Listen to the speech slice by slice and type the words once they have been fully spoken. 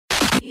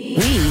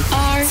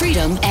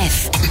Freedom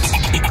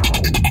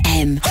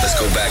FM. Let's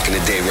go back in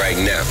the day right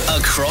now.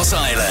 Across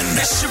Ireland.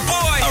 It's your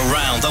boy.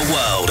 Around the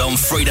world on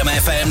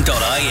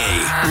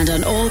freedomfm.ie. And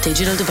on all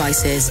digital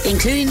devices,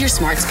 including your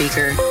smart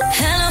speaker.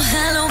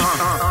 Hello.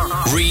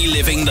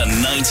 Reliving the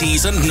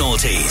 90s and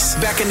noughties.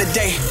 Back in the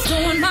day.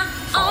 Doing my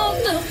own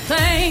little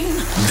thing.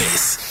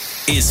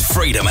 This is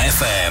Freedom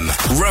FM.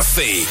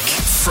 Rafiq.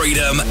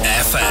 Freedom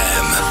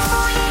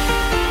FM.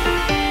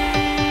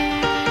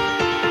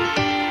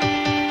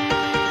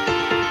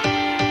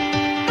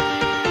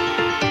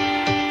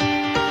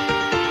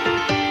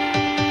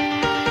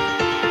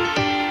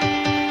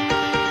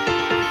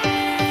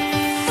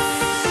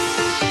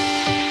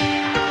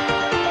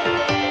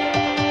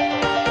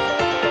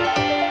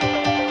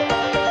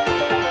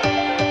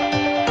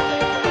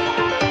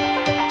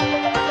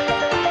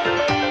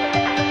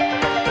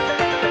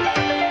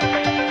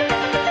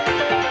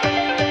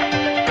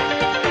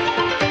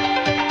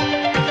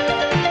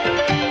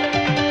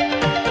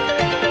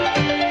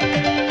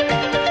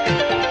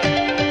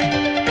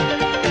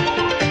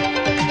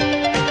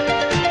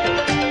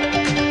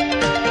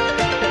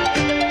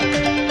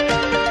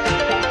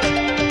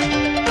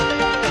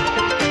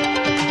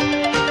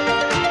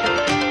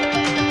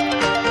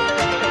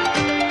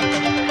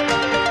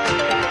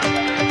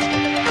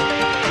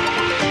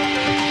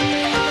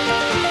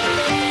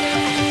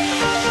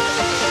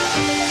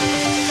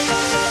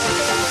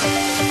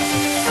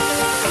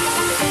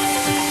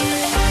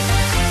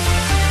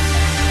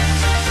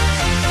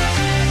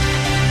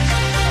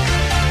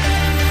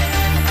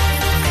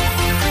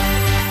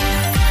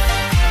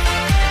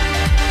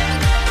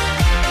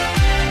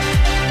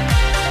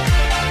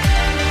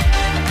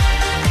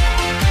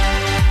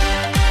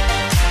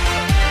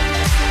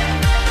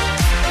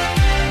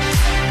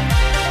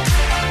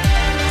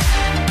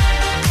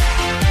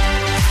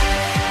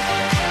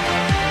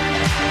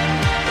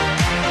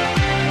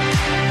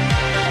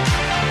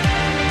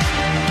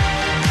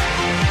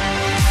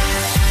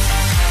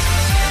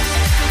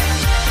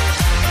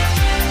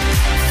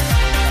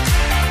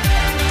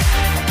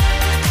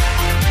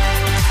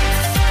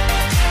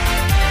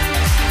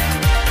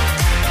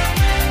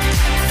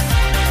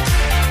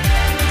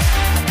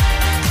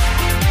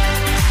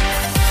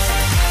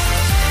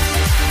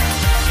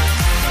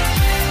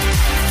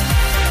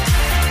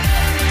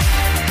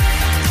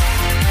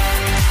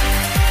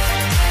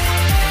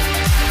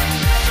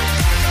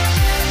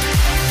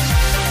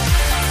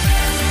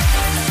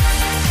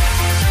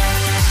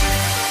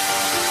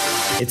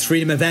 It's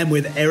Freedom FM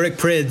with Eric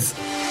Prydz.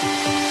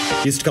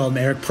 Used to call him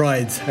Eric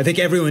Prides. I think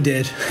everyone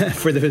did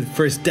for the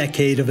first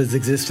decade of his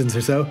existence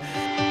or so.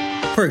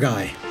 Poor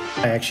guy.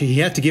 He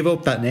had to give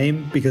up that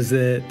name because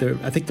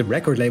I think the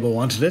record label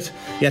wanted it.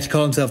 He had to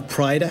call himself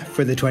Prida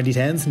for the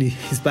 2010s, and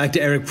he's back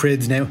to Eric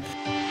Prydz now.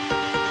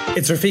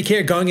 It's Rafiq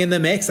here, going in the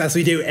mix, as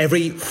we do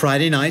every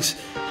Friday night,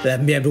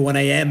 11 p.m. to 1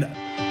 a.m.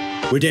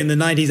 We're doing the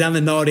 90s and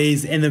the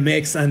noughties in the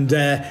mix, and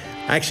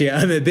actually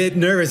I'm a bit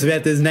nervous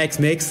about this next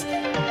mix.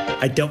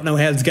 I don't know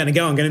how it's going to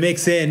go. I'm going to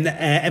mix in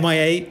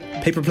MIA,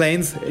 Paper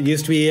Planes. It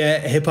used to be a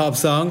hip-hop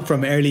song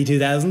from early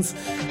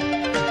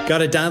 2000s.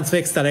 Got a dance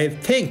mix that I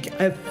think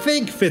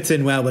fits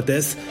in well with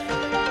this.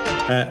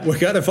 We're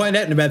going to find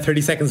out in about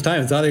 30 seconds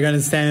time. It's either going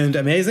to sound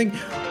amazing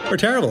or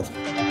terrible.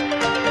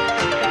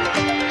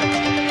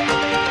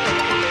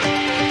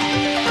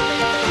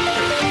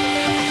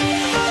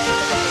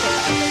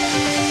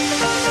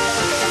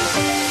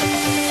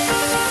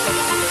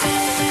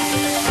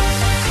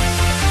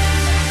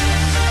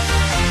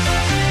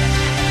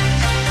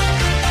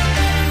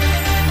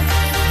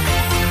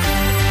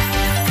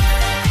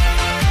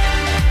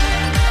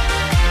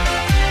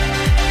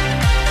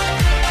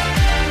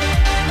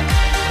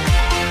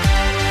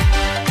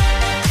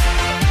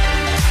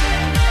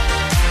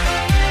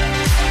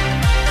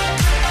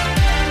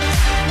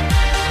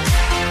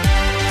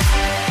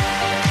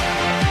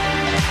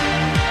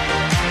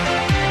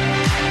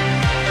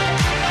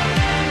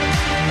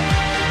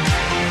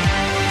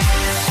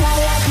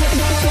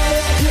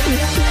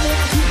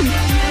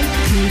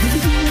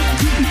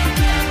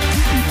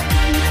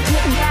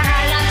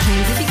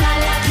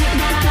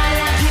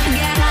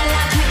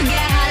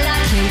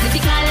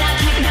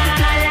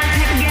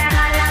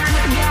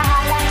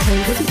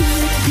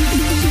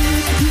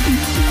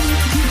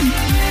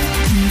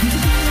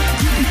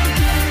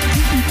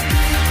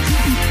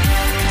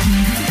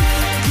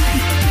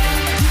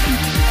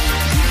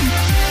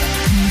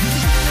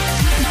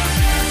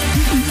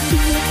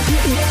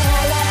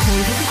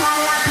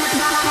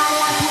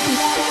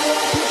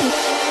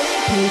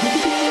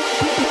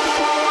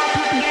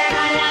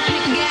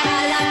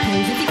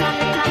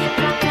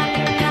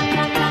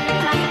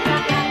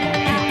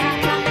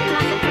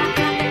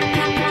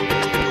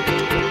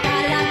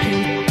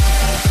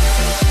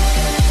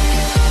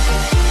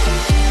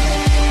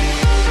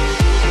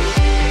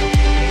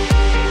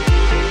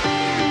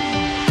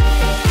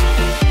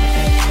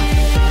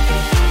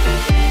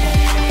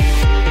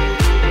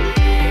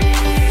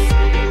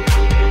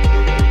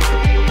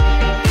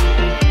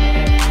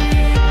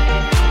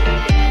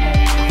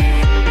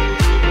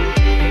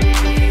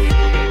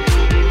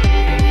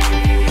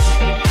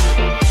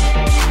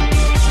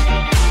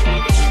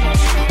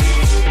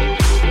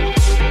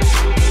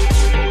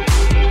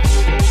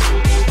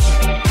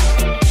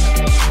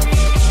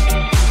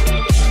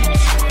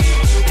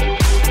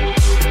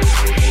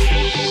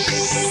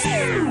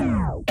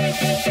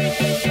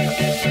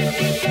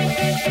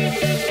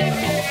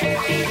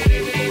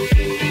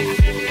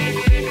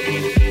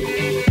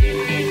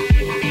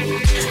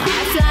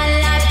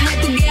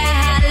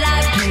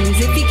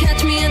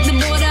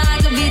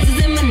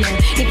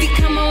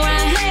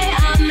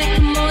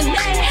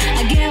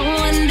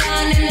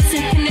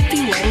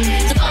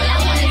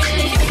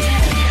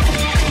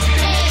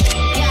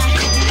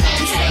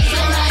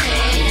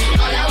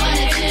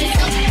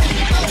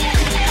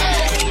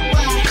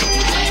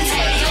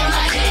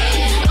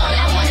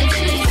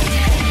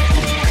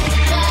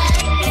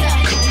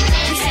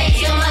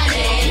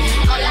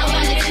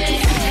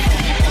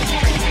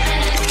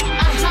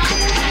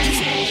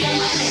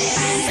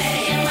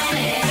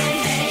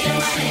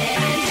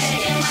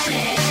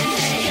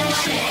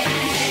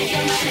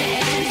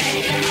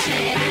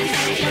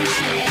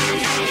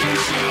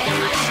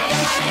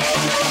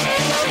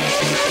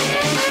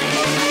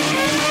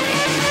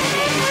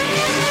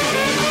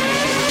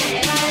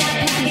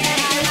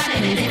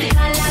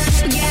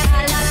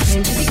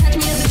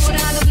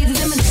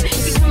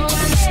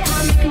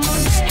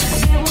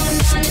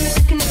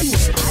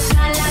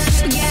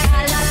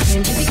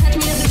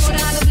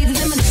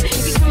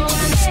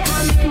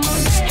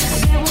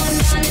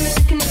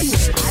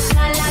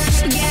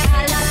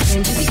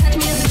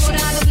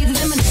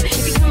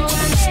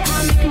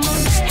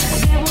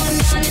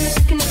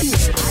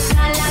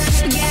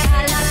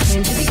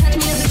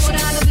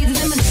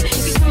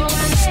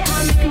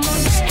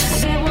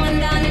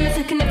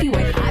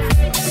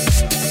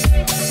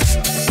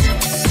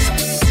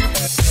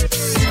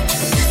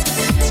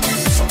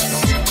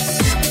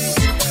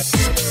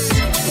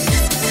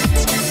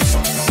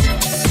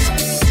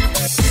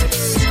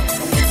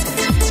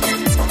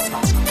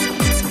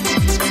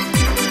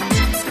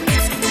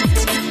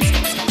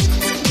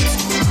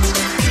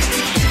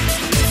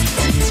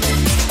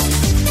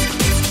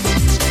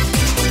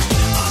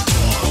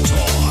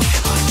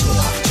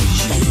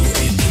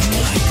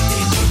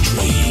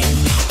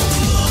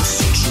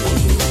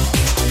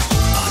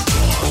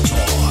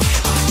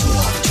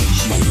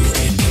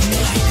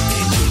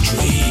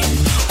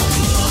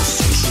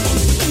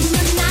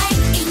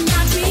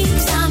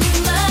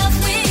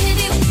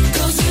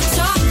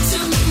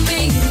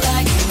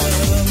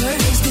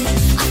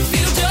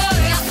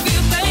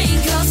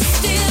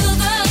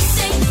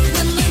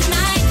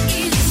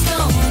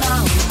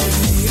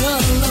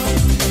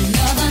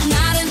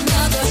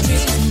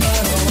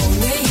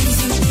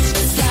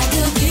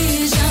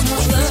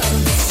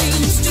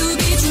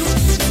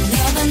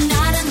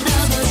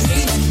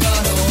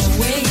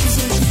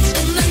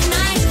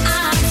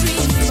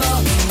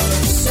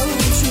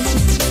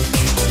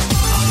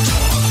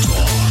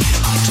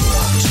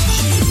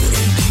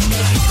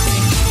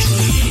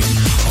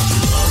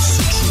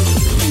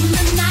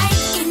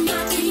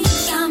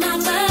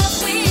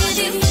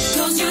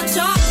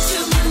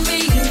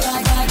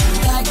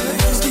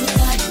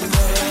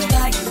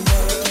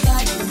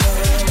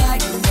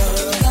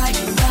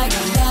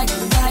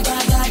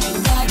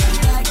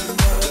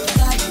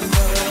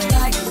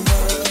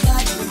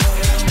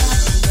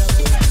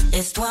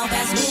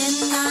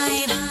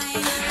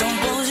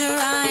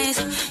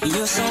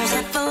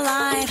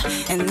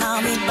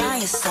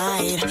 your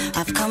side.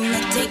 I've come to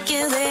take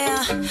you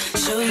there,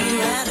 show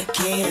you how to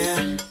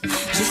care.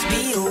 Just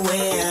be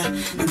aware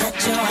that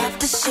you'll have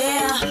to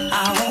share.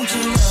 I want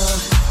your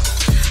love,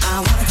 I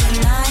want it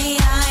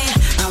tonight.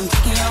 I'm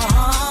taking your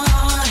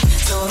heart,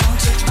 so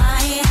don't you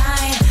fight.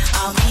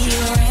 I'll be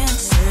your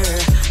answer,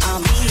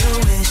 I'll be your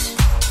wish,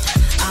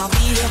 I'll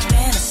be your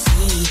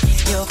fantasy,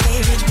 your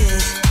favorite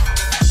dish.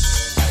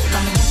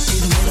 From the back to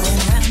the middle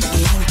and around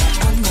again,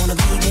 I'm gonna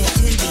be there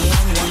till the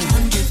end,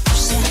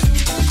 100%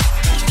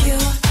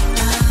 pure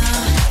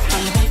love.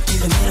 From the back to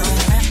the middle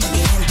and around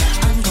again,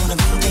 I'm gonna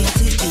be there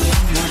till the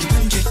end,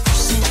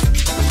 100%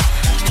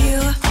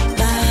 pure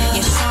love.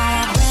 You saw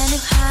a brand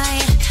new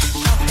high,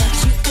 thought that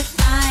you could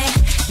fly.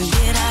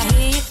 Did I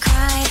hear you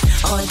cry,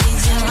 or did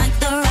you like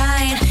the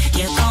ride?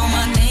 You call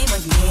my name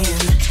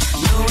again,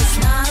 no it's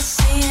not a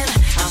sin.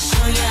 I'll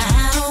show you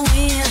how to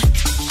win,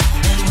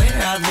 and where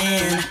I've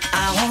been.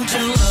 I want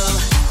your love,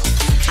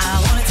 I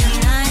want it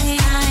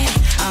tonight.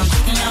 I'm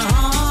taking your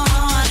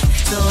heart,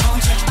 so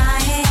don't you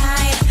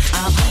fight.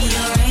 I'll be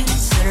your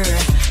answer,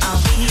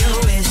 I'll be your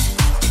wish,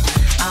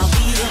 I'll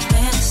be your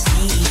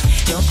fantasy,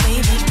 your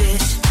favorite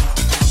bitch.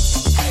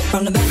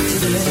 From the back to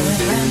the middle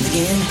and around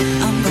again,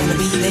 I'm gonna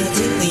be there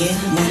till the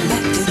end. One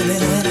back to the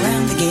middle and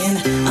around again,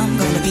 I'm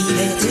gonna be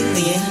there till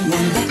the end.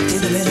 One back to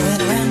the middle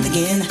and around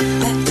again,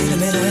 back to the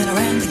middle and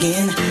around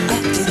again,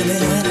 back to the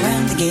middle and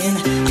around again.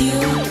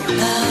 Pure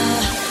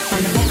love.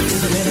 From the back to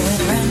the middle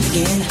and around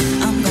again,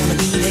 I'm gonna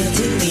be there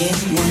till the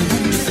end.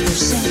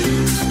 100%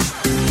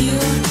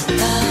 pure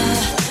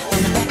love.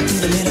 From the back to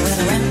the middle and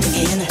around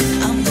again,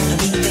 I'm gonna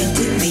be there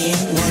till the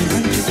end.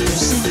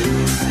 100%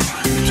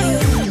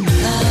 pure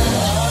love.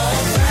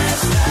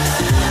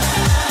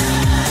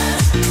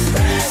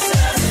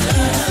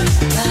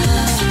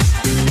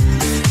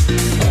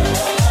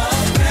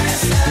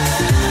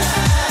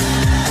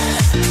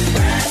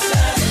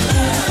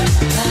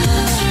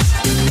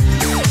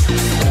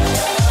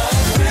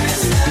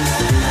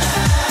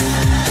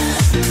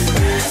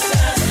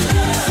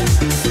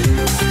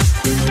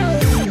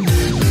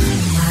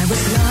 I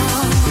was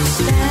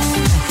lost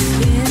and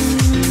in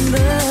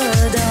the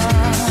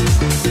dark,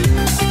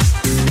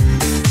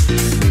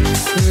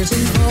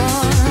 searching for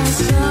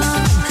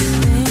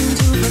something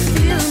to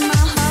fulfill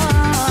my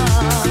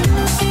heart.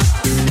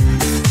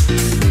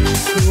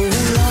 So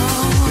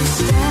lost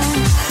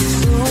and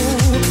so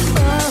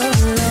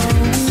alone,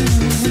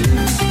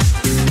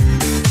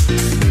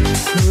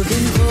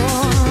 looking for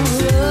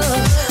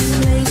a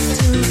place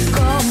to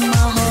call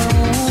my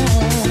home.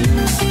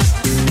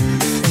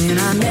 And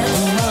I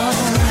never know.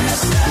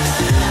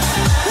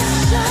 It's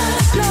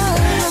just love.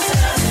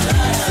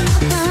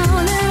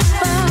 Found it,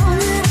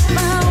 found it,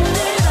 found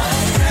it.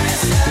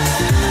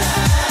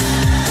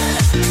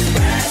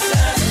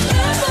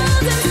 It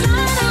was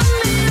inside of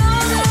me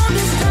all of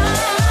this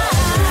time.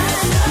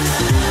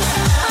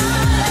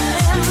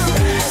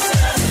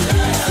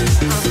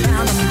 I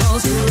found the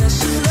most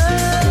precious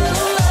love.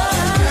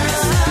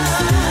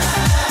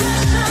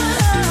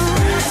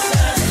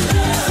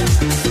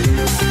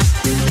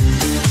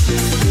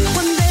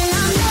 One day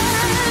I met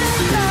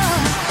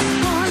love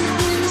on the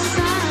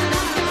inside.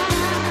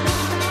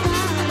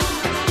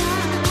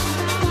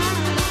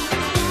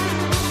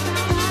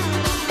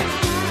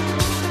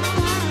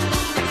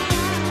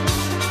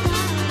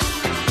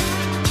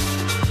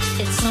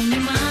 It's on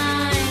your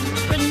mind,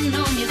 written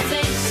on your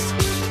face.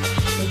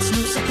 It's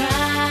no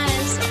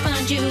surprise I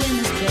find you in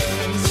this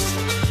place.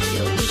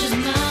 Your wish is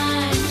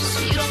mine, so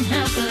you don't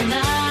have to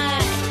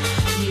lie.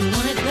 You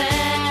want it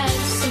bad,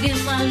 so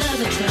give my love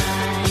a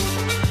try.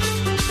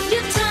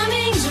 Your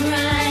timing's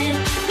right,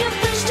 you're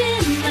first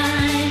in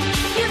line.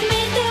 You've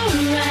made the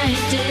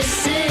right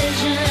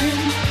decision.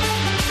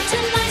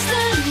 Tonight's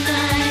the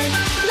night,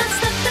 let's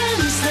let them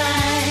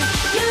slide.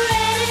 Your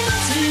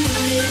attitude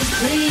is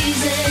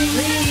pleasing,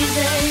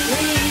 pleasing,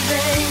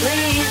 pleasing,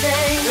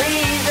 pleasing,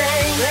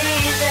 pleasing,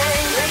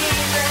 pleasing,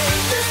 pleasing.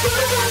 Just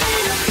move a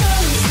little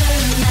closer,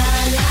 la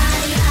la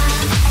la.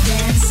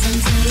 Dance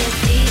until your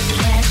feet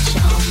catch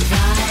on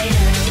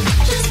fire.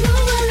 Just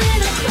move a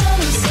little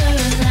closer,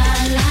 la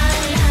la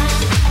la.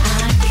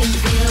 I can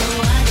feel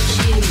what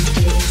you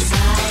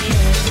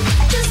desire.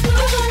 Just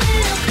move a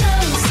little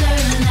closer,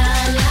 la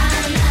la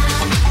la.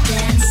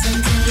 Dance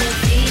until your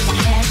feet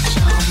catch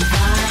on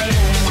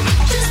fire.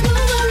 Just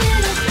move a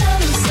little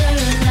closer,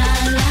 la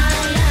la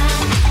la.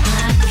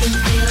 I can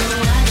feel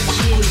what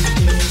you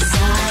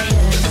desire.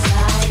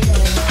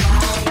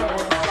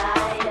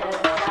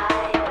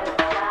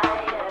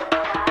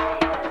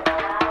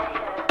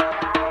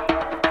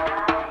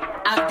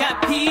 I've got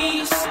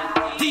peace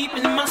deep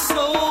in my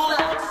soul.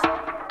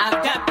 I've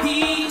got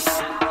peace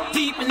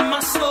deep in my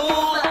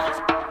soul.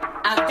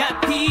 I've got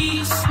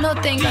peace No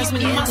tengas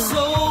deep in my miedo.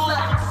 soul.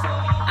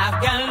 I've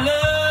got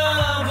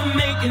love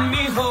making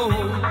me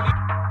whole.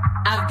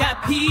 I've got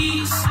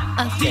peace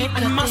deep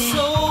in my Acércate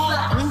soul.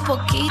 un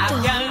poquito.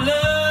 I've got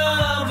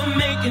love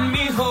making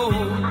me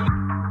whole.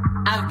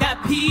 I've got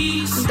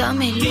peace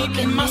Dame lo deep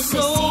que in my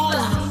soul.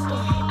 necesito.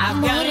 I've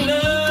got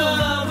Morenito,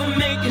 love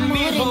making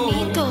me whole.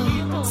 morenito.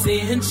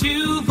 Since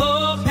you've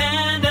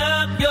opened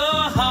up your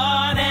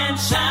heart and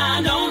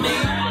shined on me.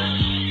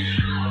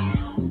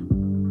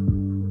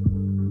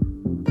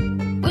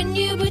 When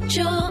you put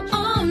your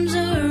arms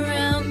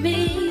around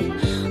me,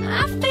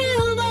 I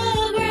feel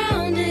the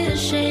ground is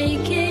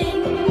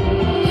shaking.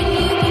 When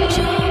you put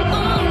your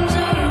arms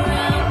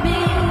around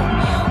me,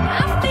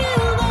 I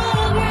feel the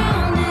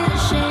ground is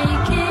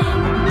shaking.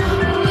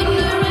 When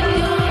you wrap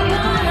your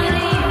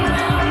body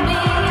around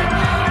me,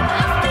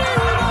 I feel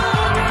the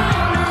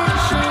ground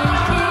is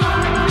shaking.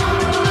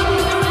 When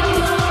you wrap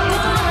your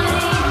body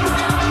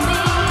around me,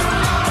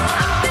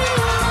 I feel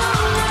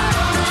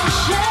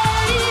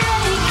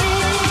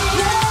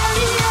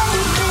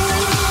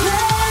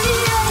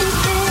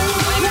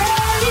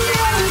the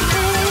world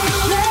is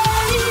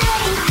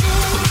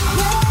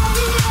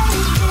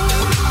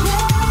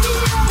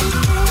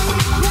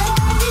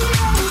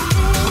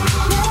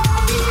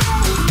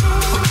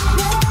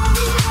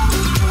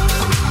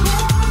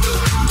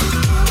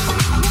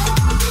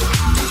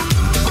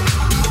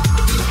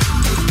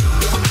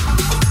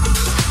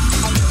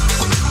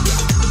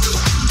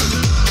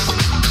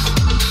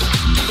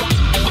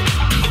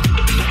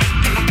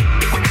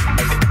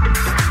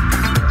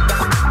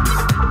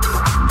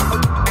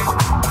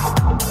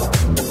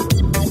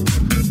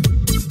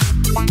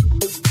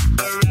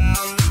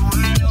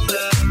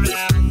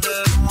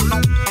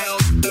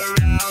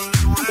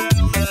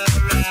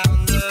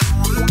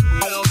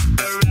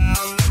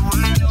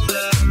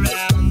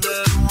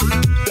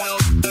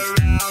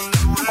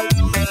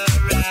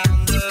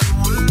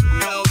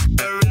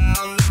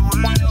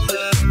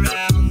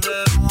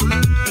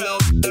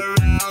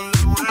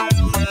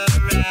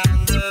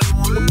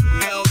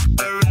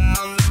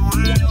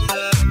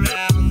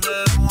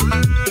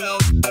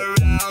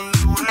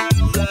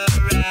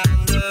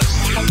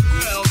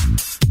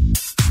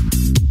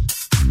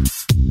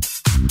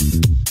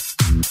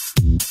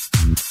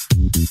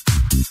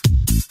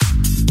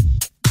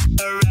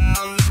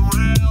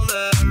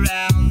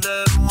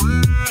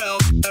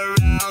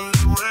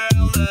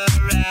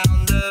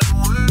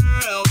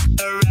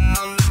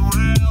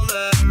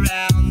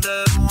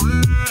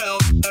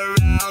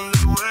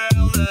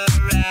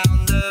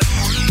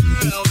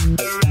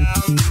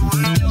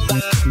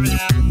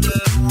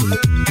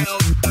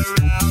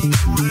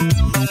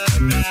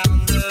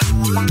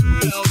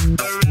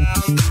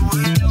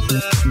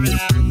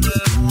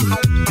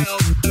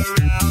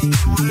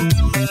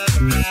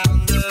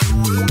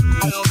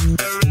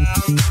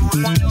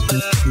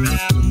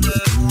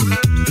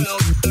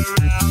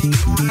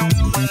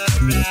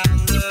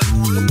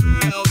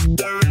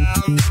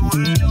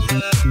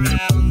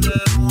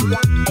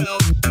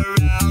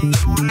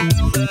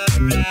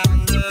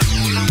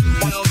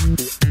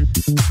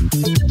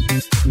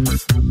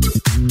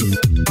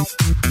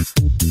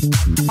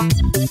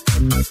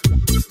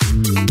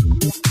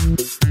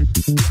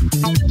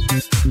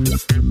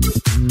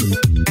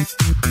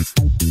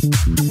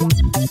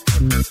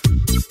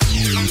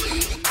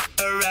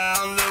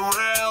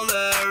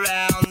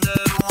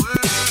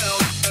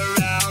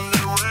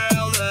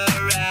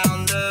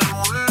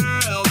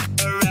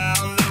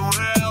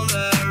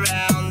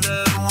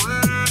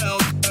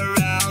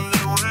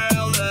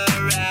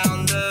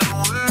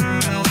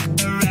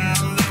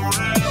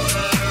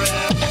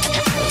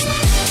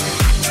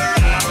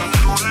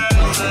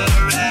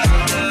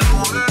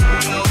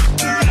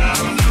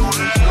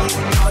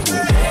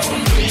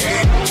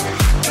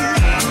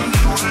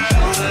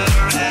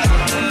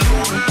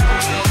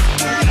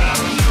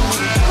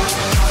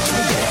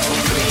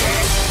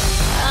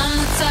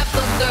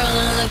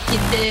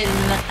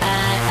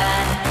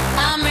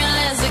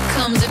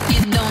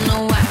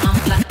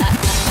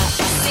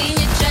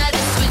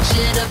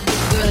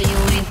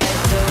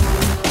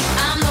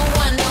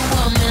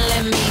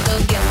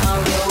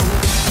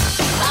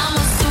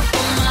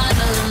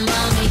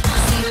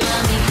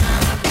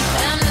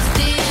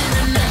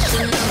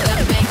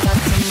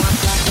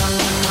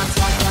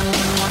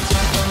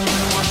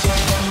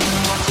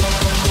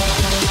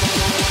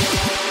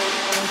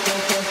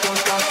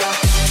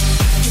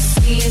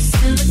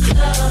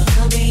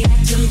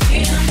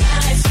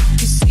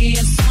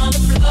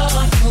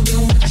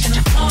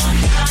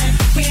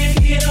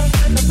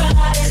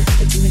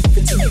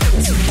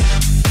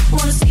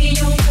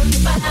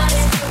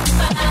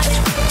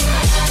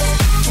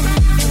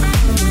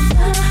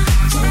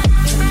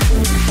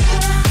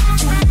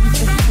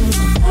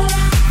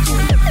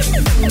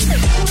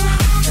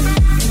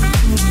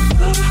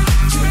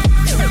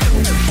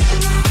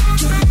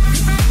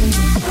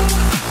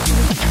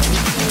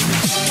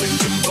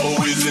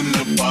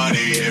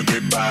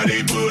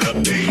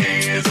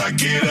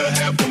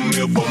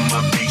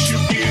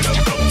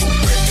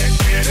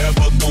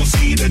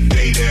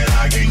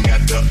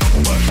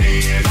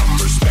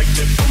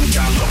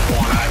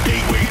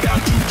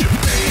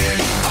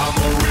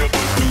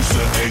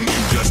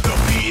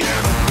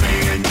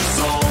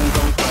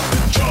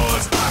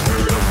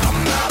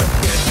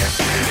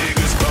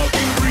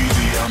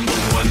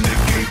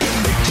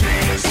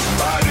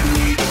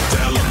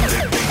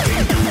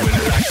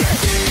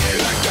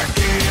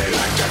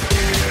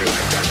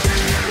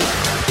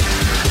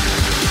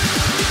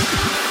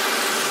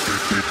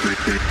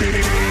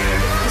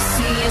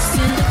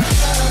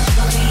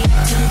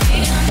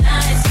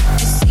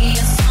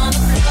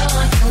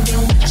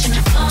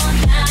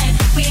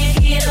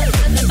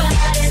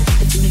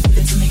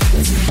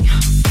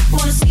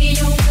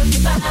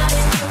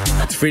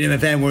Freedom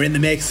FM, we're in the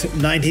mix,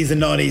 90s and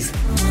 90s.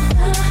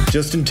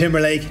 Justin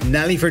Timberlake,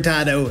 Nelly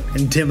Furtado,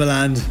 and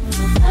Timbaland.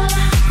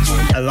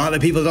 A lot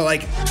of people don't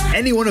like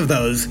any one of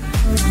those,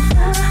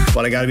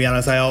 but I gotta be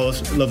honest, I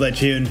always love that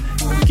tune.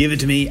 Give It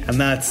To Me, and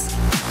that's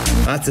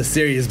a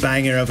serious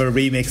banger of a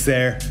remix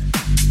there.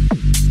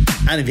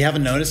 And if you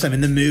haven't noticed, I'm in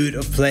the mood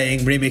of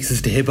playing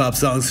remixes to hip-hop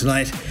songs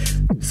tonight,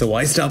 so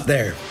why stop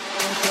there?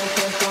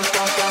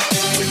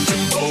 When the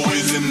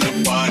boys in the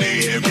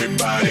party,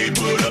 everybody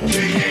put up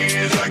their hands.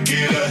 I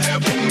get a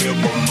half a meal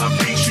on my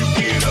face, you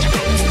get a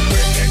couple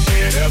grand.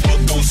 Can't ever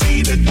gon'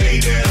 see the day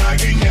that I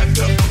ain't got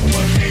the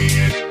upper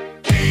hand.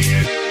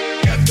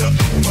 Got the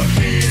upper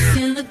hand.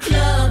 In the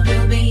club,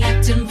 we'll be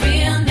acting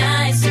real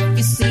nice. If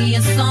you see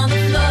us on the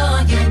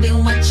floor, you'll be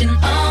watching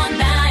all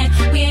night.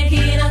 We ain't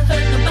here to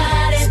hurt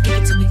nobody. So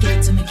give it to me, give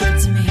it to me, give it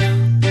to me.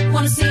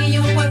 Wanna see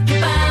you work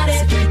your body.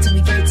 So give it to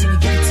me, give it to me,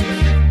 give it to me.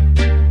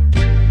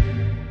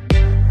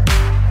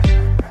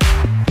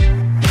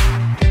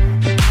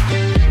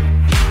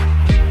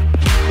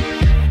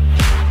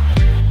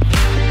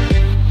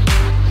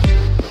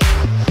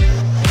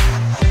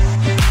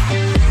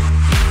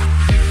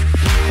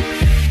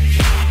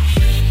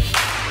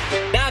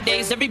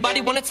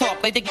 Everybody wanna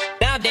talk like they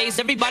nowadays.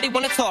 Everybody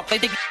wanna talk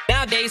like they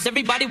nowadays.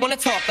 Everybody wanna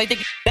talk like they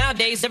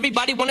nowadays.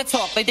 Everybody wanna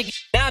talk like they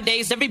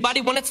nowadays.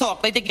 Everybody wanna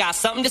talk like they got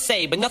something to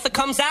say, but nothing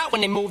comes out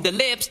when they move their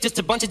lips. Just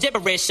a bunch of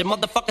gibberish, and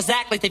motherfuckers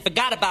act like they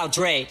forgot about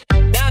Dre.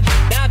 Nowadays,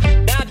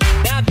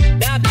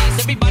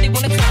 everybody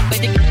wanna talk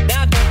like they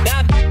nowadays.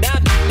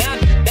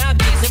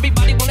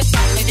 Everybody wanna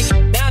talk like they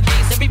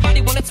nowadays.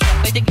 Everybody wanna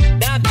talk like they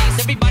nowadays.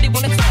 Everybody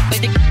wanna talk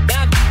like they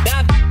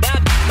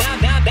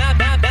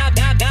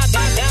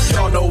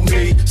Y'all know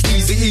me,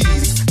 Steezy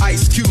E's,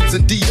 Ice Cubes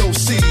and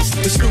DOC's,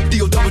 the Snoop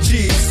Deal Double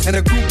G's, and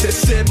a group that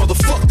said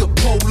motherfuck the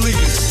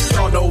police.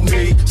 Y'all know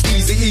me,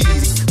 Steezy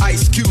E's,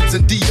 Ice Cubes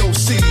and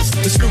DOC's,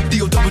 the Snoop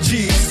Deal Double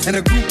G's, and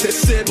a group that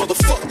said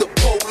motherfuck the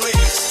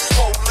police.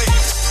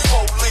 Police,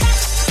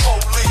 police, police,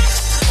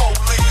 police,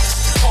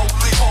 police,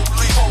 police,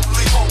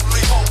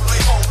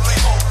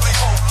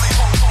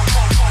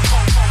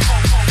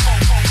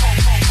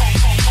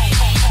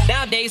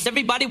 nowadays.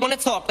 Everybody wanna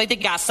talk like they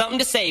got something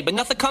to say, but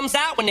nothing comes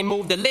out when they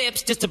move their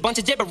lips. Just a bunch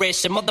of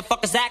gibberish, and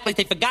motherfuckers act like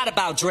they forgot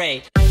about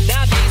Dre.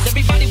 Nowadays,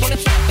 everybody wanna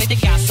talk like they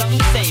got something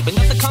to say, but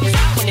nothing comes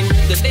out when they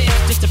move their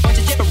lips. Just a bunch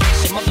of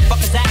gibberish, and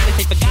motherfuckers act like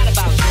they forgot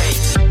about Dre.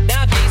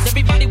 Nowadays,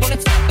 everybody wanna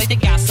talk like they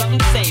got something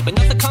to say, but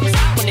nothing comes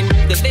out when they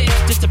move their lips.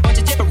 Just a bunch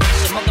of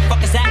gibberish, and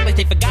motherfuckers act like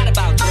they forgot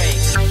about Dre.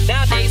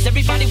 Nowadays,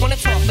 everybody wanna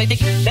talk like they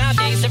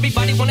nowadays.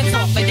 Everybody wanna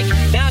talk like they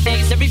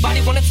nowadays.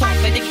 Everybody wanna talk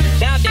like they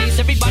nowadays.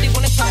 Everybody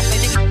wanna talk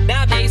like they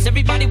nowadays.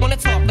 Everybody wanna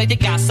talk like they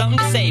got something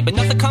to say, but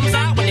nothing comes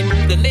out when they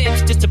move their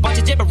lips. Just a bunch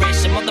of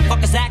gibberish, and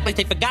motherfuckers act like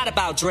they forgot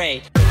about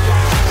Dre.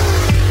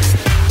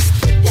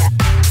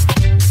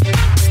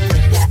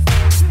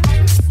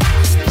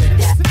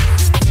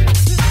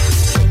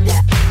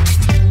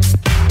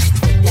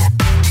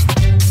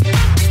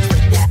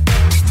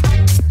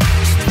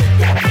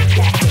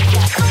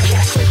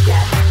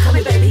 Come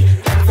here, baby,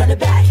 from the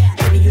back,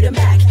 baby, you the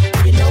Mac,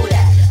 you know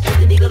that. Put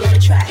the needle on the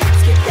track,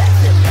 skip that,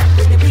 flip that,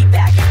 bring the beat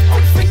back,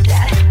 oh freak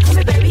that. Come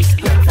here, baby,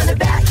 from the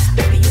back,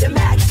 baby, you the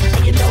Mac,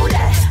 and you know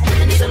that. Put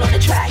the needle on the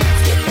track,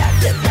 skip that,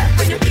 flip that,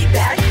 bring the beat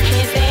back.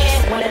 Can't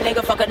stand when a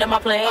nigga fucking up my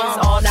plans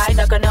all night,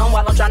 ducking them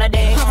while I'm tryna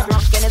dance.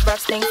 Drunk in his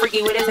breath, sting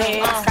freaky with his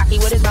hands, cocky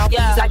with his mouth,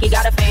 he's like he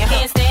got a fan.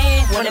 Can't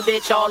stand when a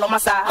bitch all on my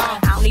side. I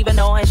don't even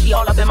know, and she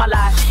all up in my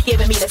life,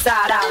 giving me the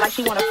side eye like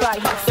she wanna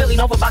fight. Philly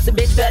Nova box a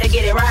bitch, better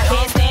get it right.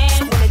 Can't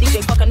stand when the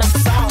DJ fucking up the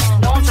song.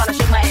 No, I'm tryna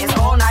shake my ass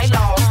all night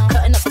long,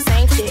 cutting up the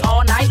same shit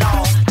all night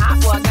long. I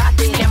forgot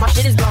this, and my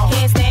shit is gone.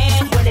 Can't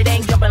stand when it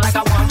ain't jumping like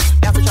I want.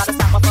 Bouncer try to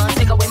stop my fun,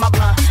 take away my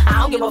blunt. I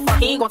don't give a fuck,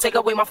 he ain't gon' take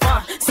away my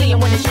fun. Seeing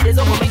when the shit is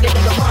over, make that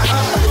nigga run.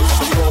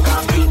 This is for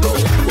my people,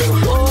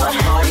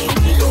 party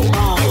people.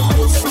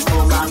 This is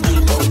for my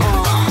people,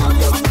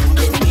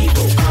 motherfucking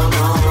people. Come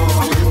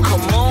on,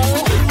 come on,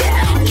 get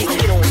down,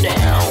 get on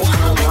down.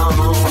 Come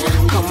on,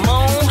 come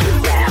on, get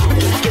down,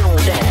 get on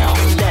down,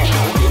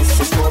 down. This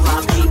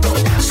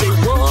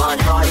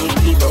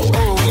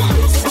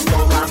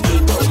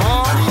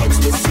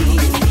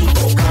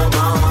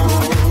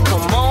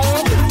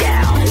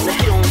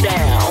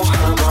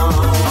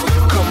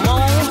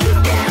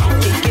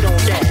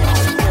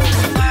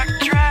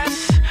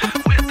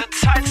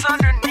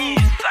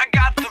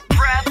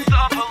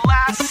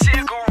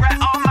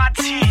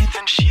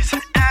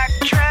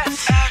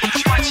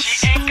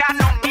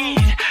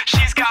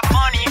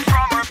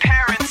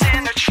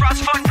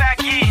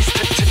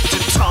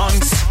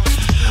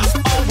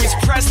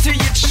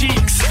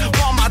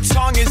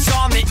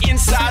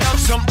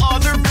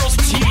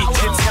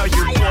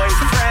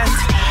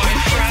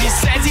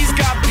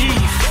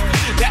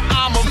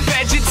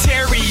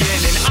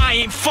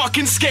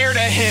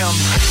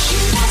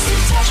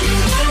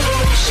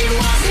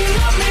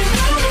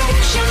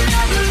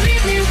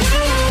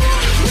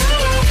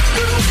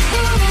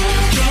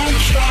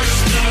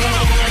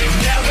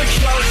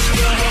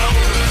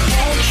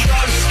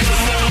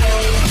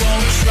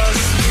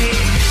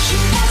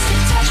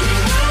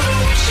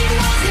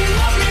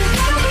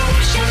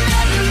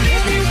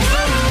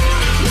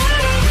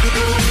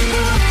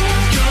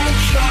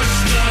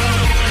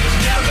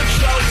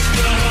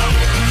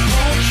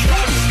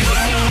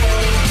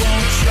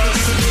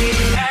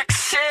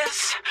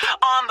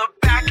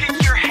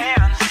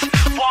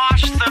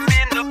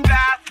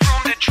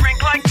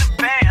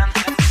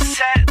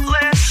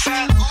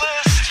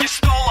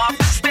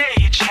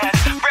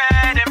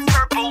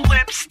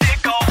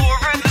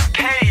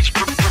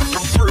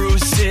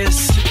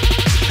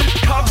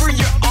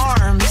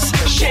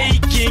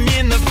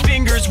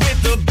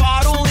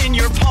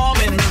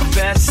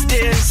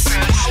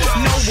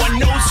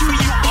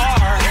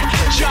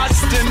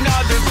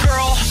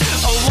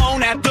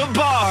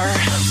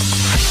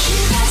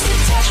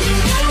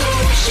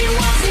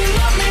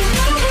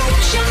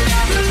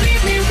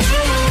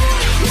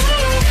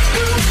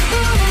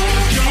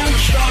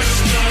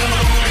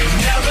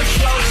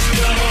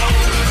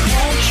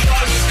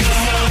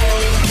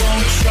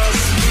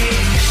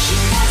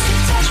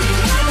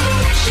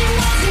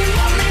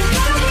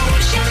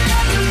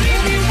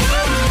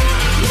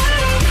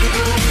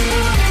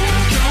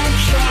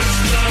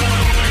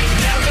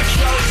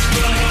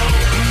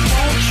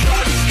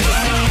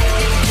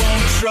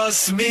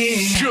That's me.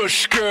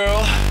 Shush,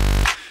 girl.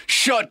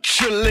 Shut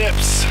your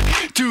lips.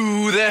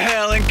 Do the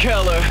Helen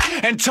Keller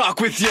and talk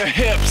with your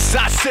hips.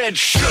 I said,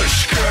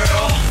 shush,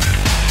 girl.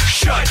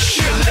 Shut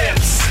your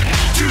lips.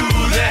 Do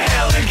the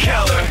Helen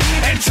Keller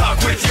and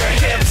talk with your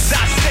hips.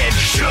 I said,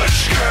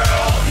 shush,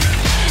 girl.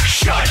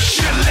 Shut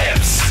your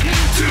lips.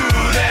 Do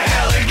the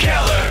Helen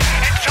Keller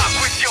and talk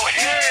with your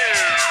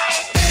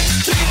hips.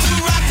 To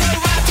rock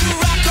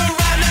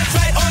around, that's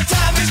right, on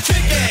time is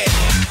tricky.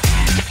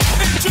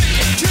 It's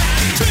tricky.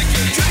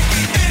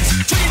 It's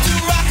tricky to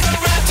rock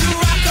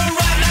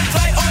around, that's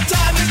right, on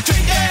time is tricky.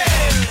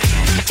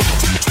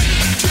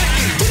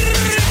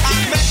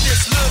 I met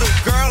this little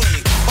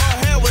girlie, her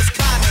hair was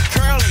kinda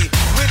curly.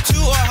 Went to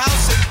her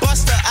house and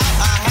bust her out,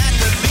 I had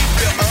to leave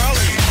real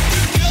early.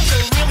 These girls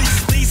are really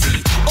sleazy,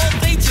 all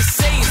they just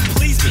say is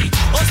please me.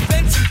 Or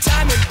spend some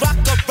time and rock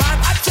around,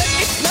 I tell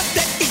you it's not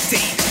that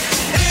easy.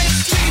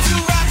 It's tricky to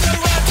rock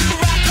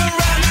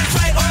around, that's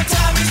right, on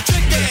time is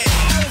tricky.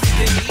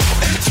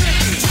 It's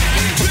tricky.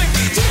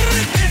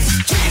 It's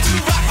tricky to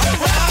rock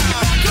around,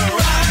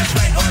 that's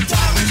right, on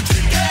time is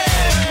tricky. In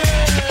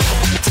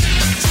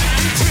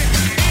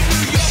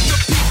New York, the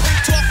people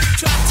talk and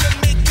try to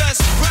make us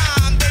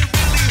rhyme. They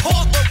really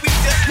hawk, but we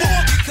just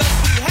walk because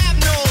we have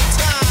no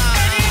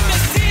time. And in the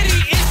city,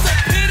 it's a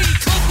pity,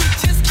 cause we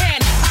just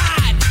can't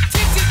hide.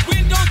 Tinted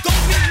windows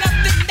don't mean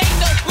nothing, they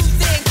know who's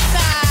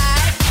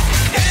inside.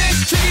 It's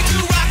tricky to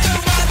rock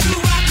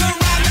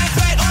around, that's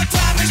right, on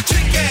time is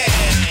tricky.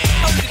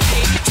 Oh, it's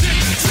tricky.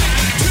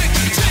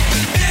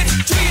 It's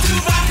tricky to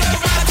rock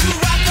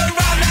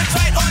around, that's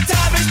right, on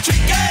time is tricky.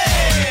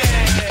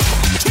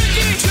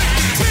 Tricky,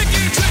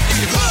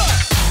 huh?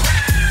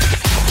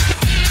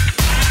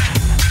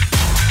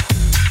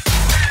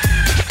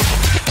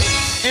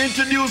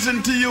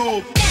 Introducing to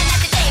you.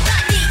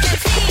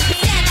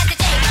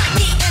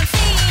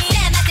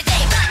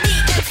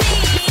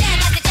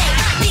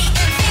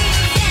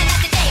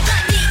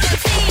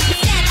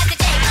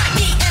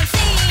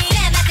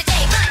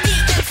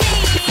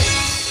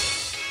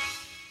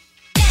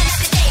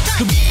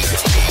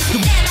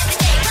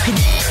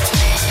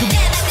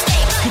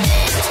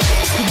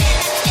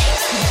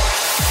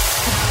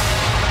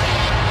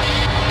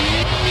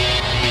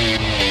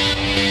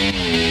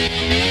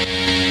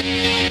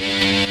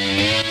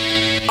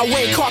 I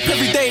wake up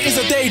every day is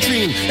a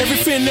daydream.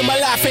 Everything in my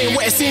life ain't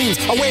what it seems.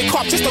 I wake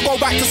up just to go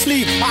back to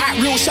sleep. I act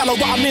real shallow,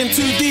 but I'm in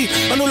too deep.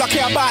 And all I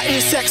care about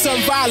is sex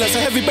and violence.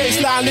 A heavy bass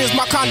line is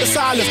my kind of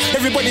silence.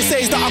 Everybody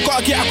says that I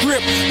gotta get a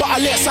grip, but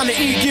I let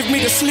sanity give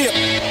me the slip.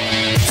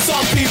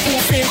 Some people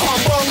think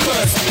I'm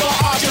bonkers, but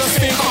I just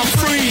think I'm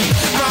free.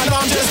 Man,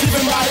 I'm just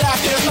living my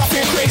life, there's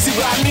nothing crazy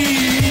about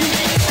me.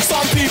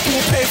 Some people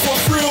pay for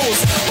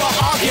thrills, but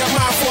I get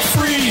mine for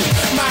free.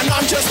 Man,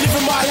 I'm just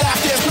living my life,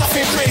 there's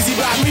nothing crazy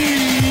about me.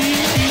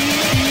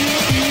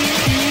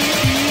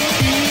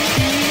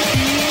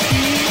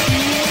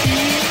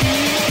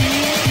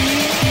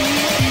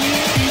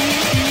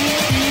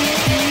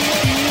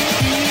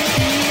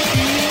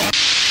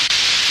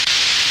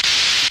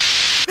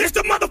 It's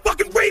the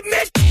motherfucking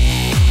remix.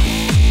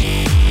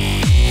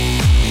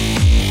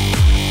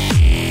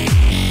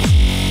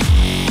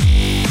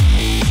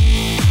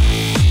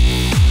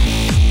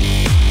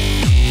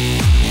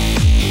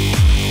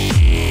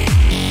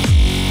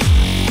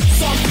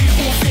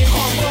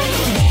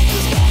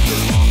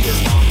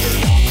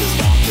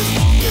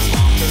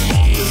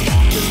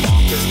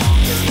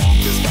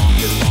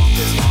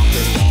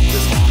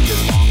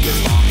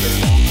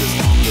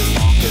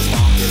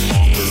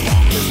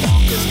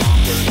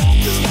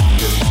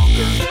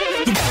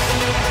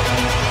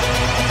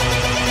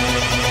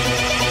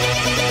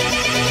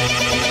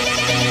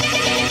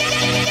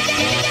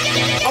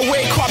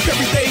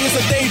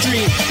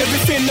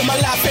 Everything in my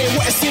life ain't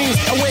what it seems.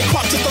 I wake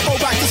up just to go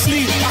back to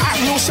sleep. I act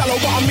real shallow,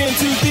 but I'm in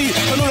too deep.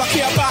 And all I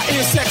care about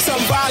is sex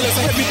and violence.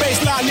 A heavy bass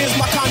line is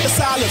my kind of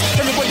silence.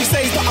 Everybody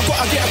says that I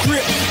gotta get a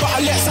grip, but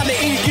I let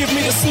sanity give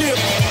me the slip.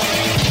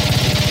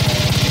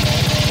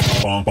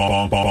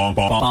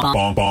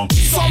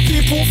 Some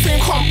people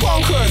think I'm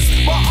bonkers,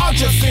 but I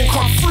just think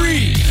I'm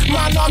free.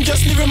 Man, I'm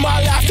just living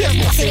my life, there's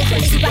nothing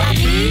crazy about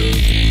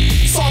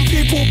me. Some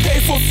people pay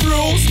for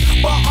thrills,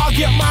 but I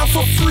get mine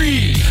for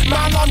free.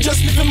 Man, I'm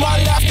just living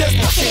my life, there's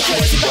nothing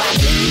crazy about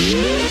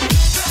me.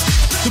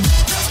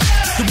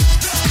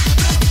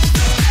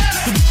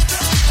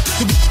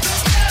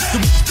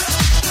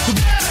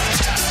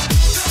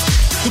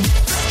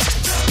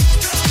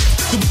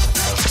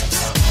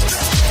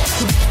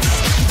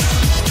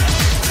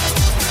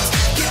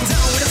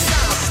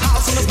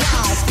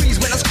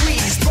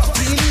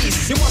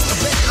 You must have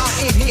been out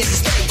in here to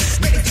stay,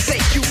 ready to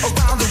take you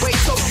around the way,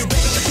 so you're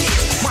ready to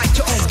dance. Mind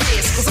your own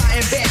biz, cause I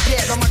am bad,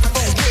 yeah, the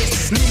microphone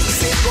is. Leave the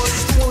same cause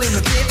it's cool in the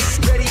pit.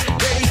 Ready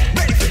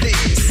for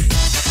this.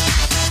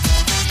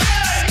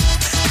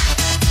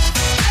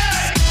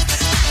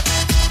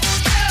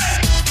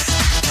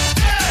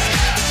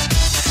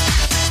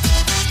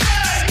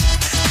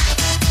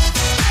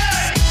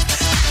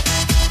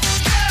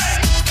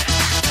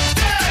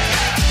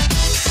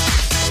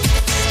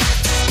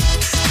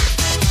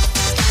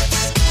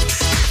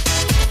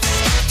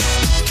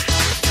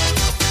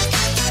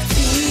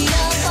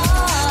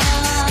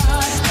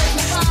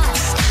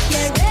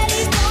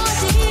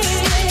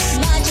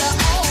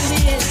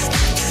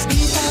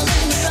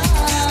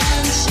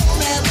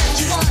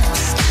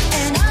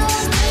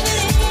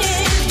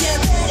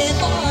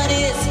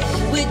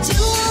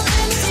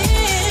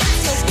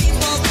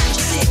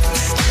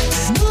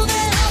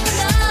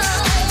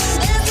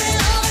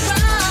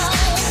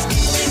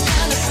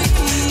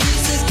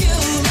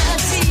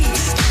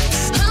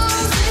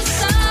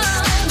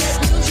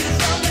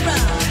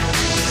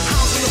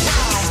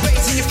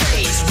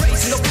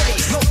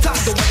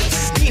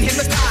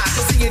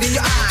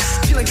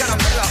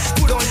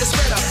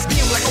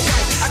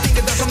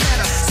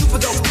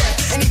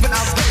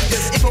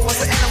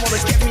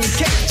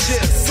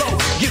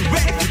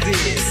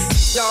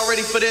 this. Y'all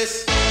ready for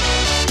this?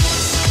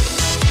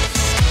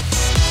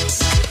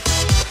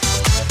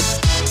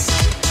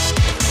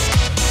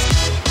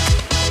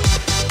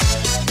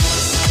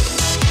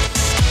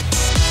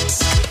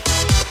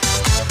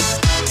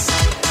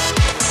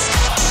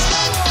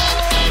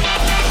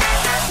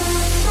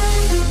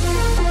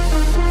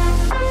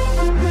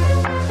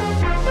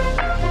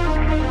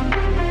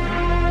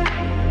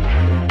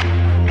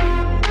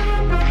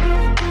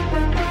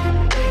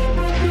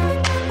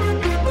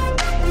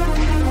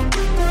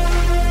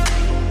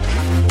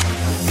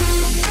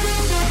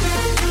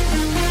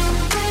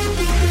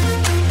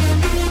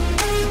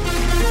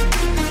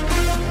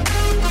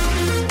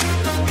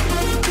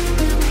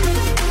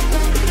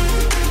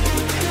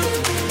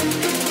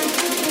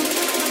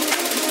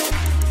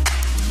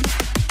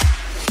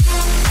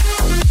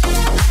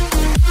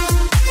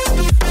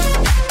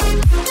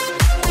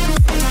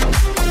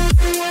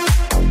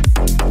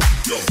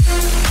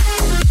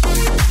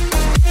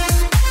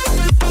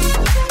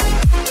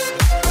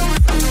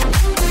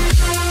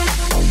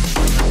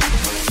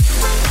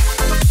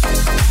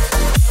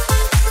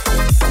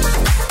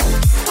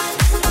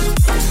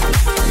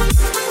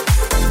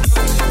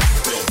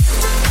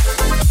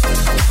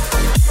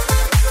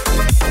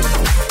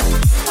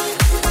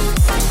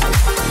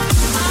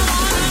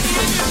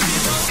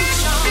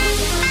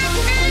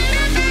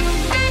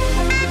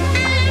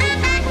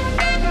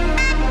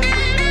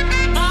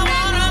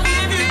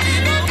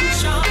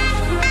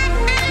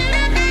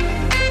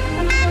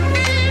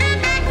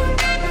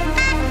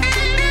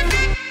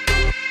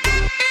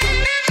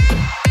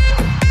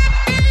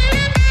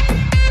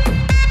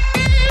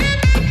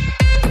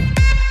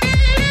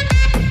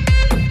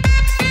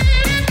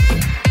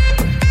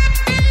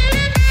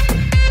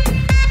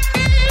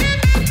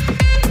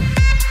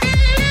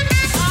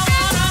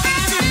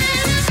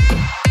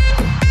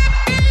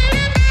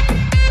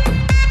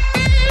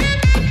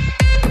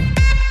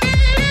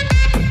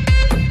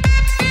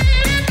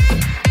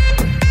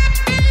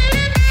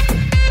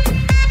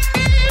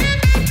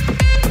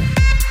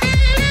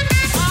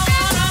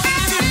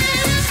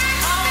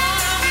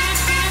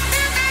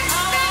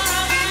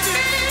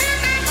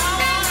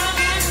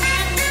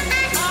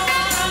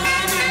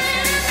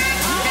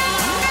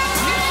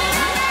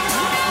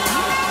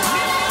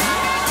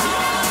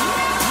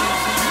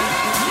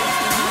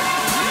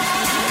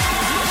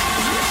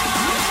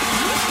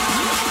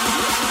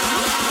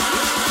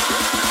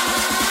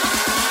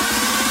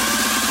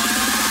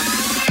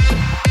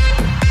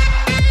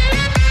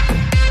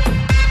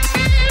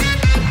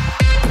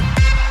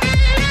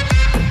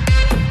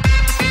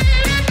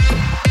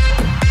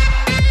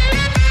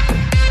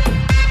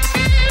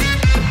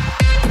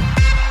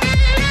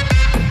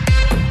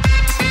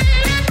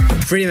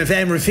 Freedom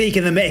FM, Rafiq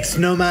in the mix,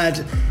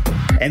 Nomad,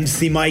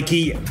 MC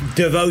Mikey,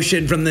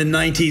 Devotion from the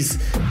 90s.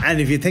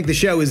 And if you think the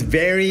show is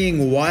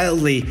varying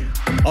wildly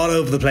all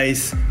over the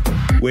place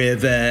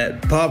with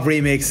pop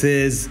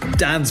remixes,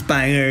 dance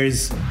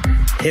bangers,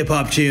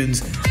 hip-hop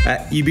tunes,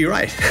 you'd be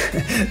right.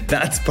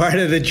 That's part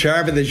of the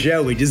charm of the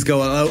show. We just go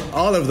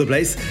all over the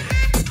place,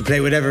 play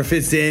whatever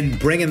fits in,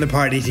 bringing the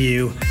party to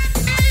you.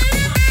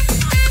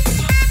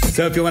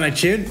 So if you want to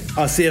tune,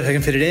 I'll see if I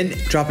can fit it in.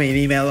 Drop me an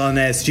email on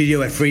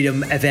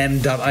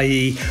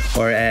studio@freedomfm.ie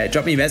or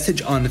drop me a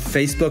message on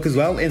Facebook as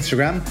well,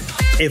 Instagram.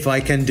 If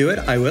I can do it,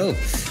 I will.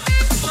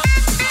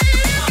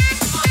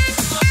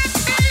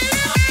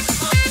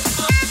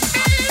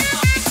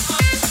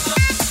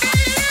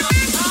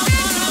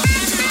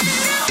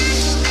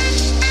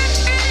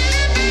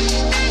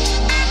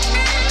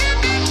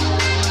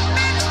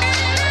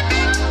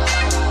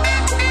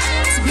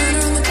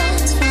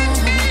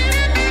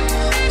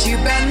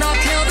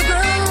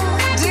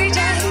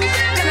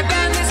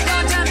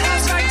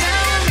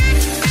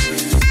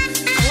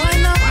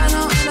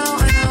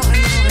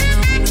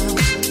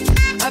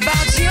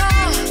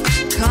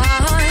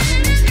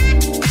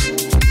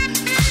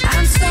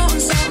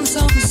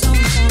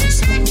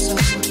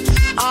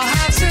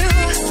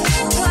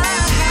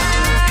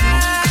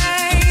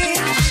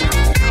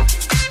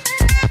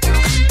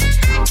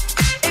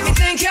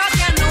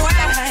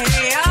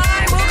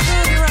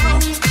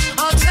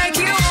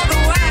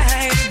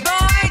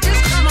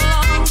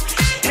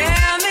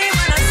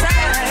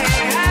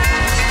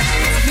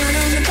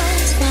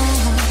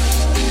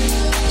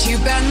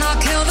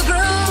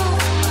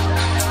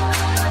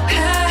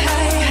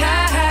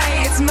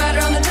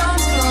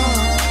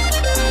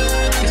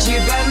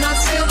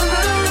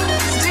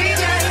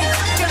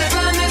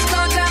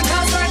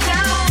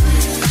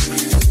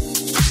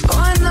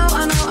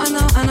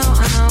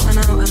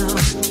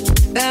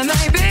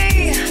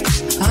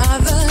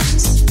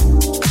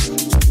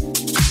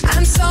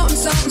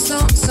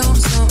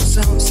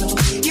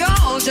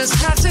 Just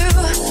have to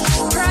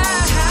pray.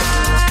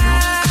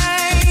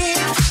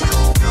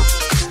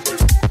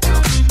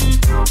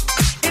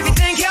 If you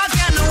think you're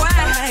getting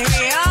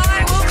away,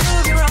 I will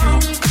prove you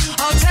wrong.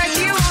 I'll take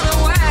you all the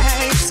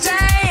way.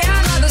 Stay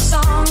another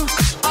song.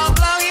 I'll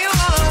blow you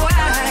all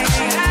away.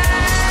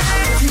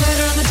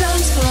 Murder on the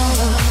dance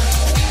floor,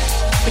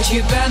 but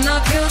you better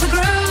not kill the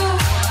groove.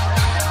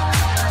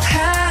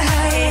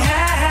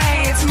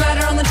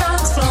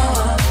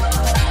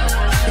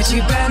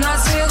 you better not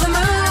steal the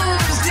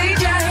moves,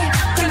 DJ.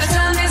 Gonna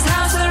turn this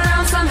house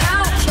around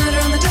somehow.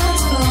 Flutter on the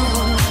dance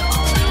floor.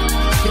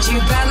 But you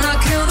better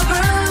not kill the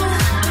groove.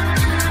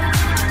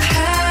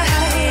 Hey,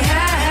 hey,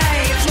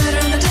 hey, flutter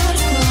on the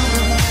dance floor.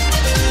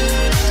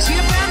 But you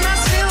better not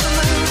steal the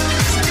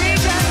moves,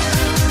 DJ.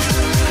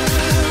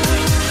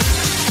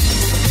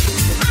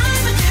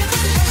 I'm a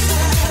different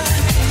person,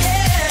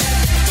 yeah.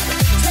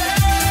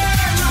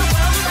 Turn my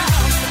world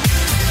around.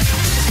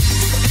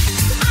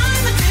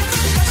 I'm a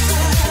different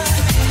person,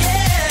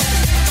 yeah.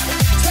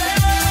 Turn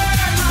my world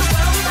around.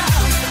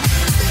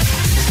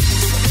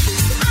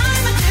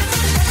 I'm a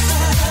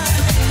different person,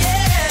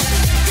 yeah.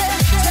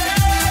 Turn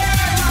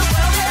my world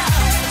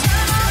around.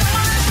 Turn my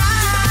world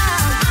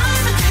around. I'm a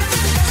different person,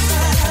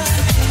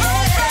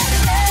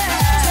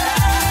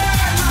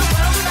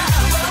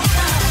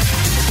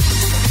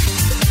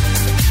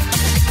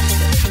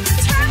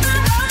 yeah.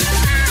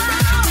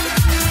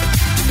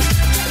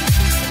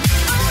 Turn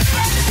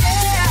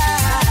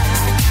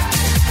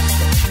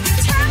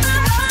my world around. Turn my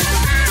world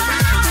around.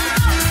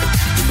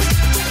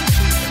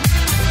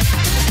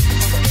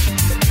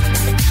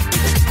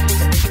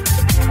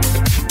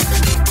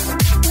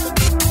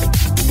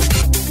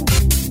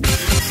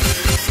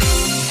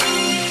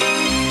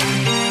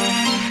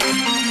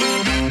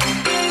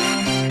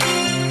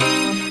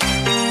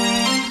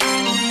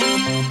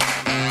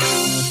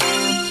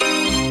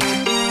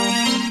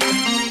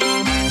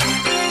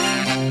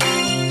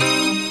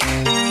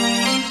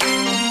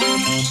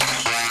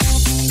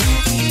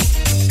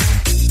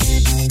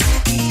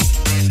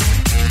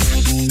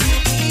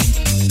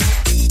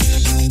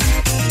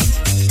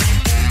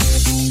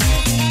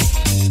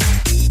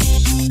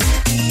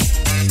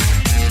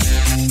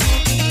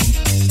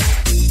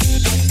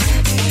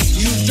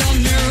 You've done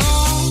me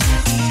wrong,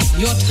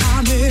 your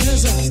time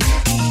is up.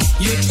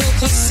 You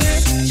took a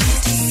sip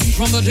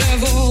from the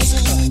devil's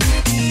cup.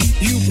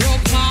 You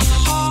broke my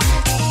heart,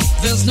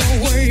 there's no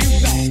way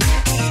back.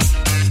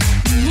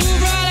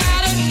 Move right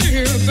out of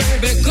here,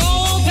 baby, go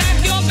pack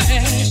your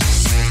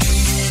bags.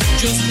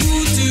 Just who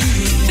do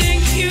you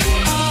think you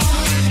are?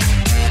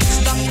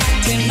 Stop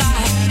acting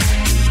like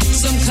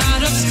some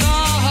kind of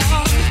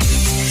star.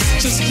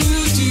 Just who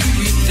do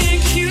you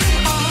think you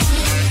are?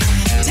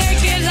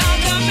 Take it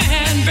like a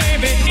man,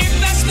 baby, if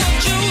that's what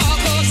you are.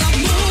 'Cause I'm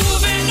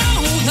moving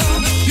on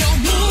up. You're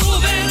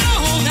moving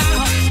on now.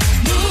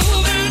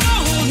 Moving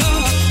on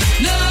up.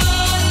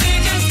 Nothing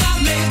can stop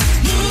me.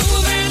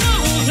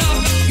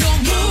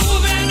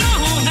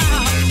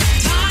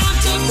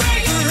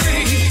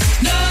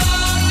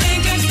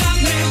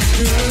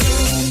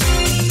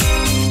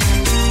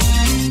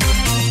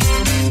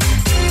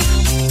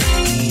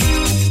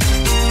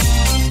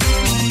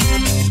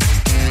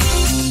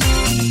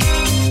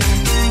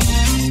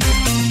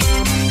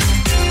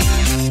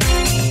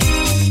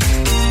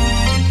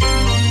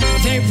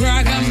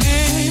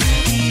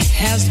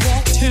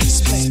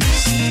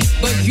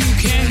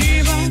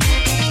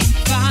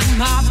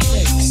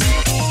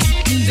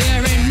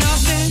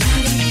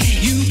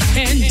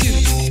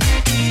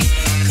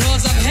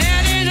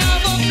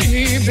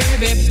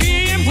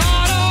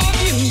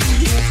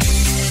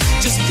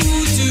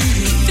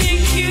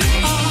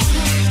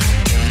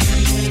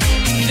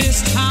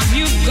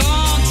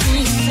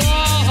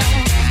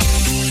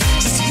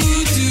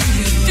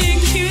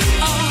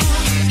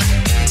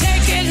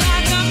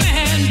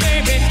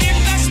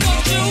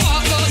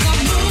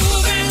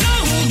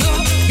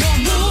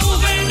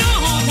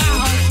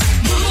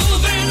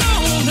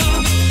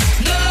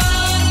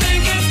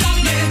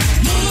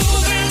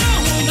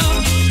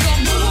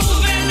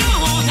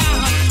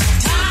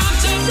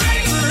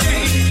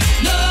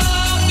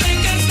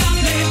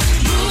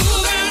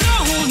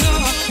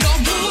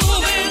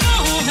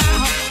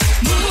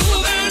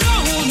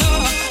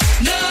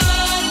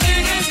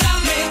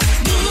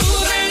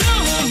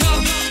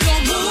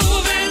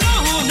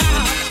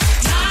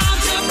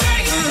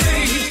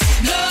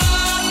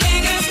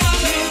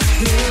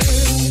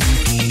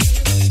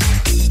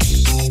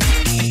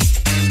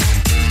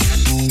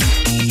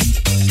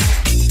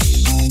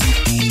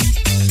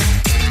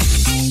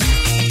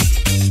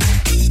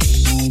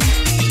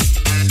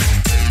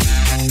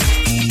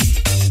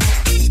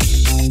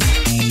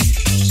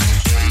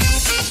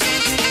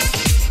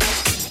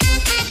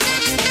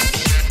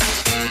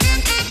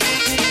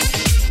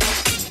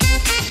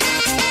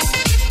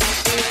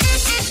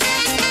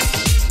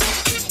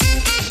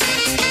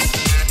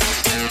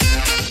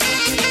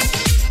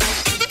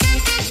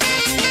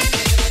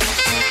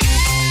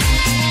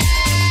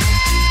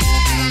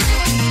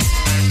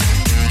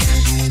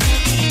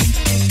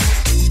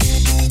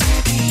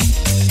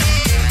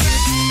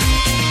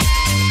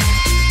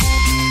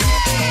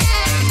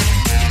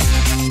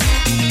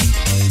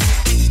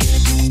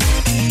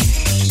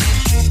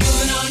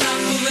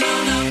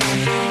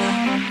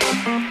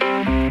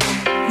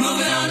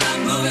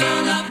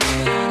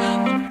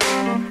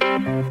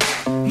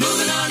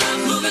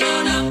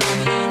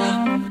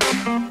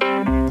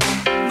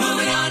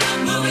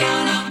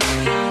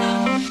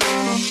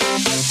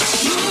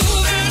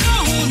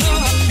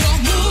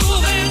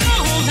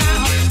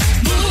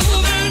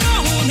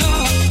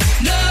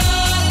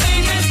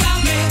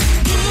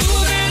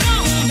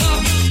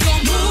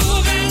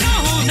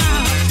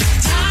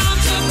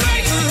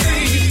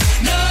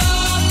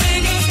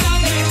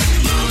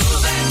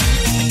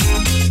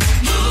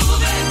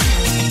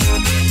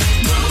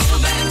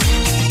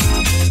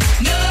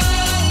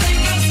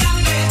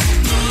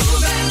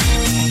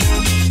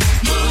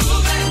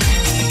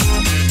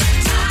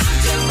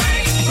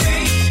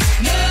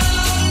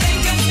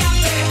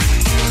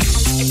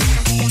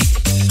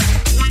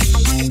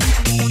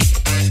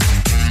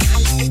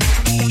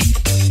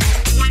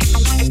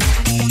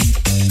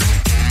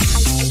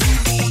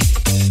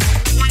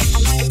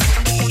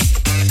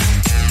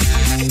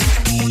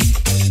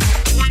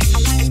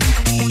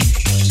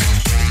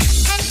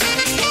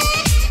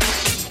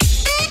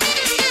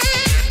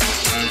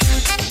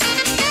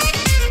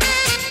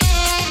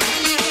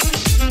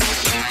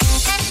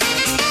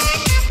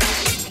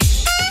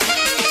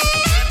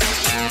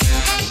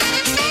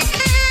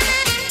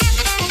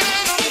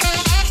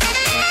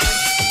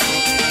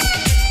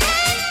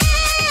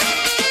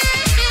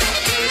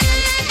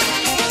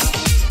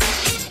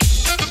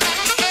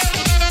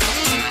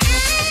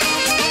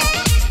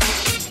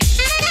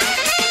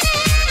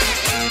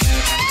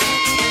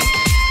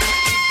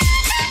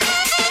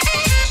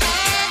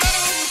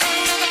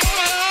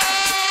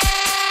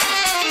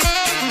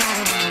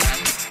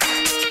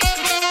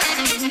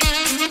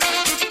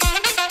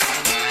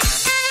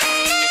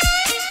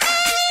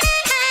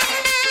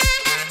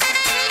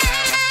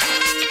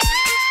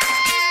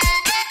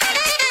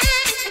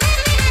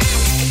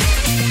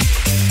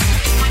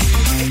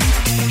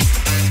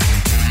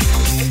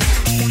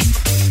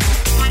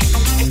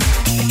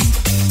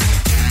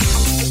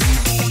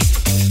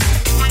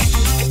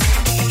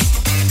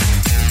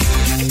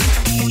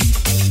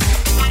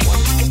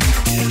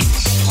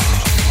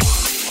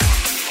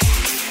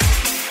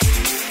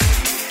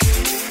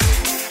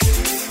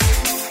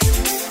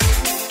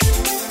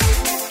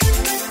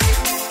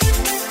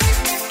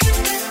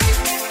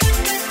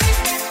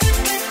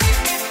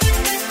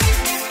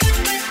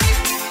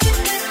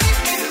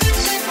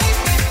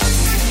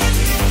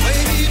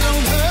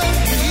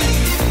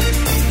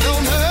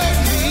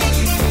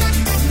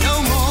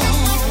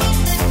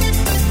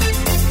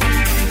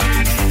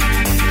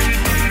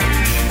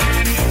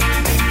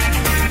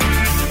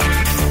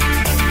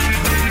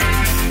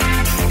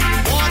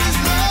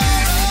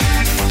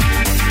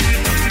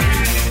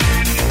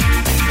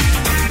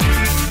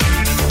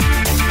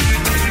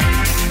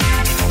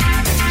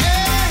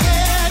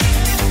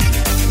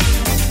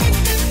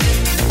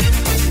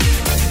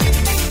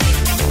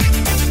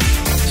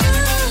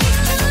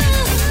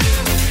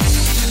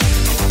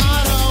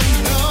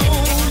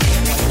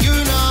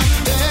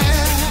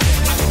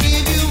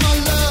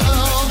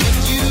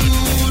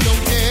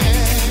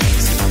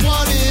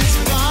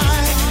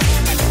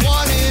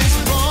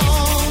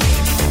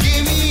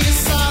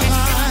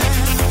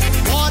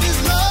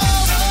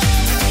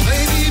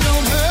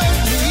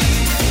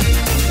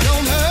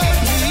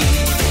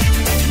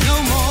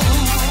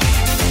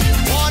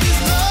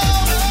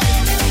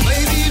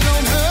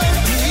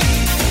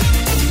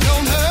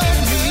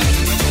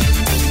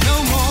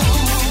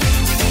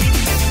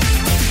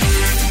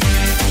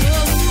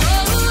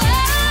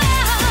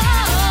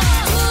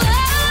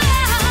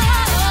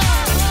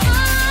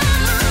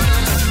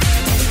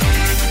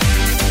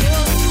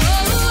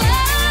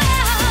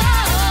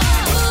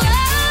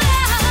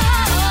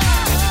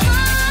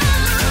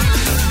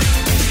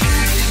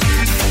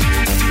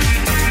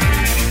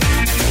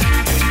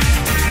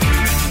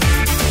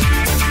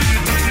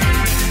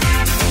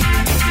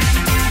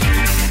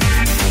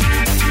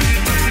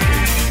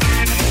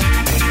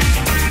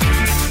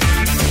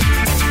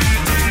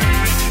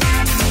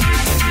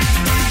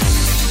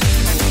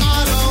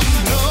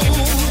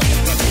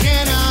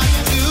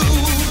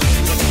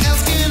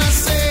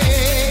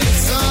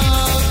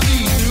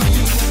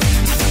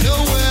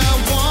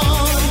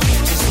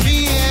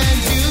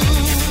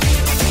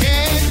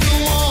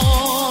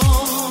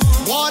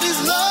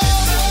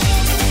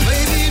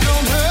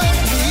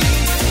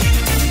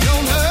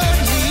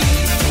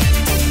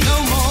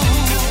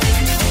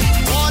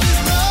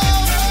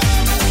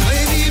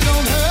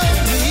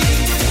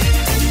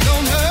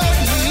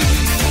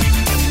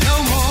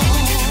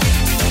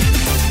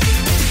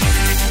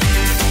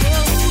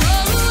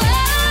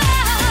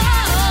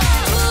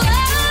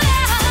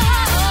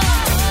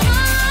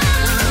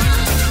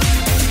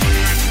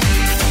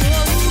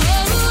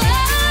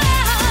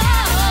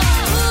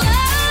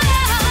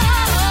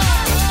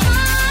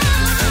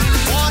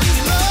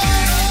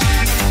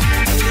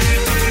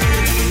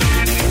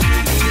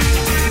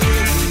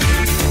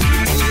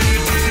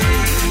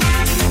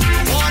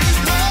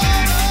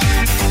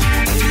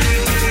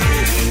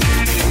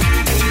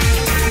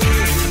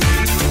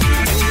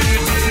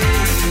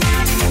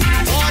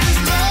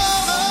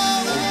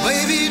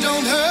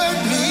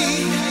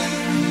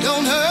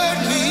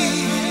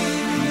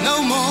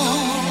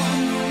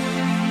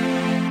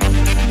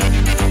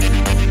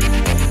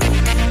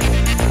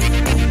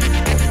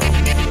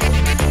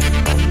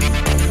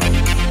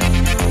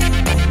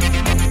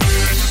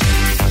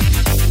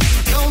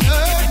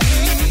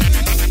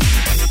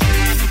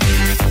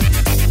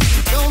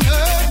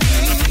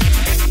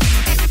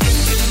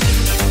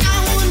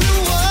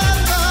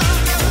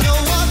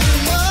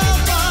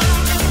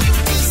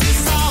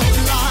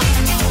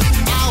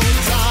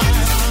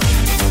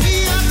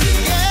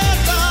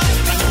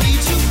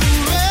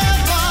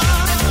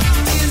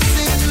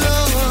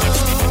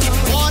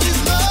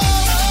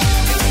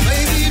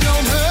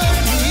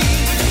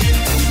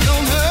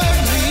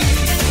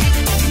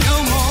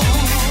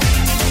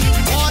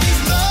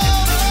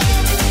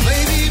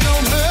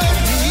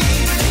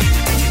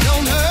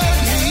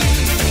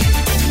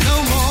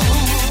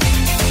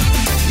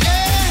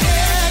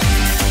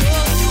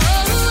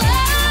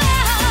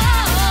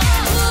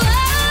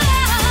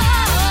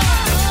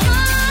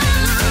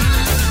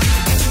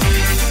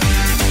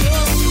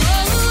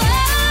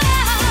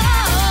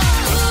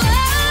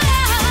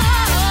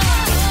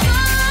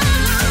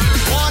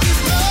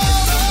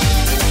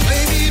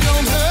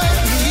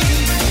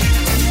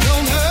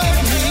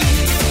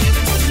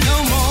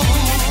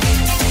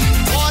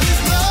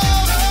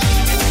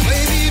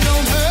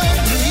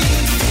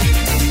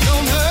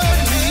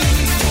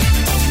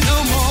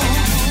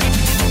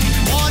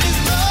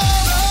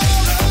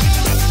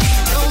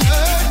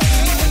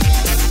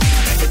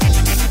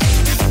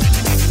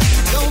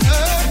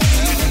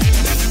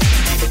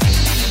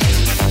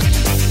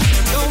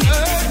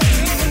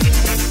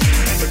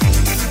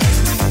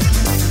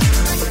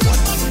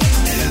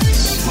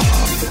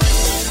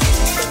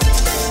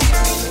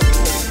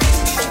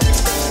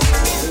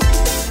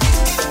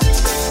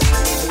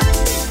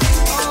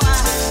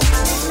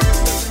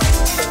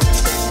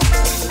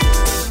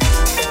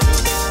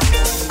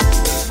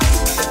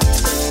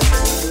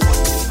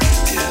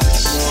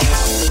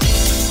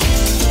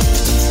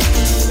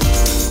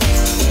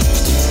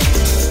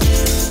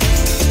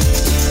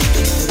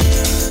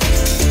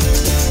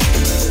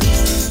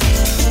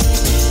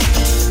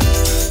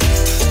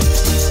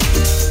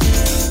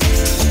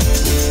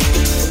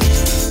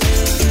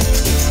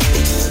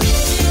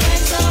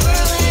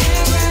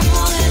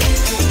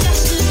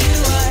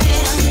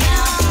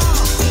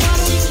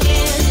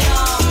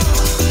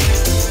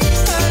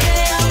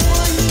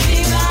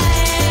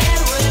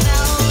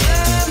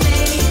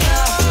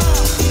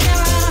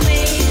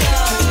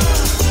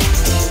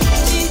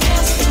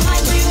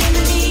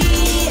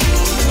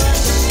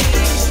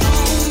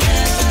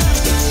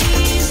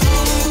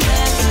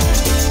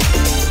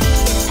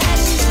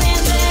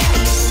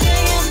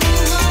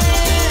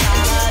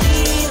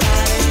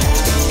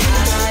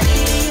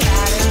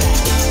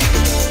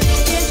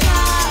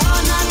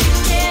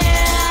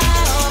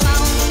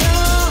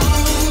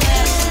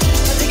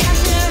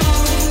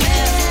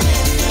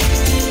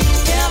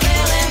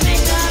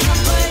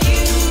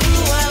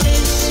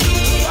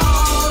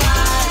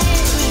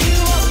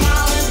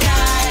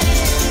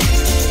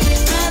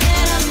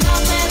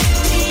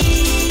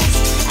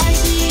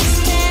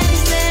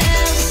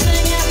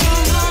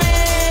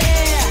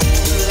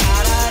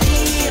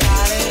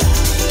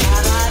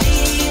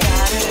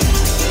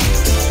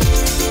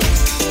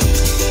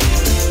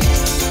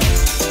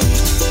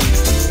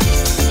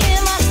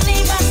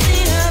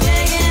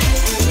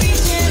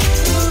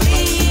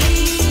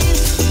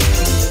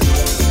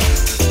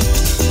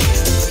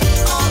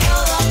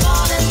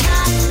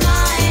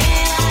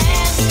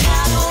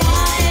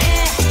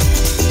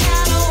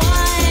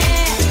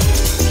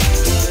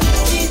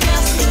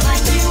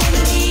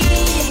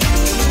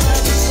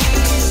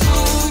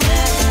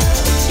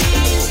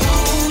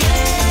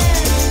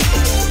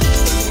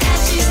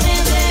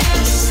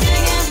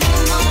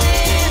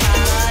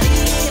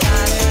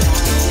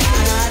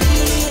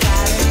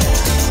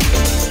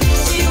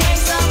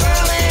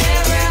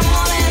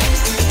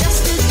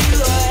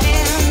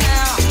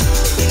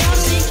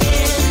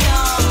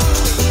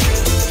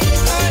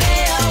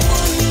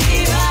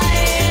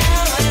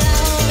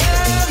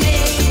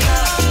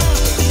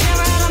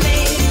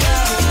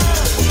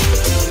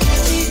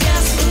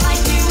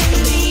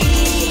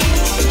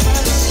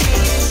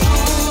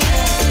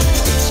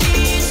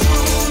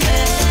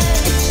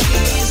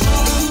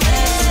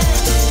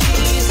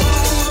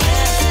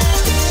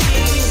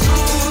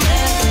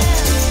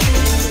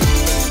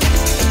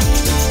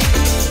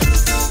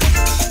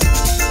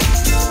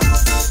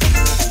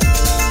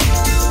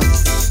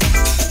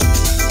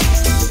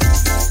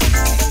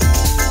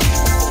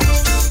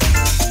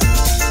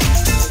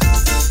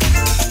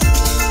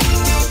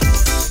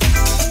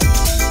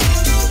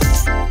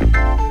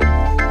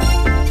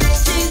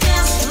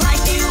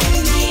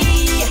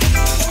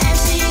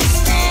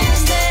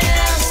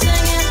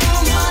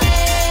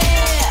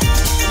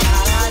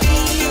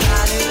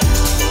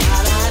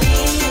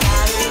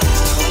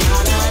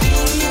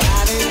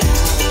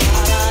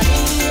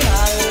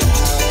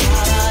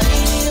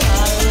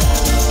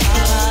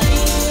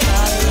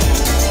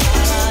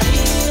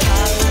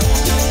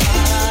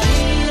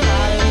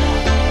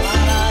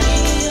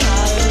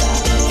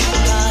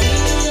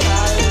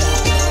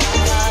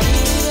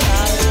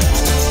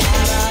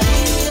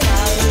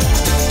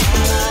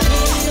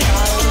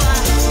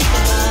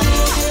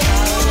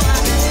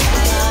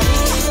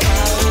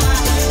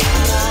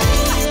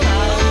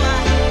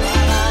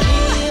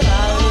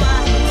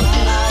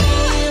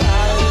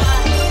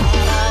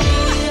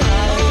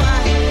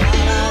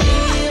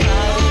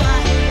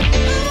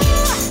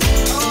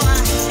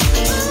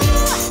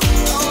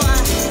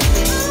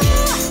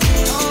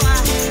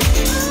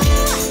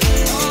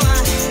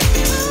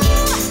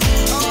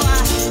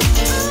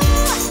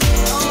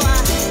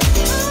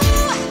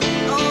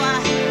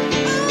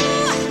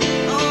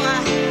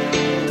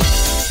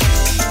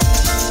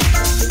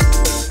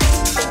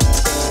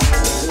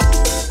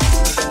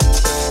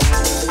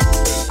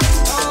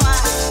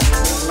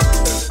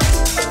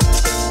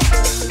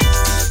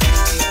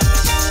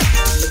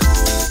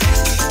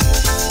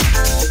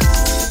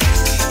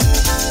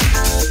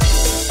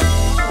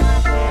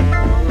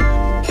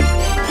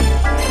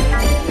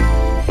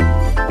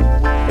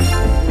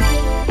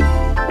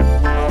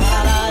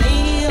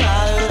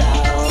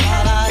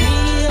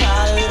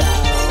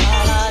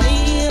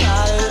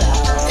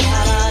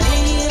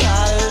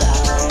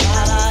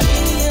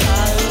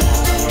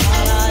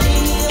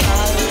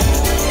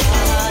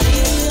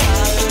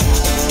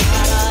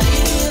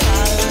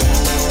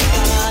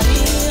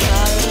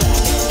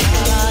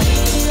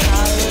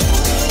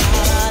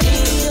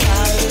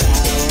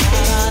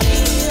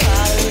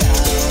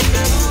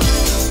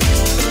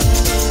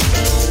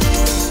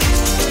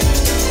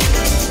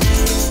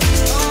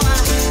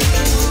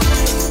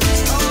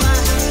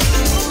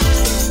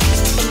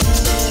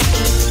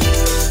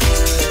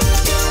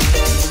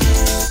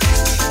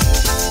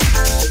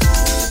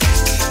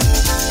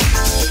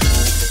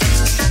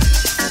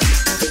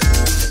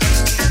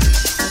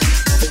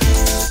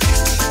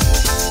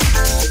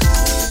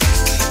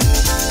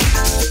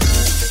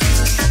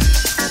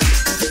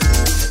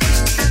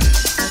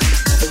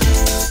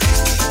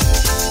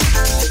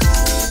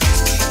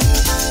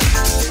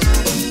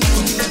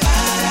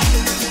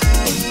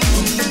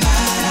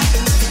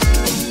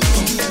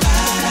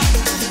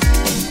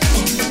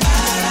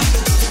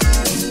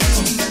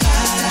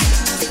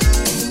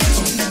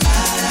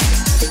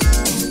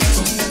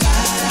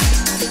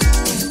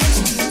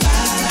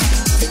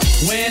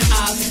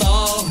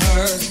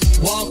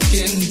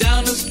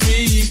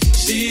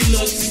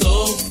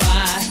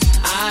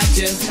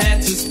 just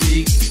had to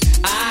speak.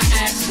 I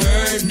asked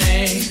her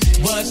name,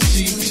 but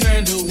she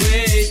turned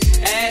away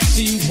as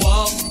she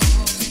walked.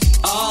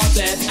 All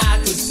that I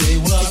could say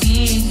was,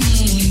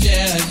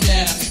 yeah,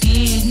 yeah,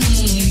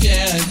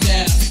 yeah,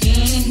 yeah,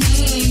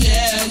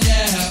 yeah,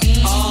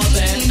 yeah. All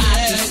that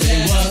I could say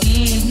was,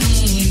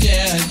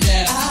 yeah,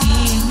 yeah,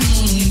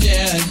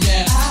 yeah,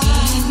 yeah,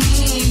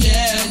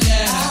 yeah,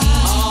 yeah.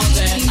 All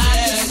that I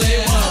could say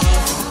was,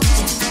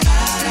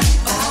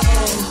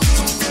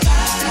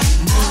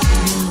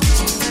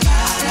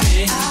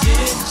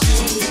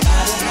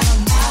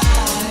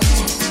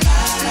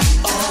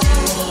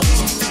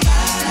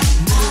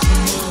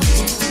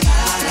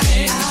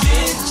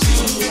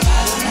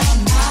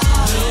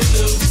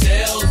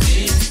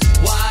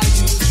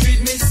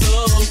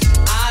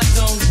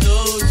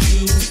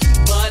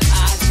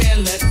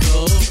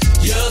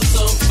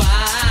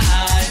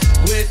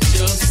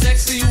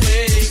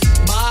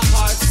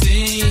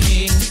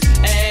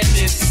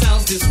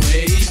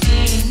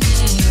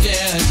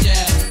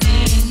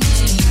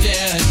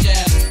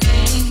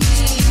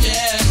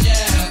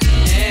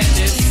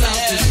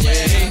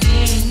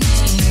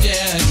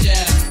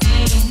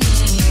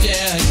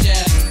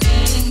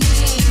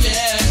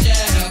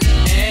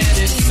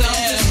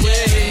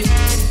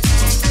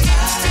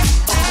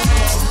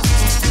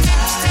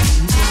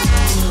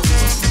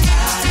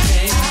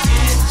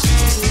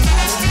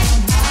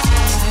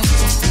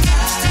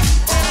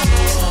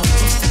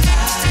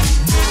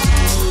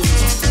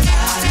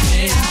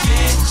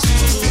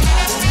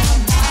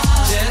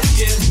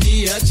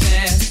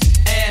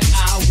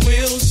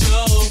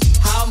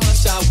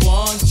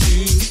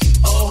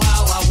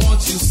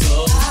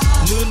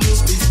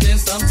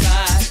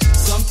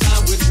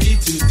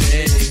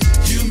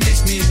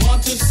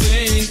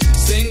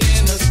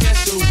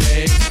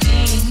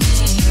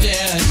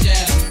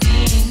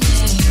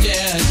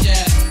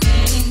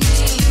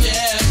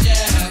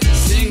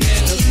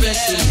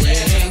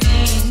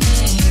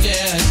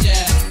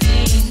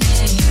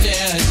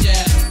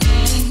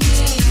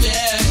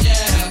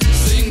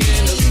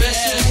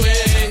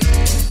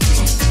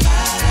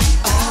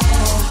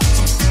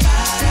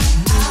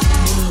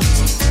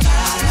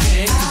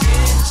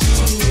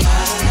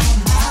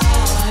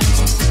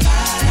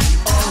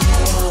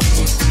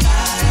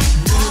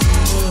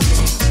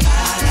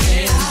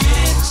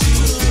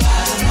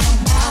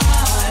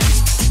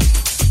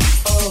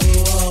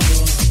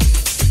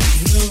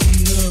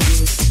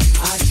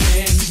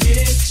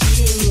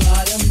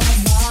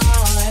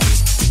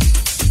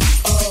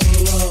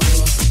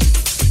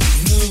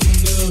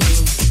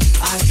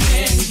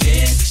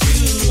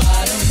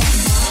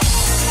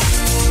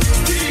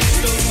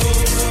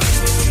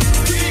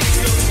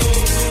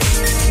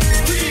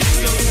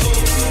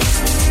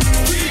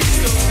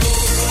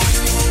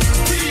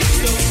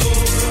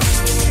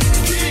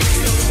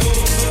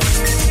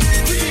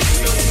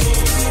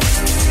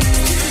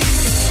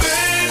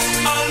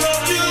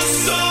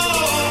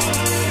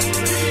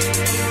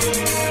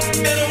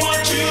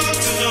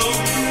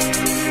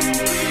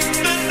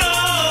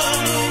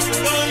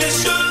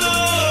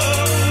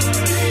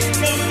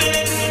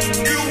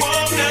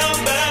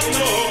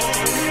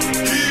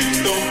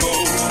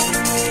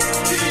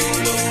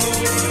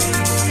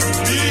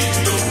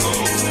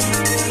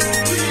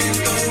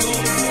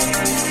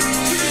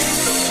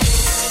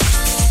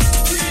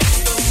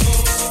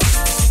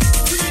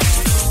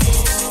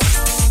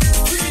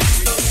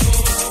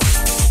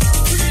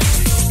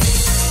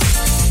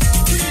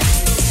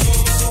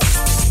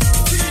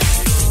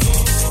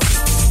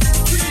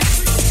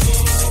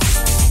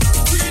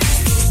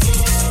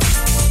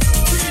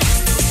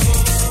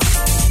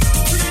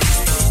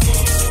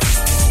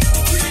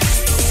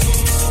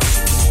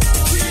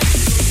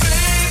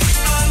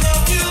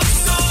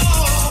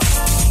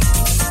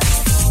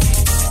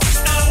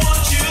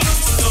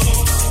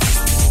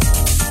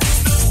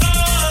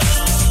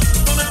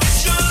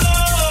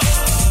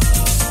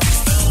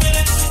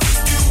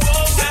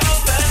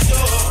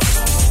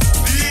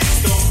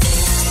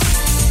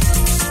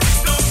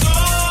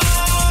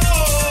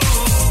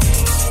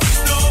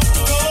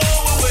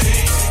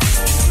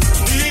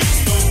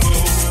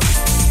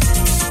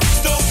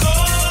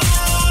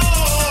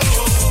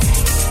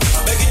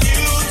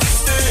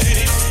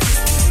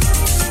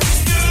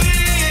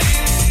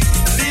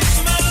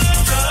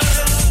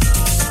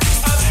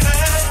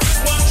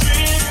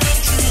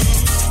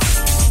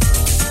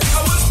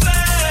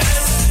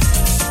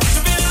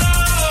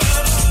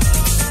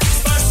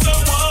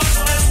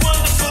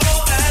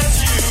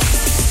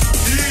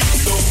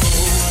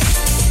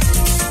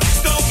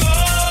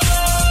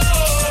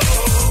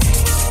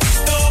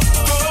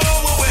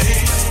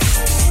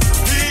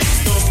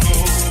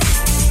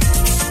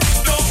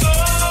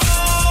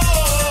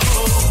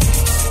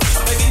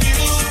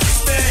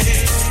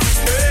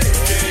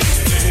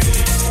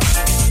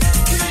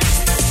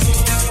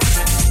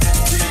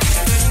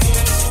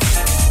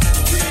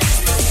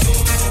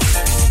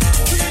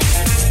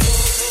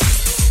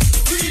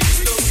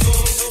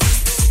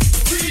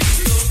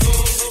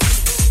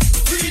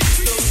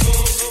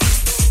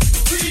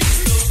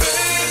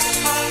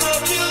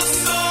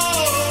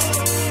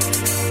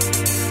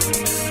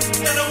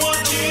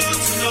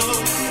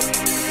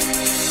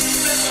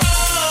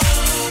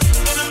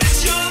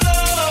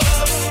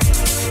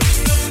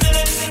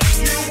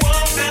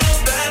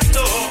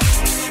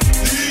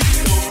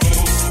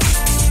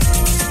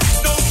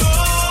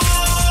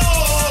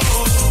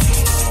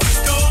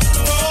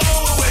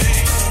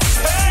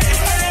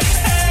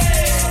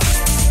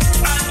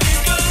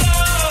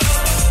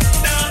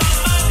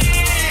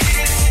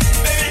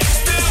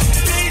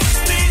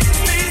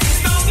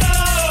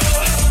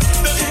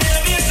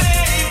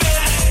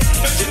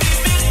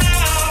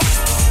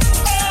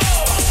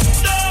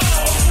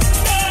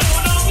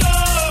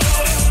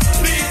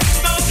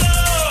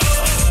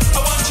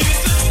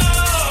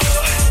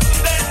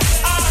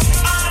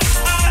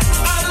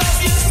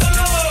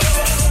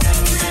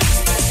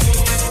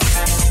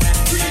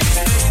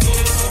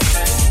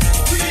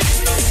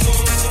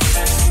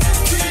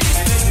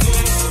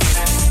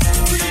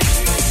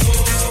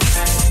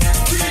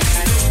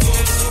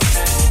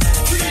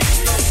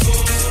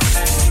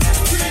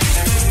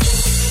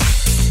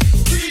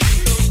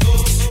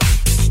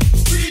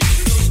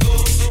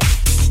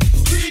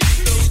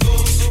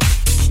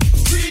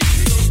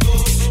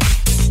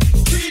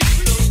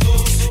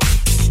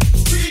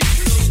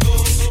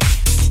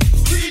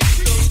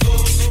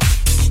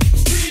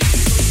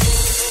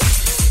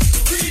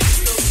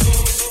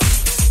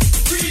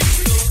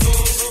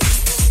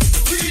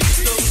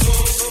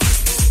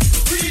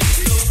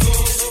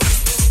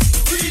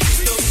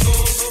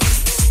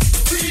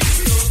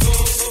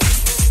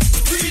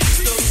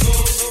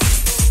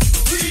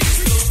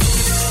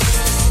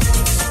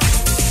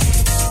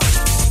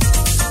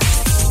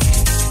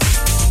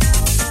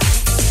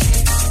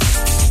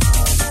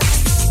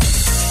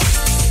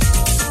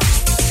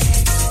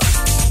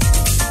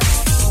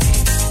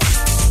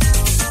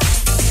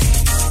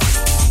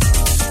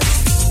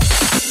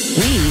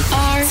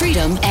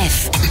 Freedom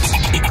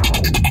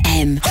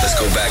FM. Let's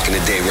go back in the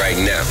day right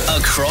now.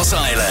 Across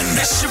Ireland.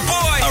 It's your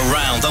boy.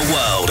 Around the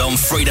world on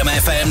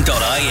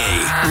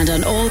freedomfm.ie. And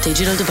on all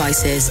digital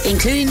devices,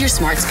 including your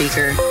smart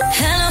speaker.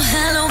 Hello,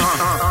 hello.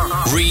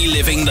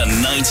 Reliving the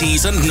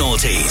 90s and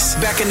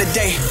noughties. Back in the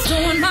day.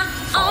 Doing my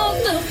own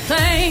little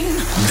thing.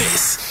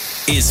 This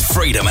is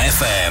Freedom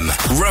FM.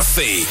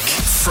 Rafiq.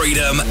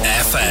 Freedom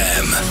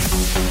FM.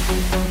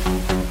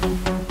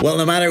 Well,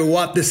 no matter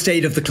what the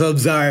state of the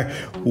clubs are,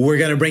 we're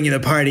going to bring you the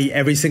party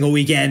every single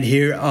weekend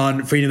here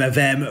on Freedom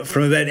FM.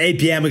 From about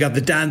 8 p.m, we got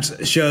the dance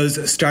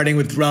shows, starting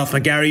with Ralph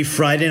McGarry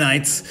Friday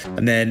nights,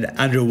 and then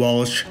Andrew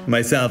Walsh,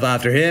 myself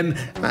after him,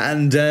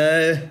 and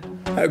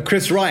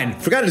Chris Ryan.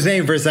 Forgot his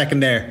name for a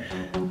second there.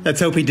 Let's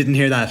hope he didn't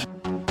hear that.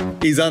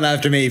 He's on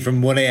after me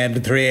from 1am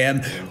to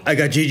 3am. I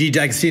got Gigi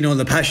D'Agostino and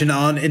The Passion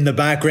on in the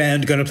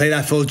background. Going to play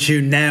that full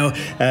tune now.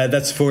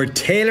 That's for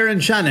Taylor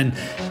and Shannon.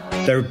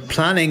 They're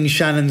planning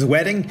Shannon's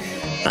wedding.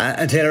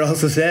 And Taylor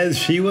also says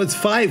she was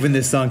 5 when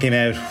this song came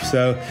out.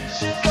 So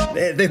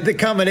the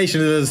combination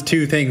of those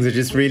two things are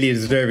just really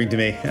disturbing to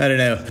me. I don't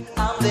know.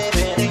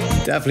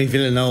 Definitely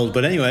feeling old.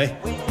 But anyway,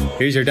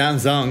 here's your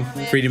dance song,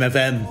 Freedom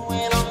FM.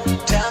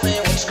 Tell me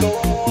what's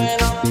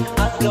going on.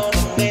 I'm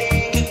gonna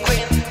make it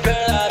quick. Girl,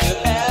 have you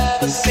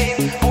ever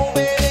seen? Oh,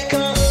 baby,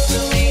 come to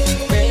me.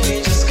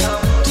 Baby, just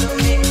come to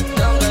me.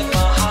 Don't let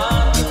my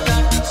heart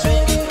attack.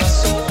 Swinging my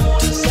soul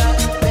inside.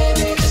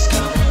 Baby, just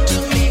come to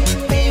me.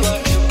 Be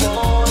what you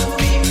wanna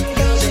be.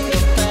 Losing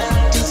your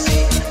fantasy.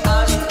 I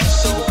need your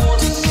soul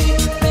to see.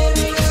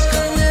 Baby, just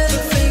come to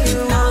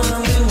figure out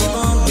we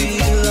won't be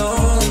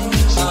alone.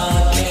 I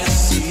can't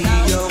see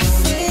your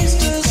face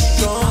too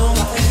strong.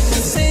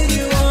 Sing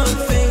you wanna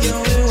figure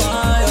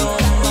why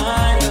on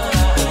mine. I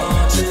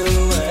want you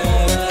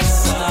at a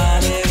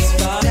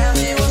satisfied. Tell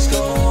me what's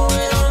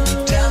going on.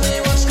 Tell me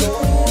what's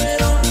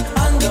going on.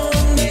 I'm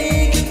gonna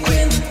make it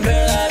quick.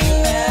 Girl, have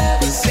you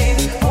ever seen?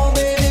 Oh,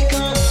 baby,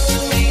 come to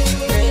me.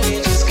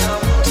 Baby, just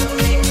come to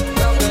me.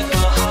 Don't let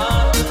my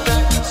heart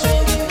attack.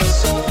 Swinging my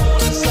soul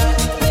inside.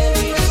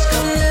 Baby, just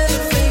come let me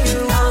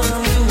figure out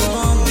we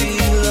won't be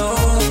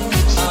alone.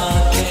 I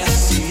can't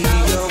see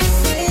your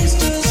face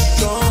too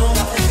strong.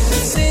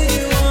 Sing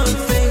you wanna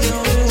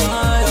figure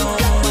why on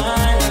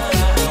mine. I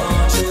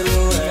want you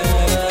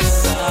at a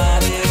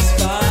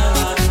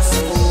satisfied.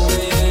 So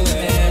waiting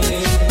at me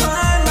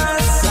by my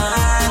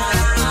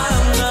side.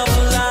 I'm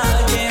never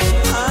lying.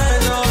 I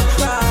know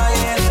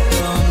crying.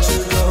 Don't you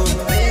go,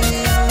 baby,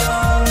 I'm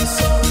lonely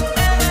so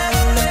I'll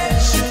never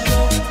let you go.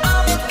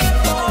 I'm looking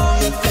for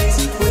your face,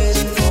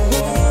 waiting for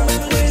warm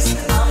embrace.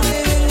 I'm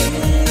living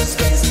in the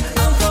space.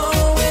 I'm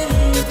following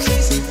the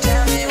trace.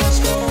 Tell me what's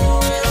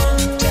going on.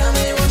 Tell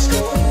me what's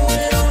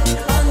going on.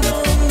 I'm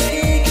gonna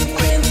make it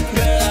quick.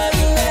 Girl, have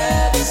you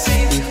ever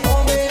seen?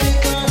 Oh, baby,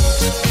 come to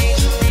me.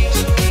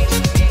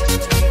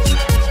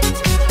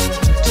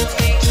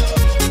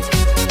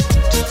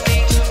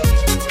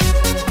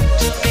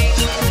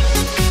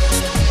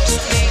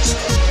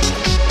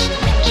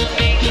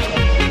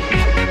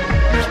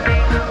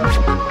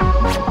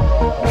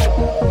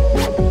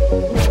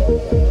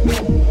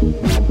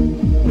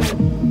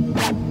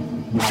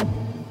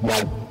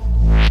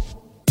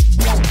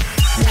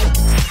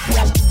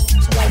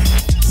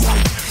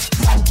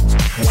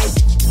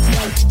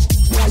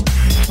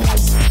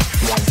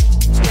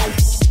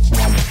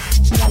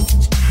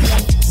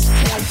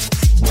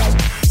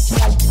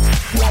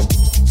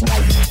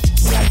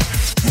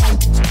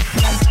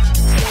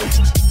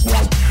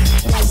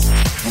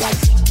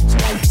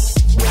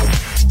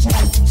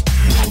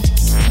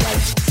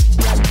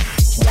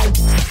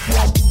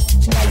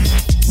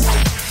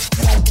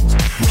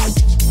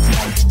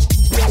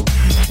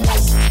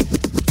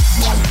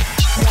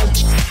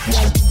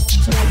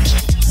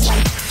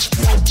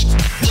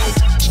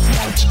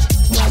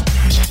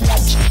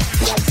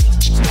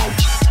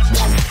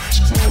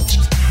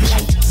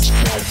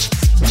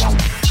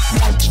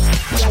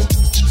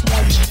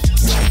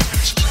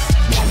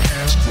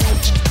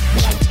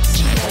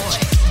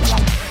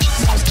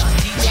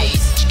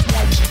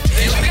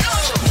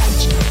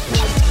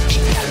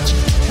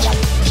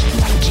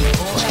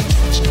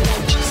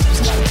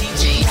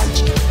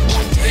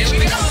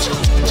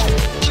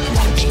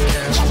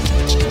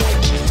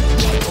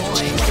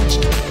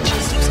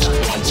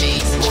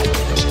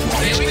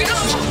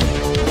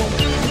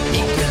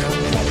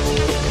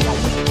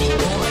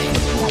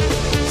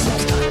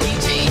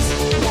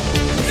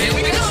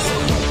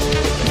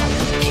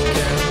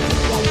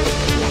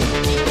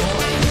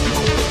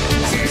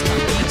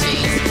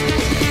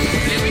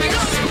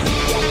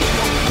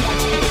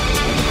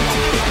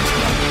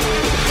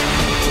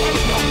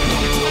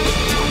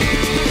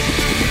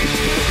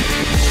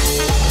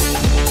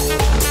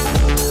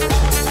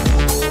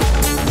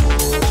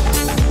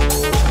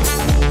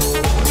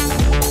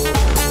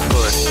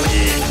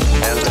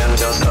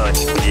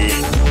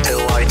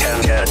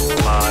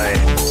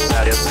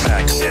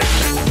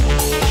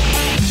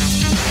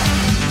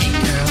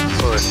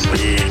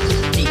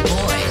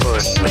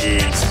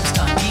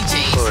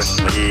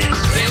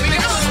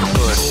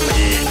 Push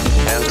me,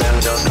 and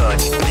then just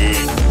touch me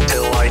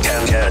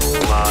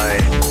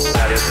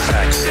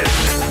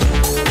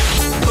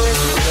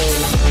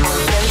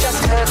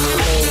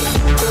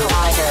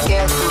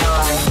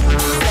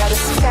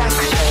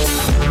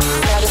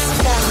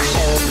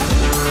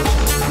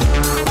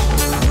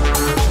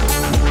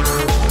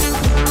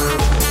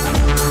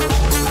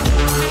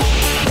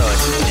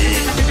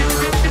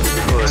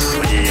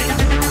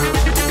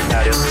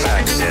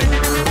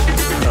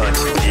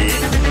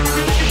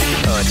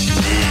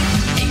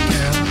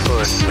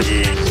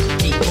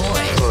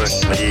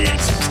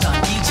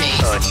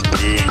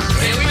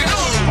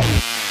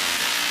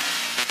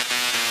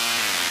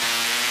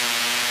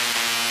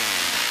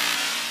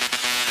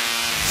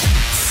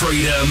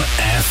Freedom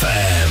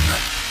FM.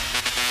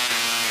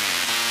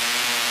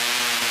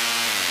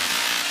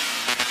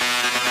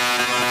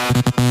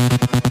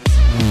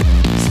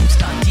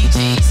 Superstar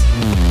DJs.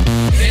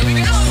 Here we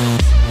go.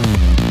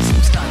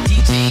 Superstar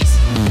DJs.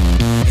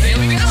 Here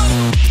we go.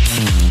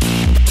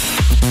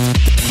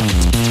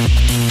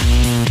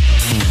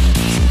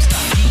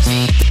 Superstar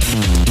DJs.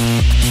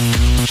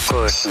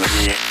 Push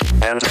me,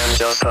 and then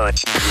just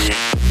touch me,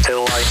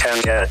 till I can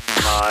get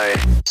my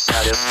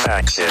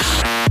satisfaction.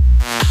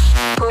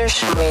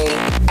 Push me,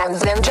 and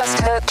then just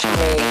touch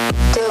me,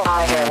 till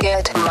I can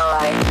get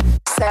my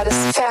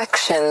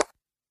satisfaction.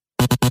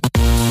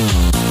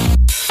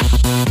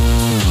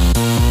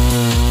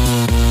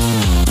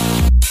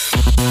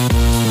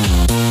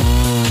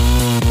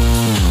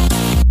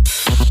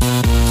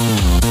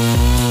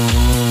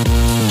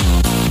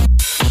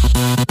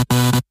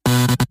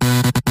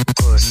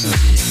 Push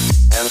me,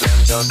 and then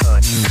just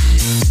touch me,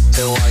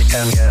 till I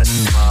can get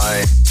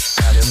my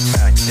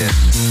satisfaction.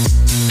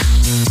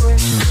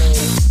 Push me,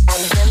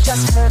 and then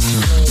just touch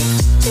me,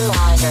 till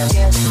I can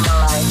get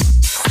my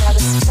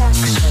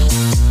satisfaction.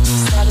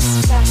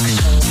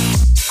 Satisfaction.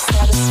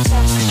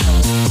 Satisfaction.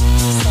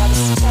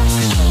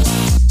 Satisfaction.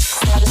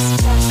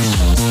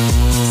 Satisfaction.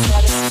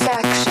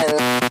 Satisfaction.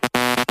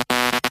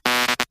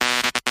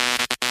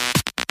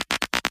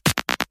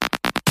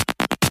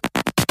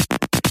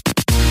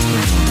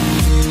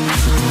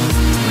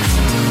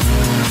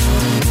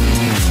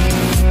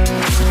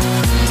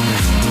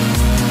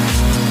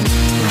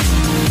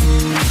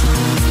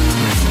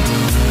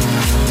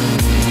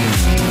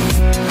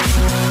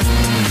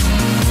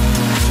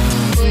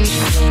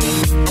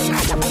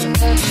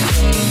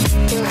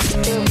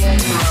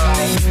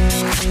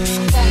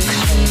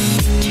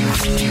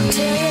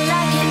 Tell you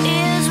like it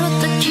is with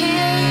the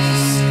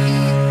kiss,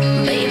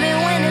 baby,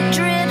 when it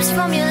drips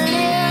from your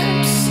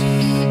lips.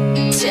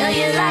 Tell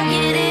you like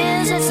it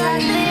is, it's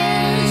like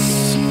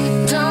this.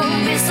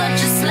 Don't be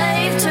such a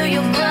slave to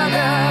your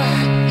brother.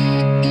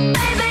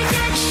 Baby,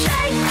 get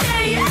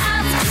shaky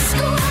after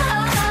school.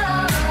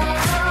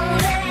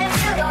 There you go, there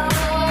you go.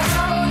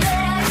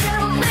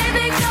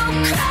 Baby, go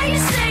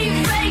crazy,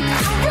 break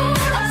the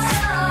rules.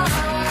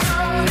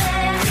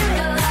 There you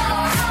go, there you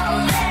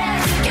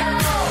go.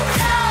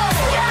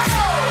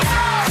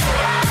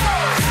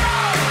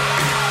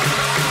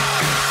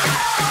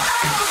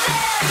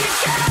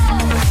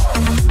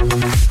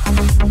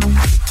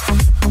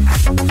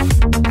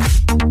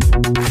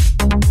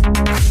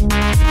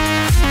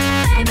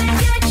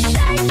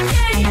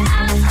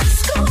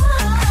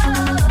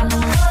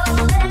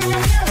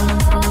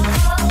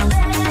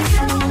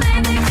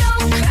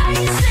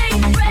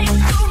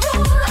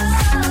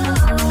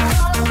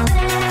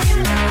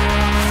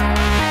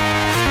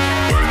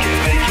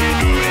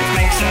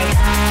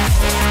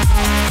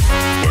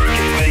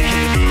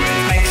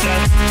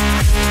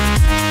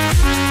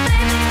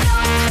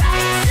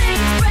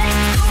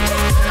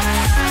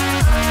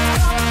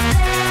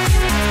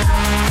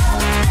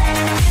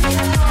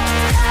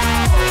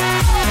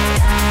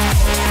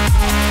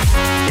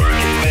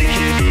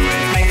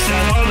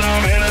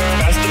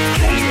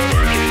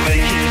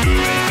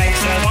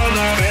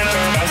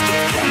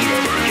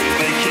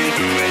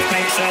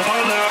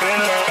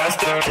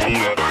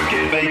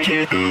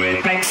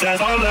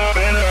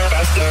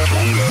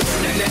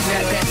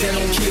 That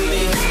don't kill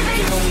me,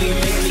 can only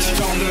make me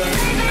stronger.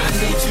 I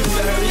need you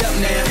to hurry up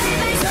now,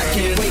 cause I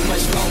can't wait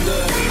much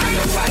longer. I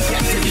know I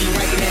got to be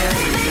right now,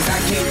 cause I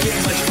can't get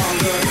much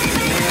longer.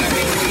 Man, I've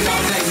been waiting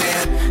all night,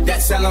 man.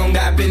 That's how long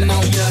I've been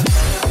on ya.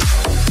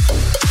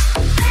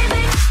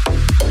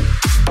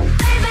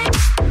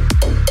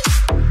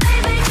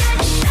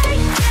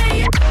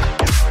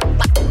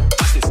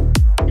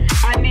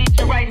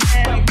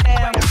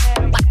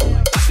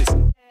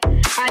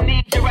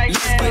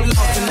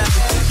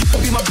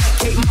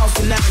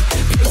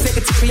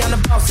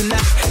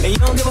 And you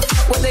don't give a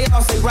fuck what they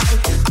all say, right?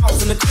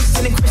 Awesome, the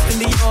Christian and Christian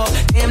Dior.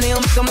 Damn, they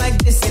don't make them like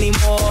this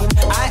anymore.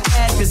 I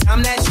ask, cause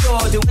I'm not sure.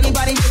 Do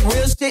anybody make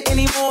real shit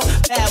anymore?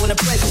 Bad when the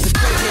presence is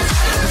greatness.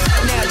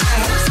 Now, I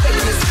have to say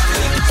this.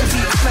 You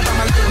see, I'm about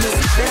my likeness.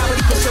 Then I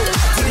would even show up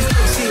to this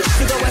big shit.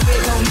 So go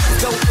ahead,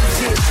 go for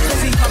shit. Let's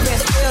see my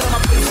best spell on my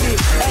big shit.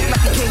 Act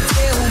like you can't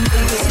tell who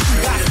made this. You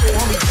gospel,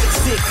 homie, take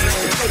six.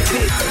 Take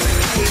this.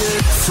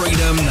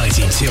 Freedom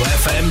 92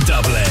 FM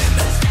Dublin.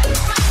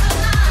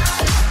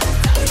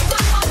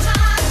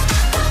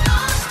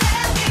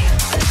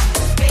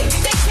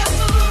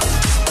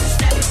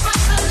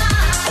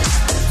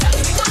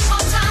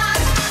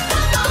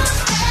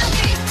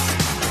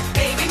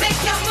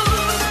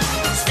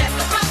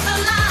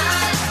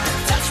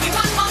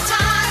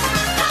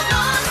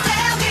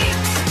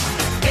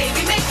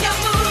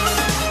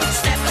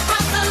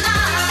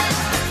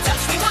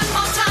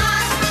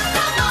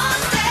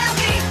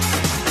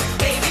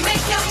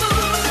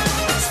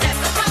 Step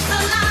across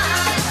the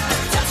line.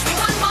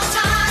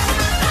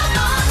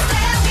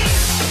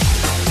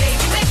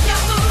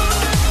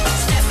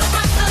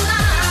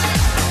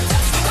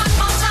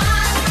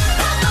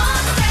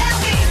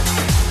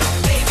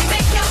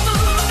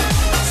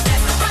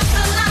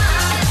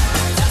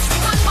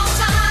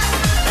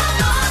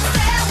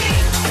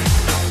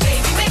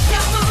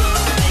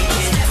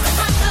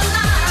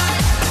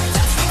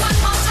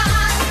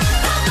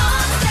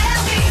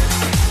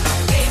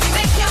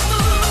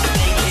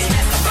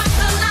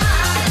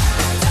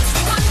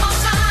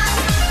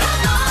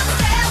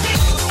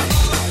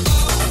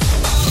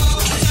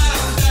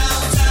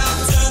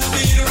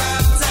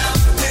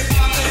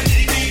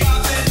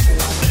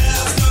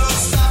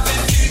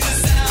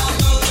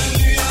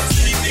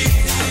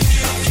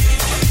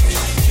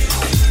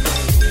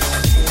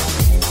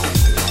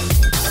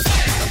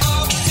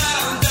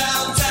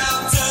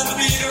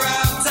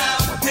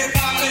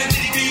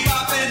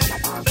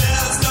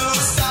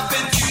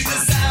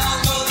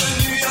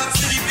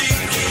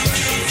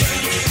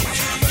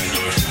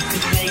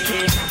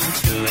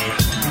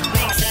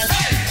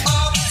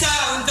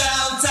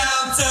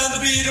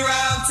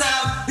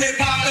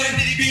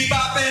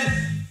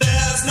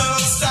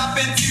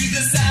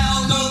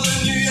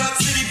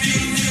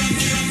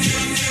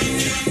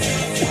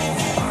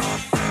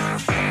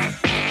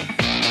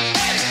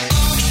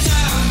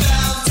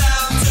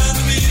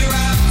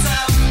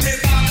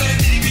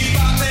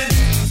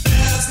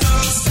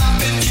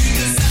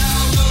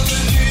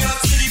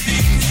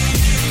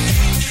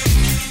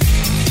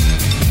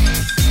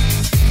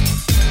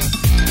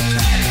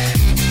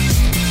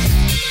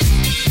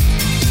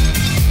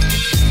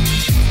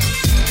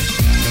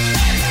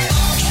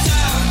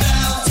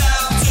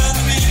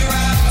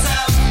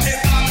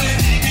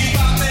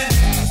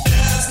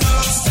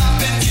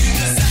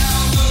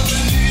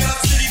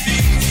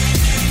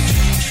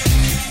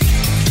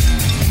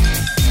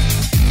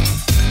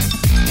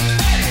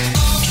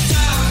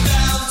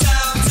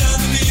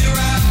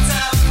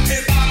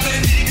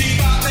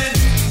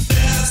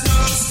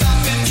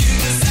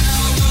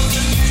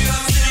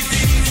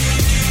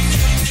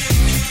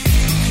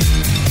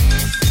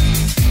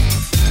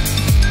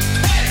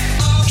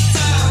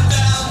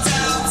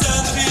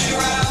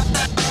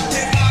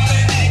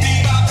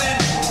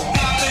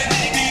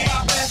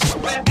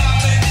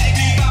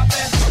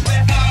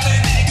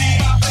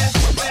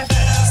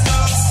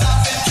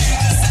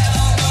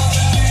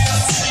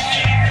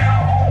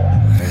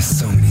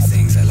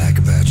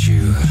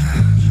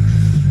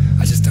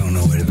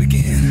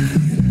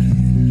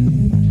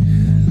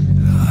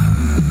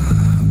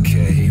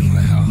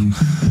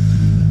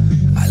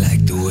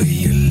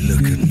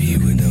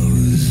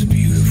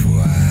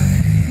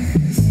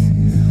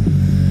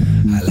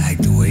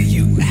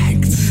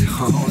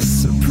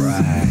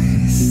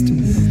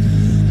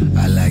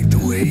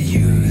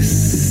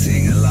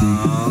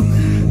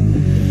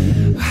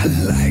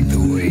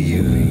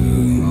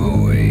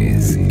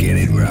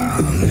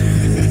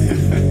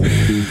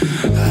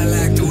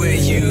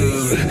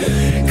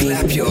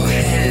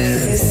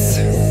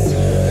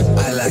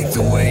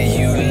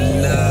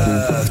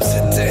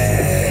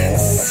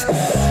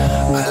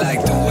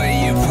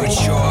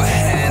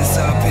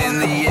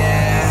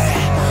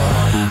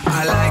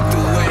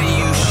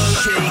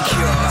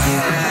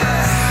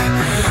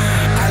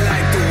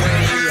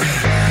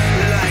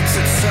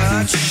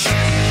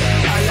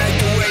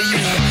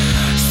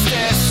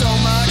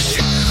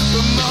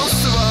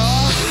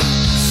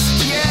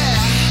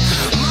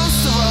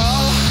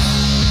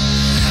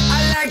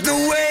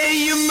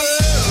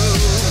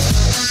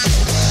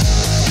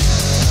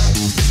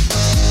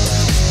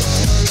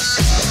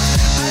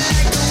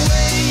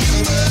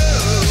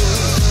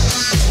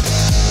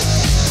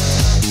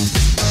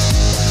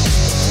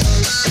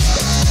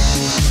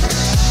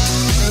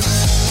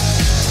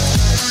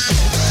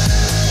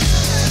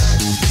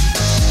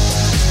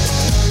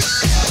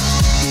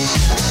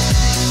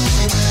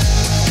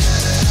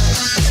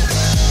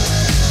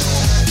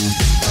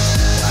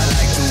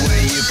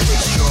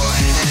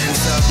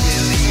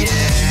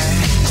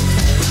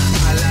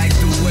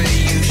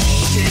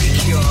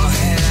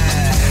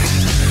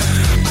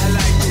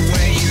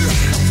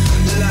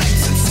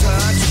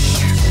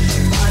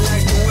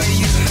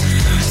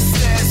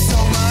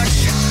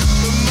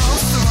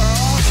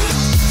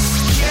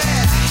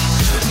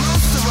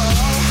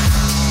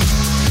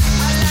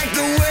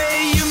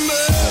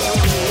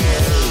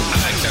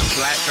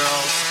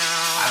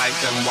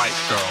 white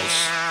girls.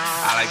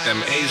 I like them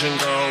Asian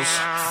girls.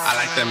 I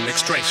like them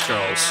mixed race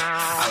girls.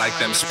 I like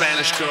them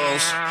Spanish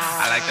girls.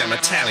 I like them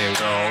Italian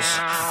girls.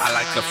 I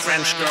like the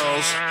French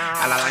girls.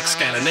 And I like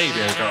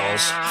Scandinavian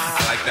girls.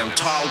 I like them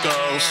tall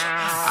girls.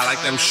 I like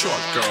them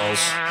short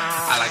girls.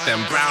 I like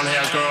them brown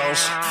hair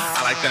girls. I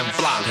like them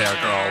blonde hair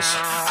girls.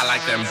 I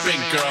like them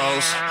big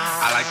girls.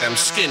 I like them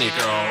skinny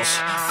girls.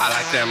 I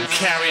like them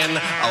carrying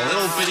a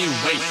little bitty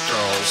weight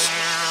girls.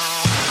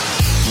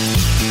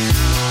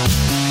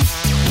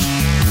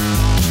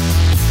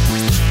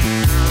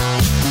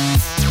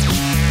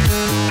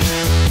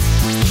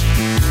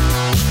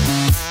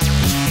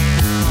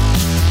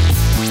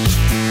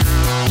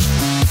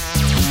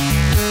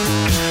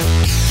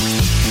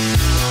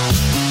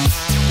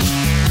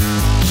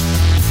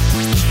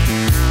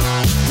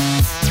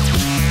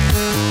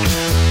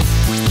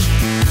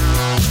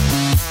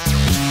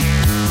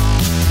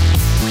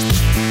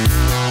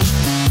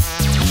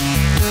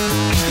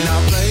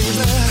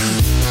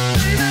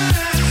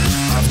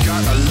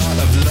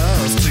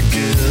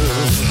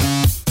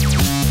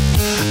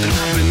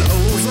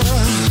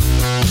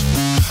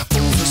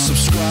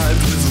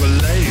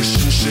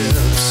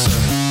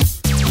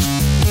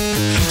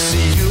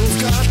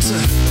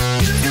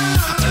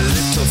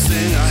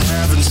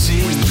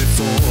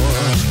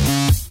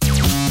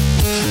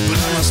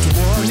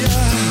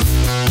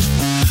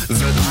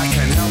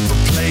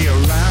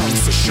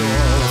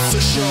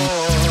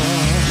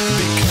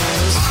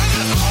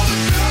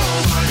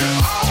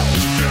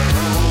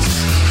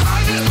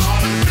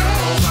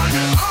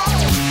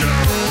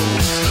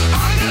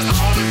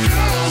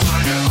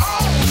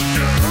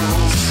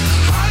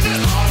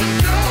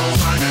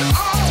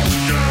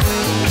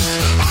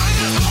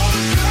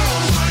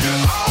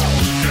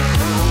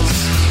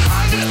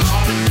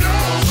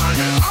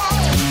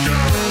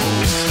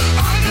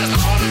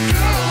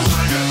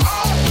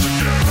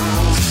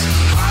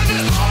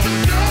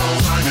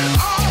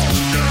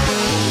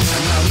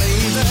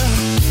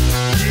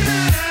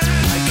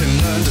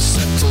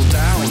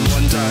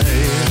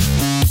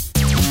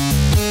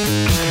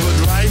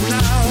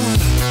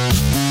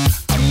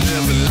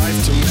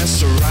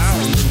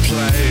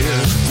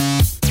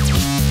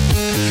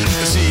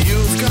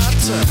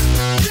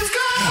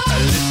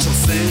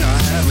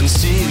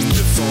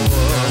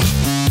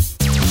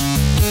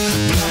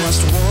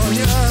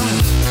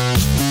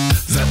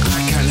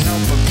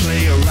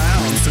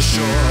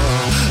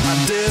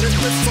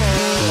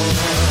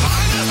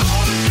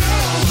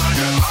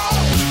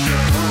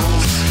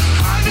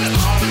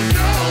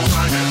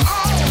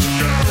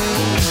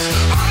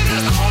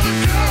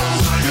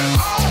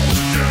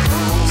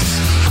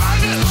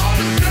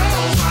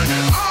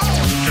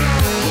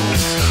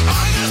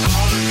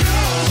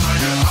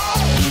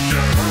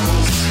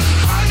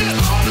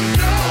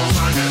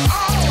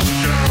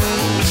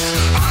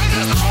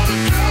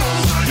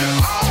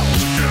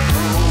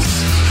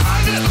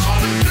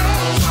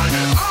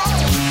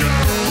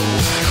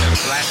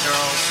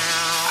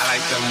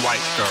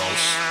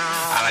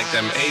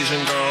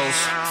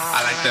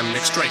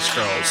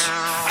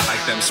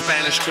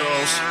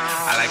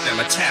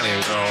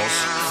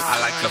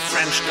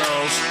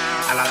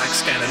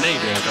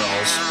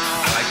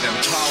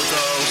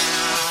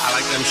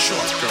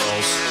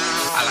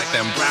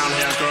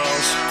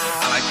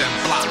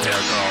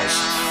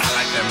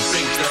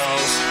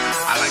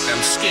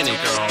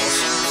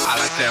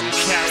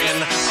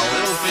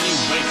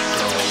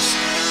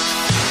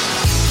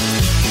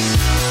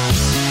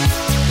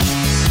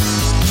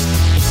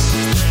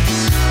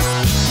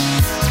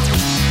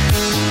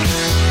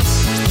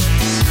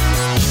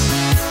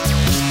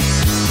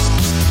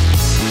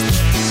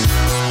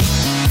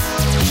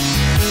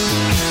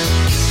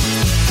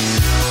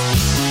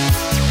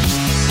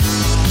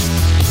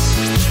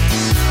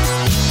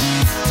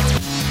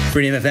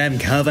 Freedom FM,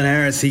 Calvin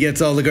Harris, he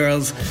gets all the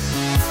girls.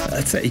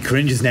 That's he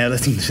cringes now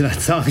listening to that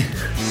song.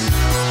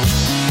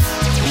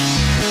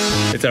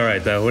 It's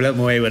alright though, we'll let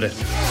him away with it.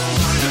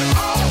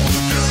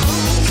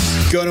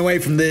 Going away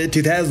from the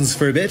 2000s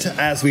for a bit,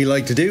 as we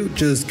like to do.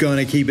 Just going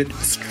to keep it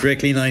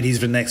strictly 90s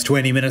for the next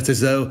 20 minutes or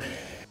so.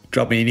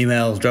 Drop me an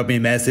email, drop me a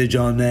message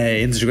on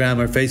Instagram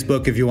or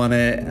Facebook if you want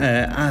to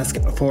ask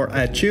for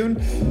a tune.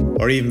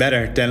 Or even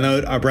better,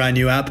 download our brand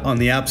new app on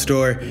the App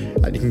Store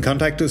and you can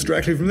contact us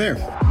directly from there.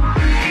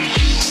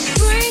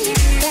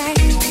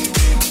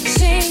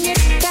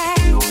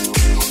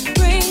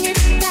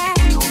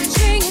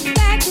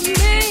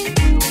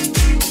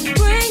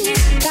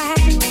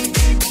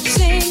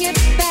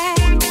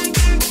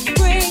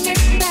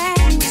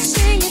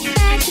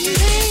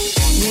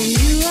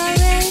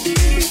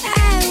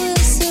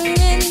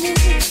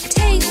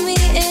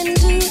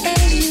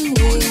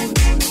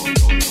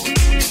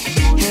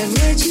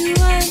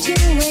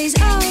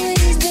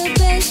 Always the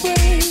best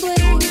way.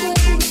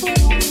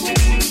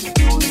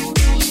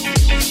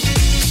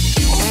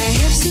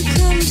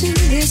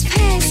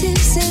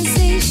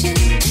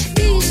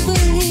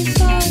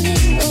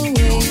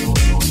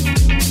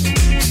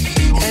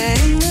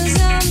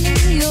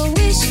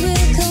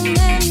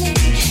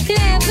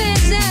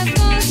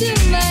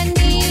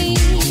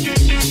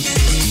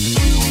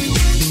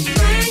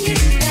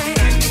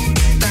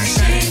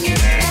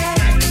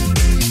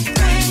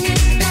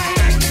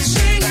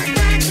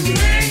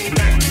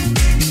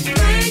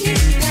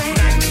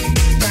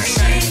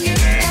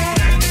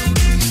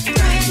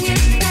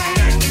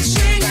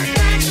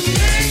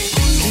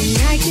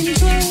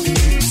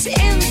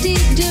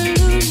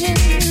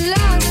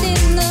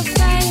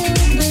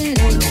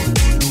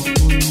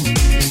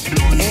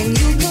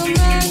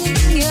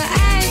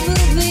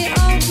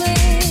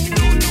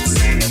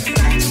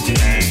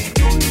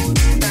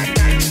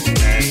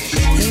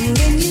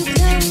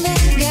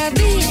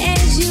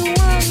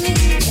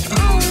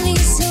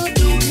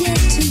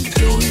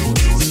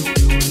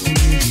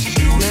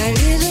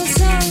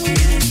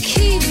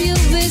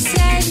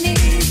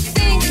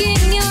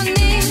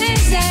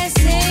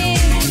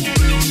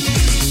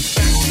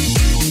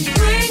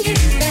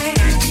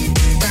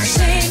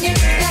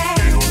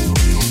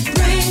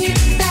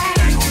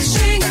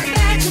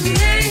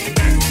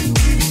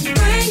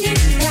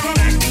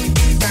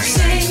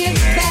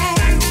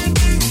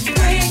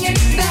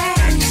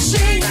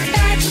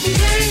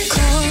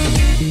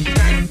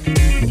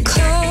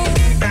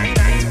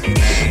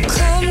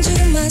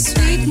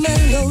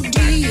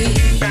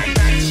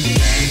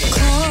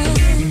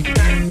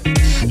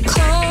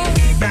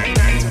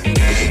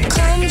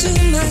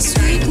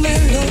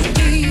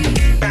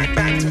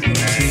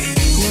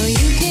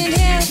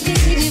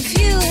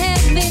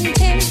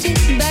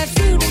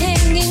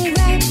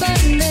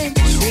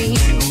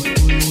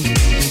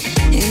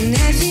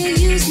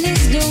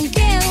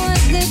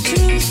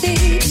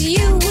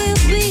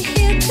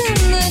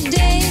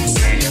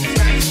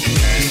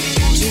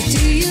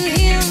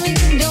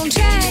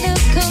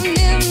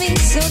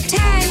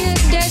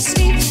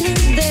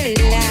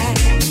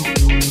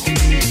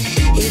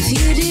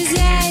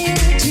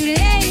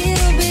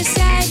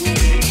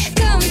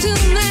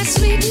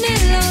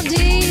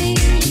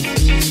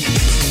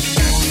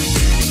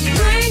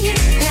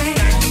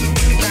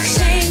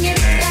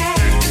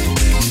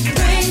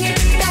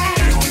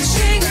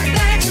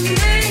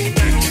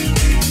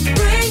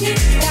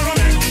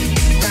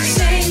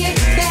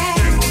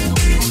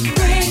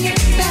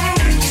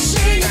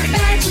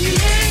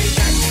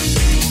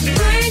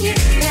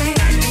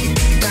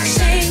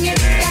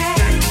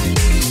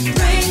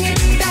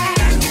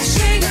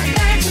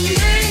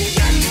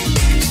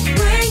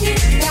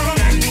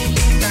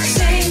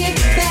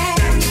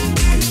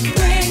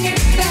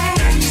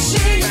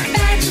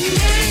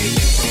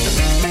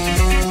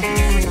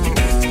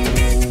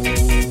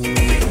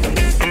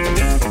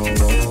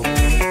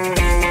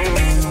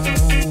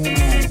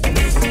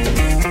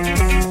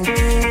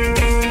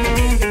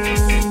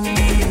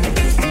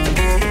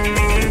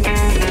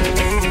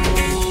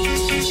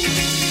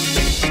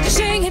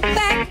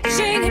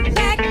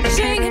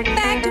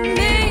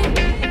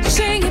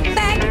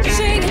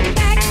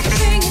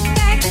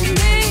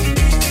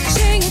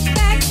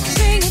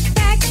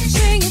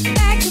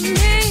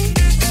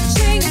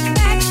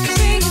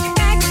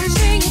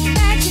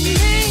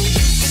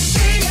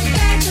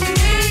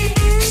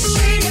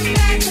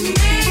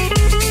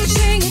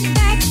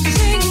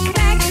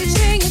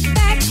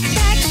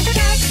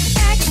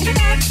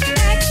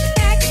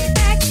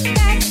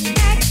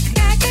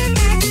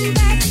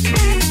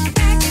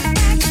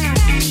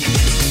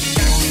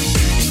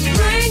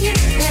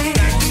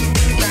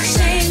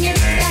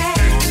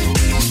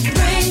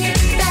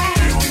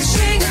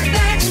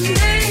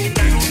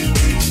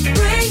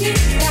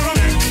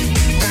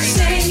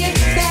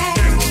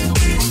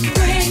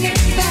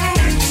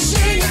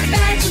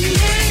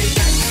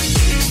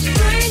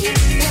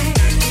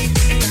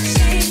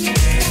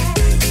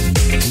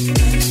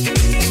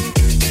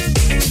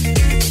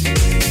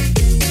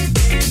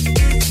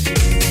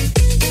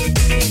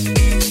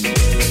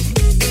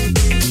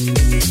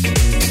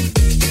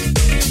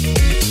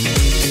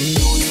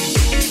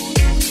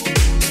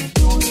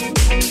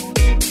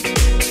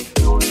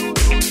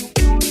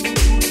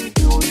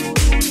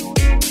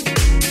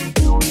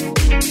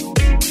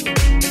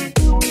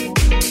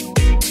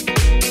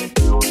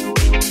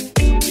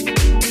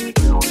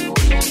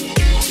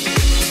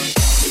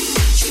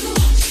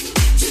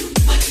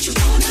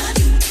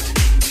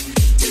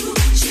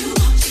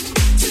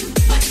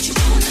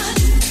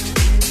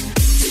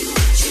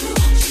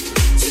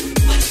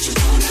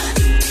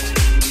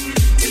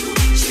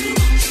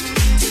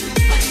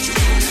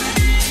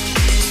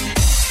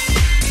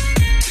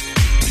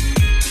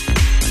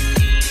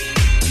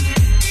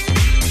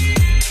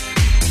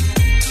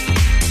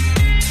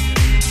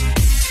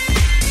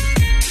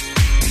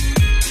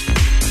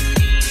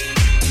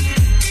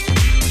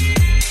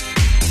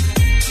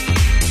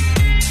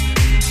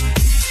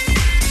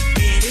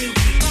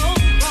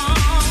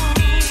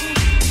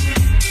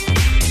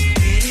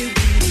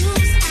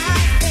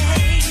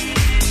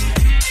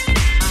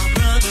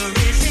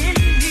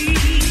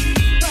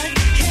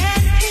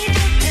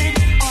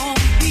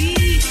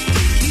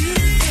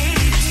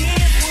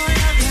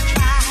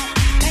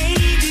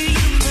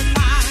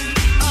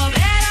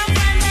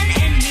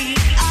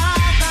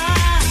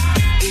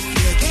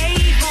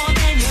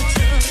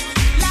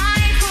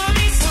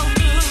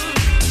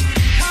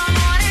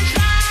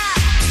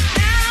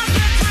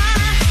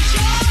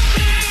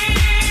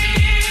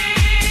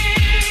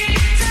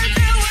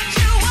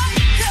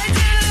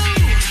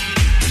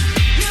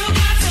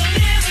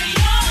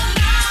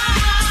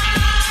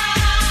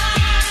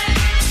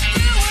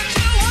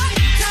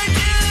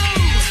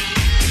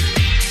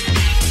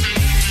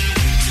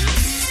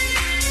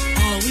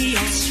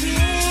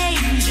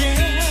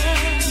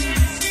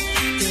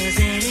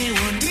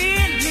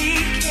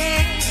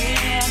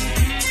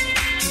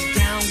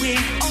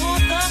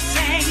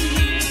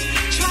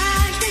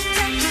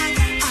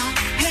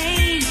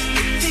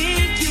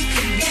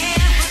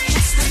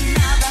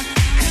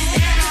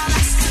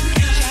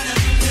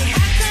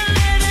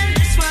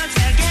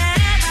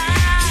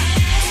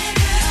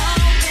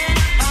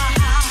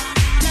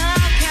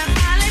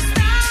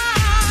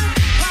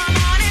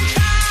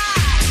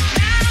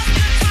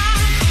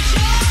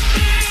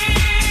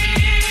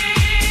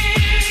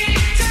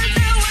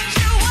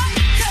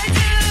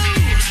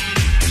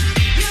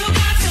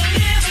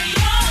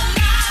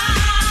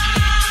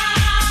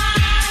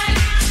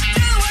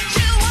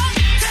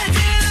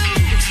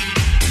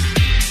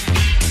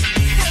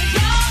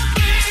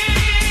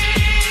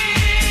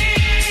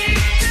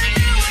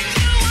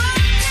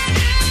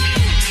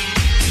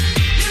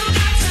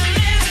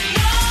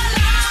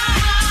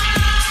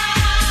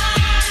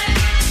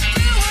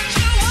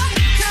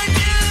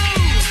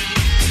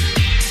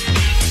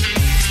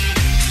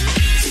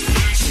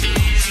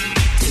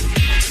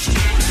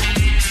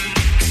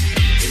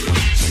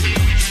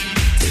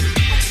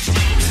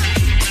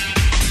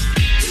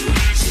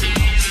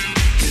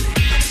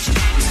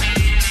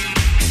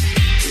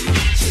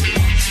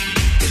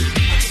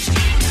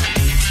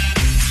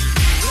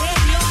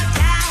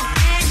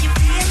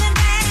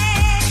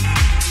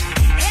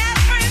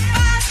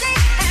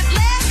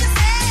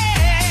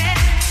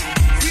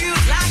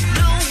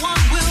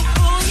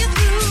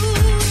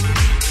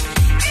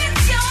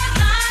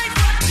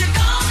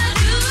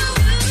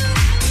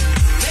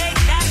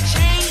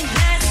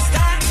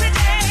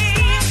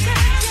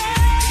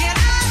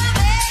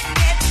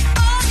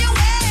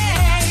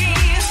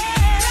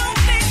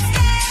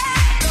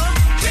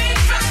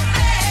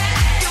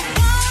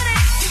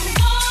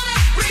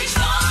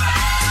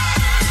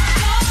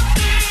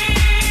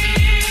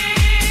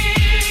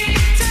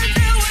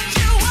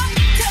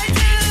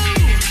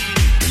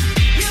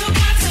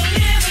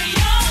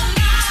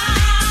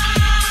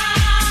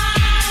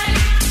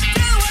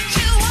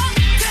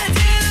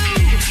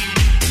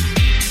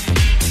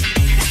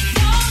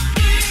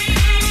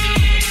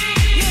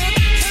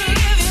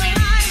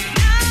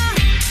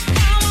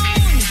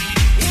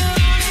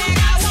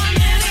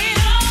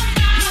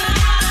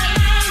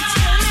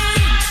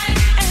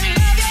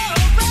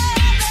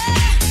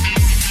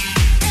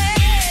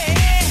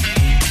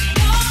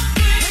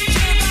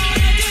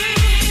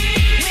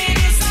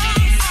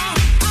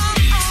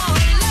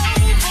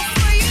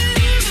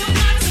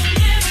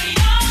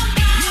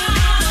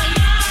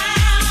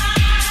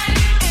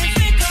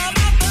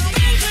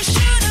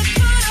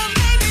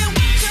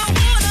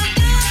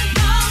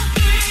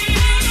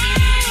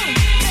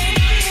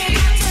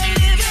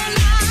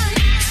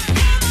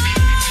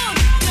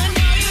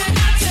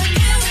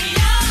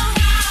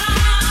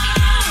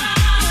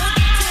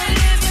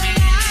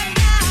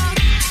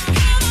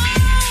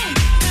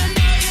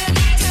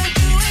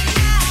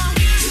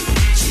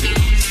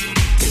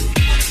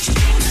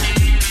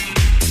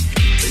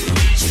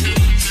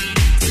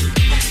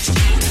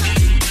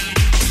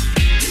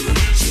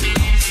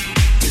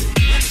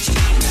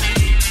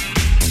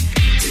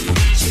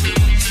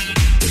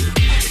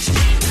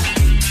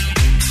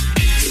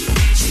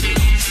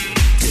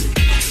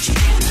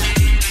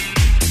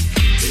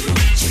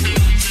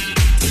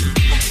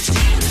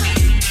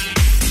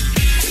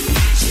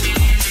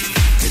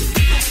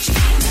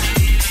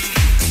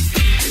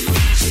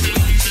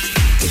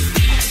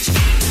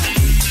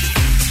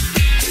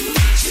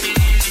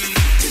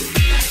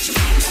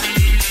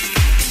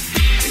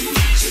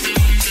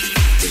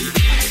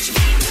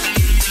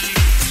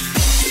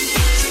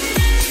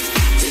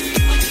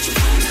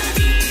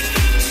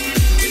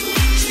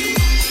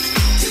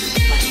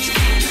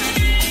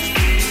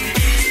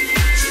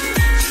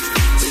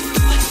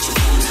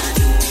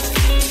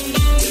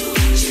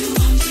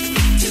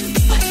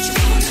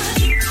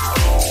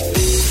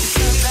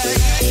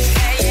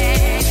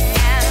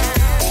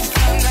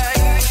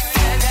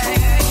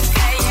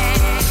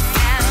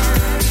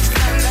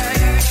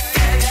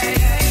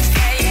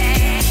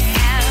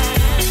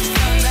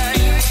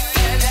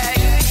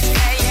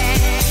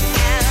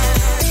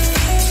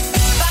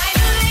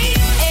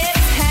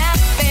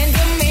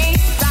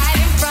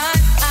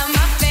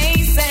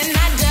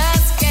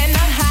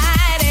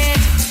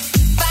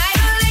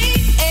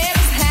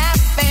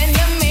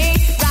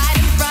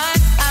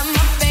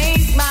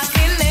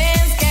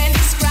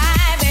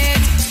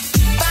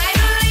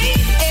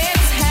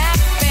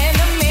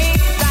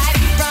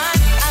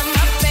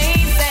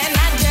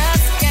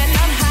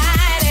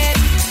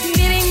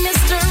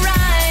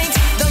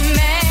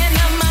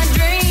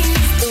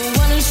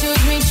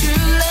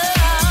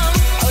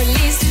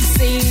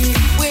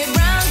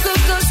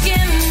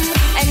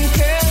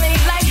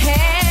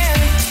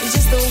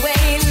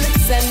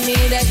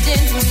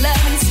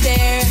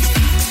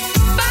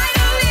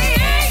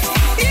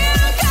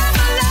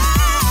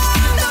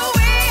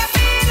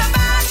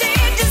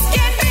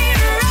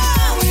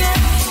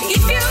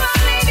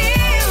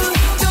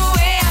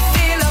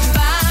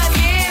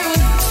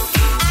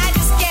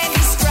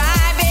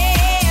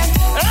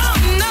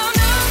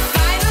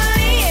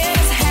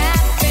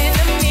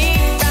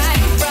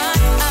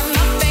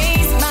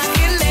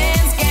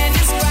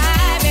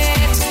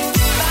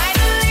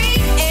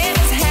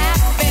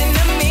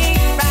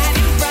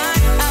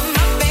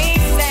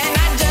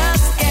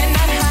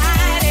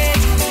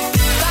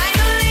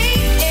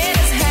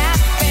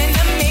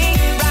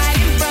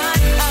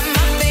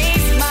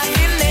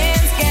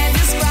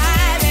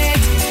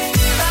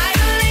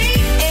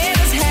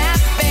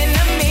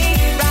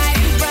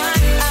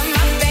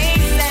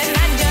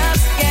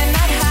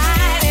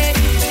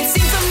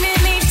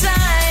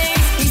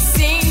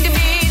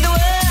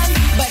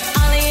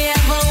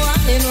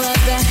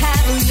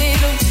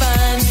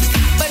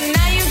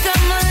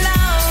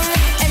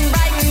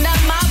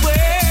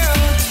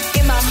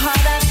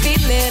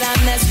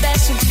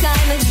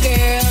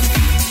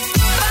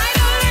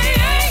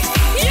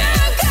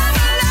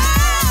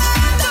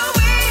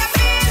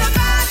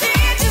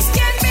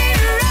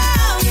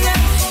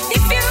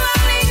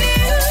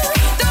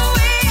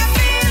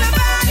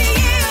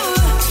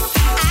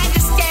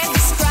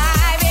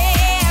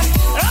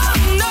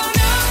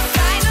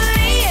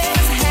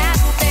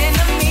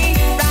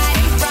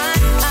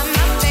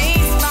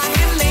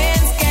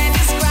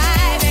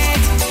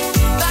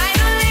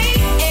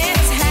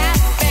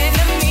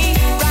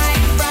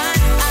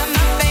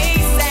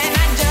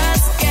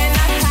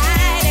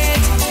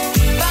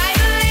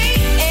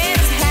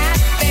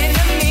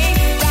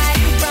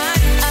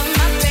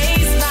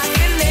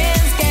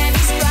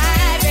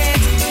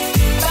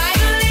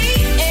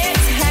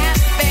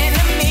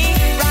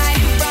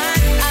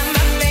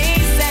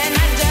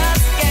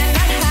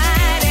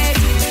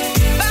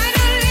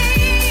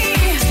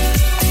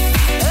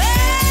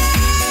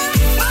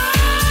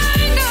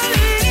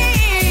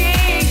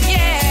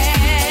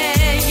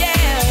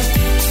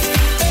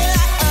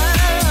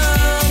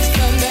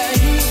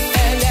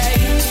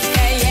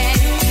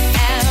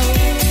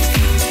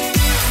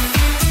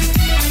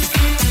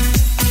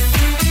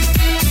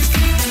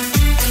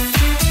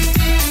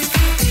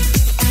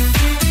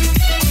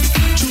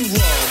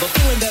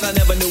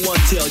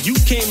 You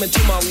came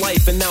into my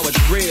life and now it's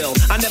real.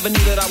 I never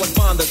knew that I would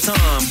find the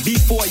time.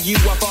 Before you,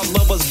 I thought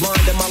love was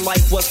blind and my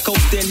life was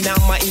coasting. Now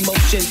my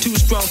emotion too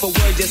strong for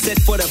words, just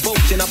set for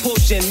devotion. A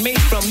potion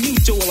made from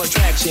mutual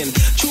attraction.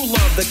 True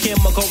love, the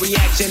chemical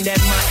reaction that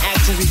my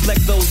actions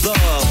reflect those of.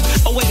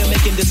 A way to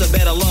making this a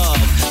better love.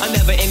 A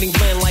never-ending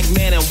blend like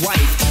man and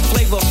wife.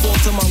 Flavorful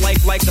to my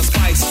life like a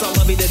spice. I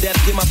love you to death,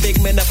 give my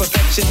figment of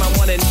perfection. My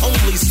one and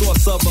only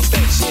source of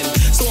affection.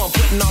 So I'm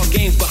putting all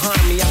games behind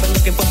me. I've been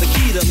looking for the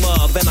key to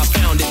love and I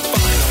found it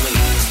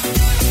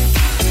finally.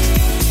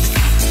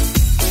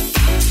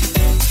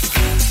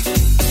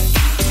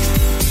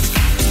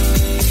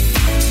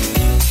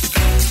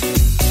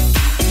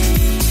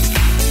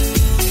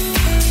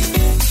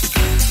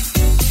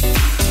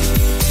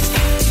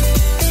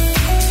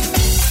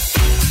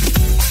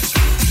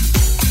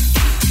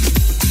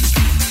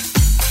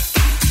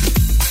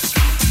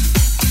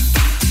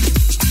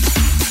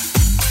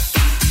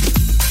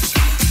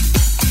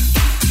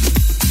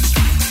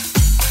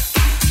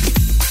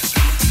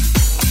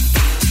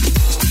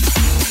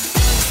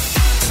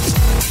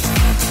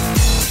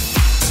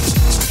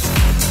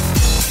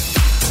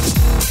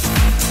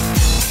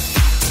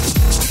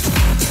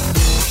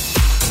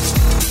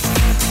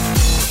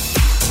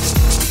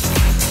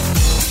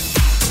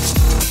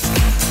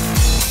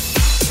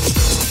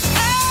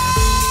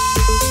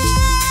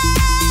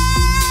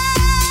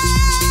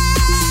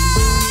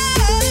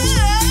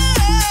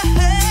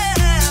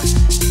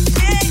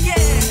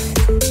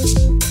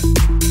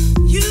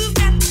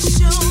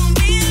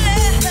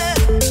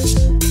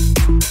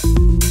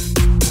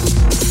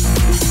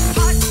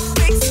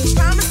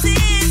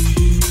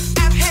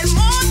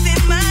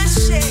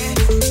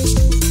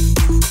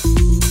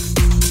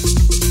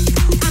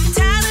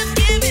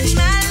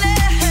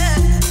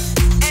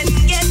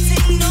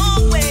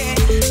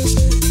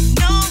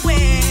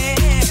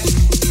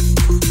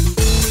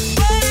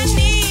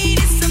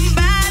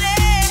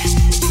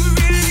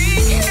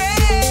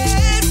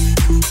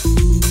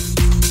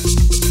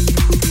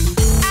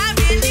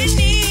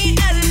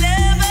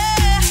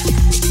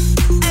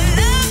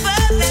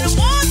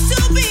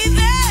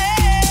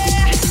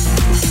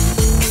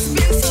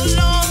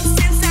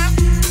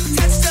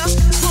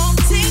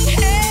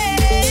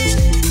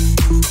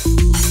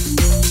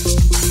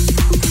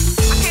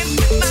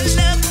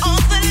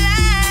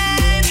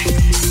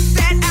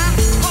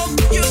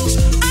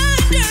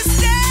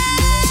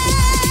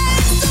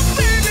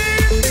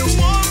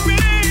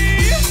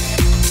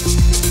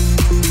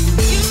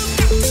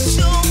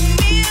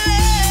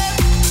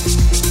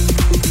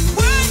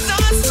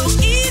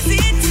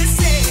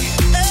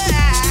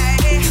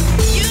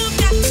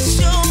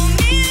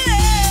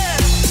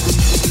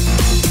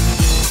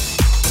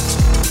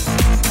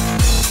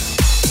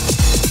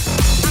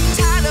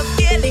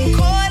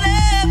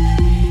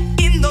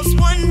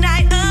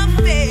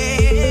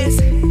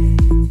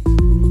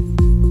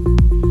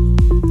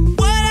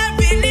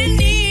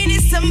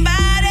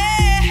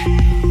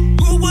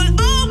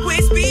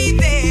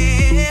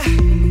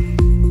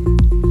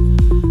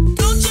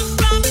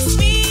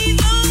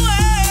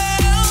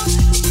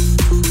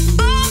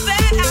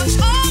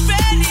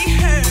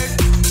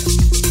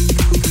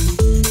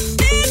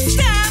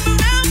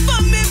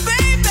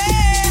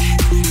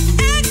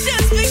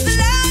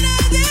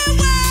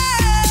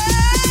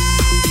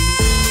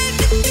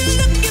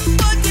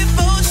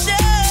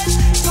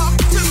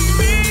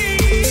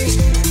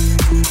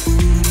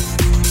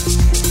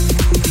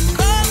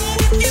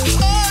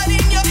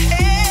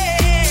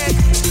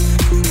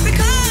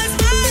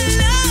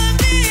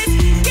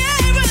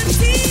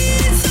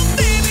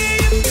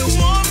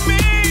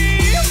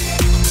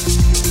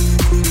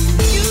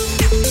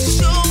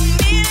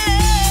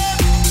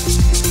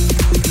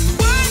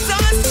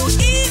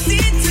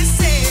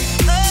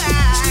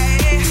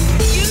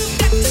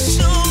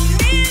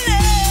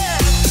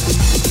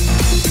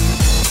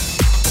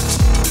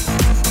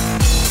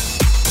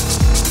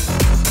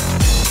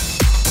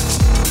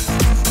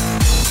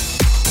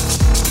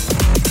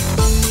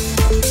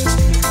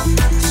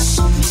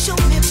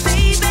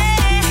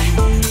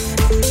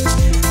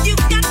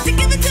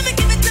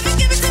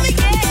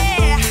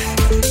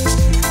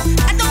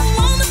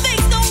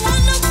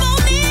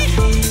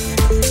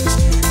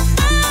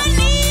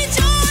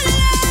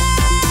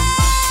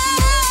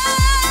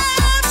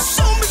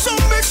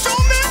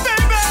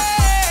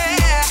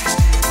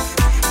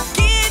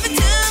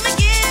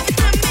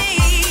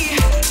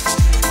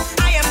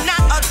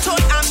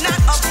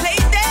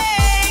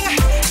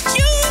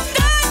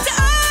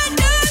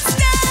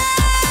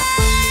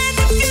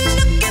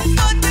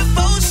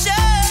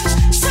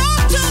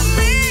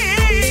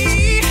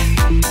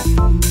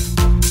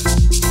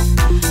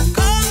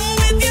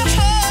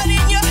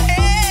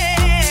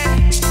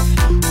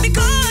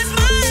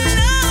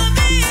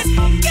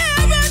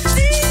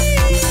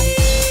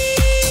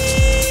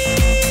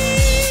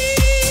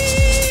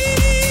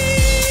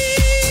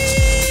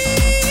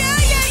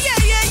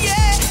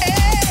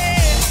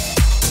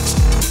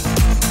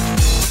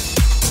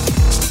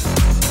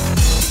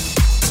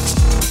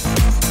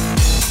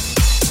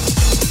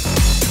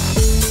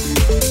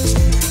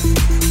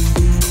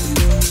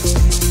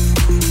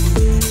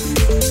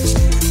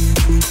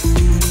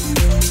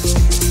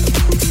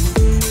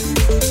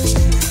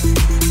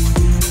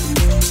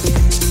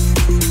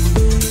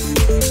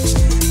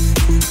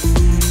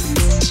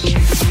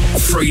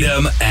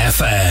 Freedom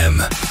FM.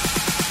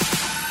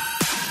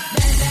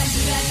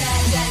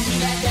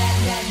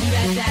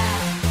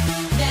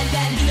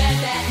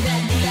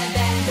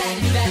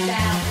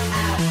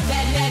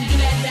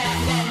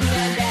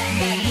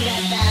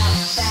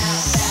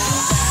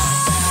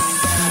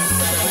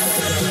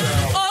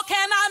 Oh,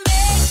 can I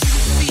make you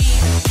see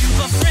you've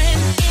a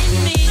friend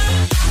in me?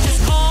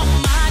 Just call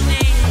my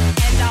name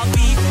and I'll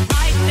be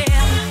right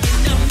there in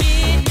the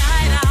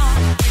midnight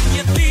hour. If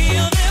you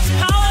feel this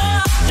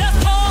power, just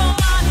call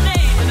my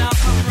name and I'll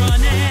come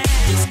running.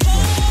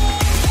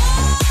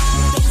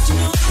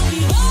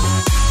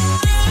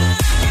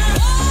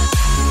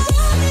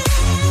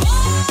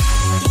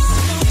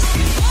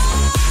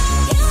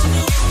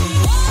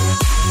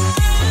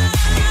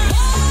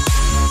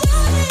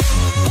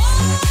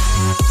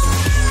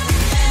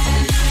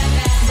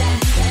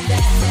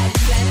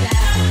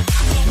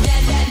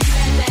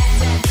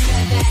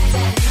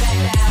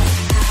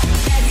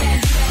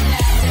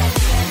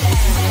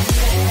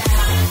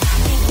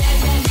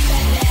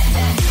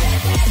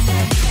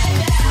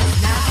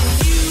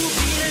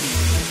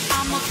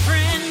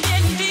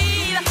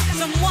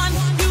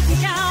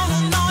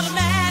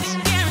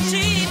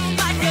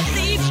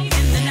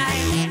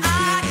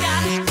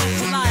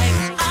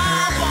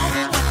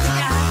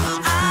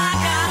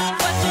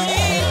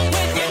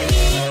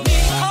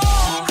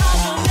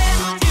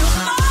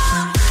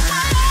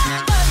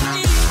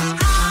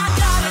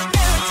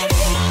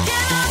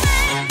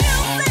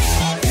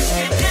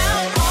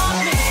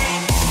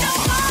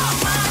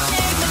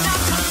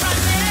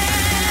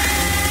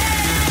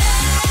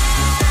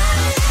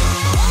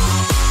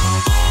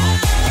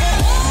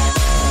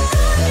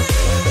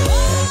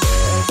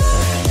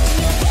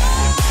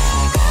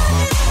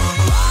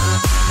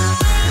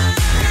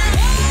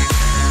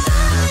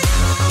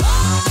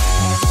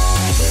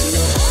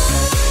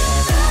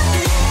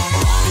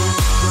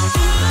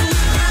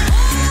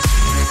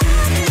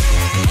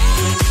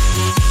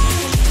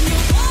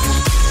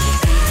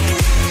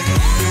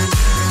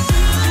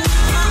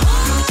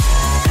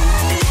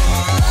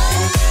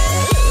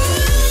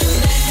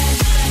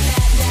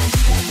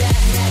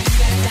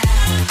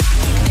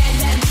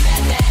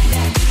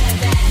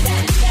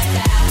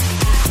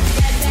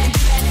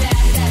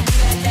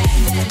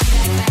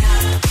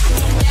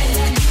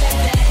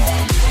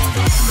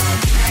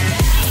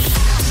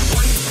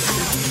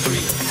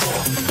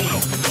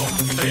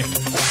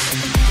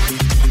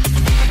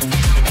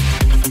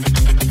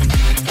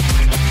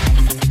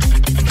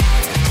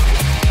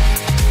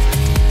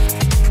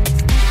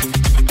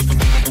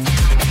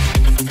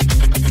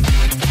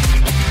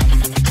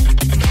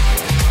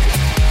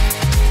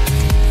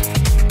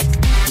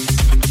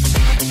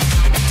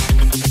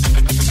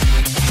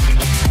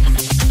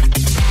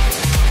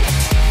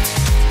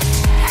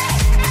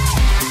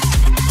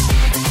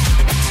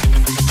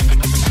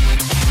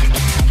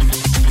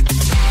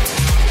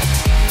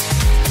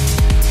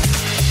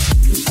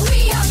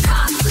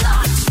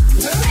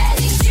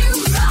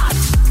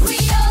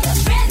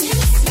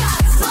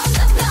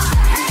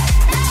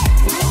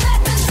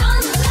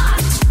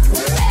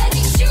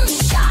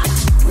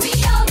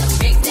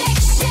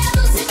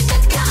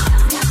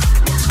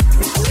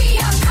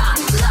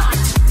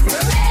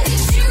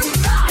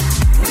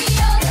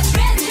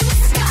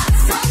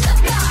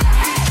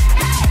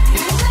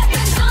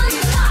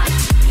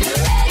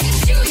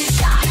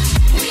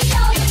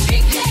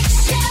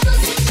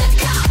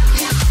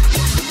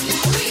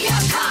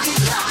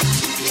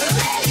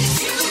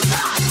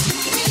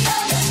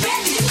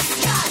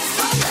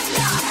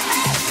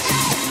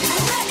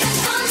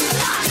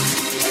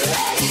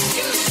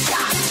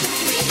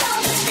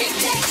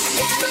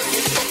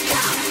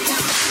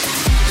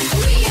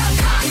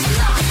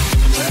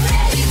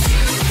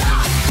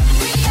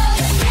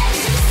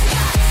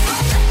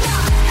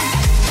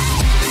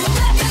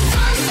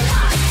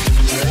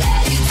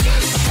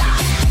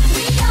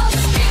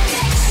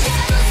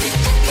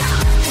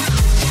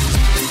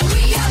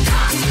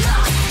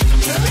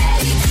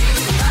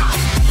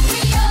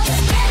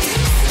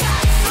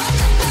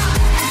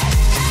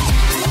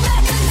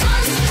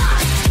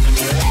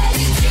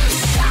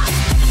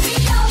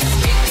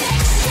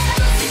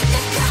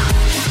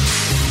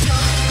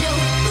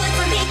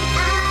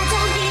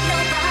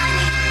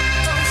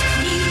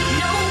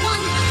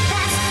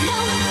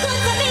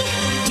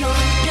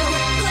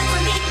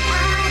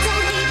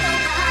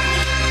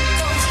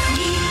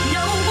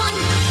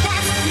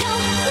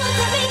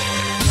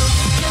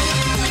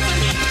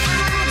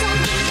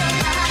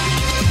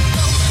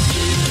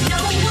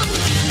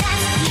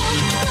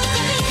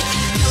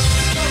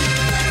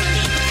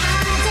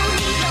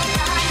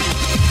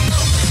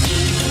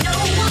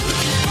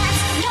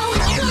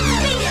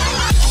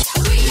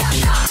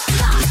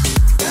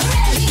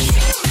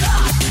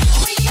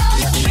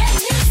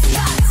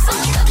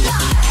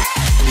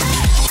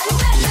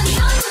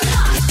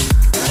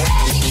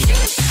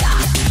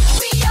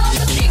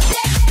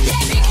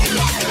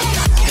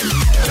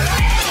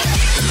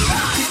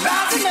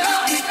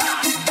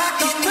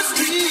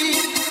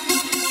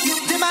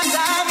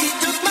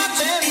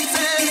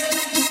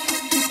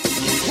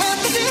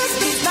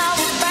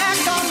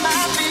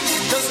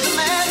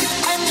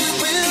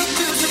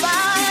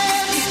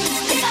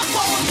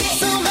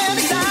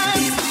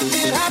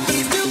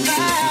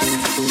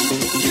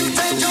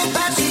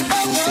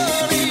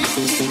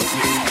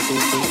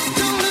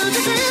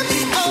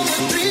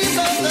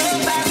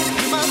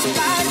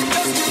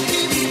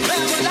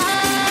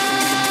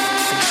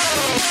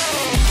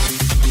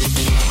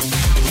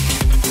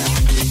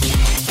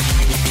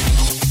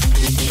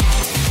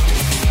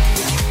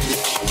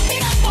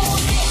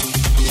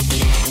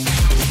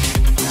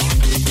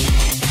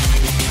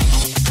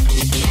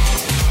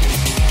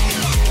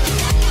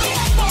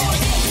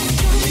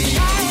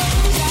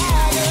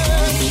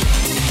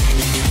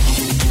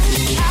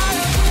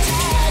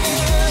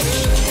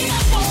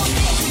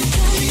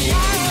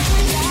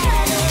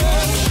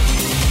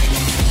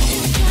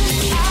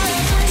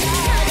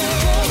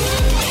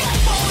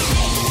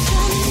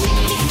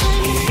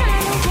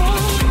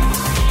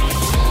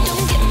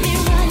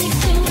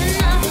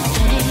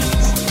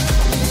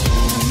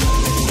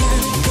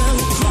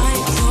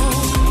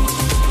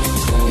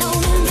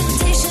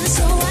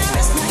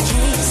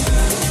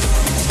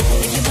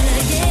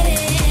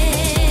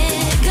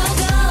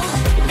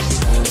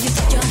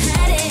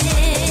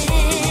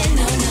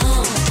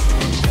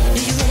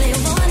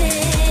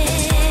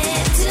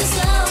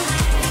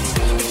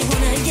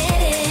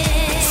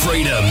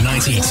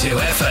 92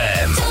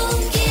 FM.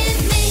 Don't give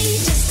me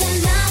just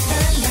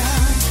another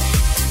love.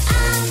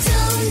 I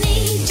don't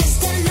need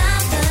just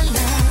another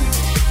love.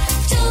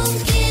 Don't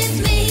give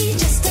me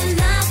just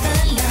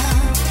another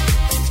love.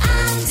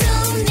 I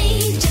don't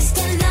need just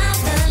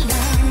another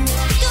love.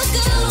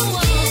 Don't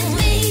give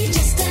me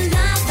just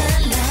another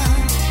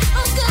love.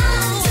 I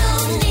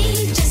don't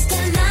need just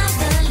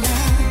another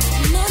love.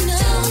 No,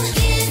 don't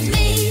give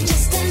me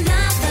just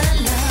another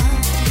love.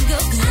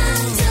 I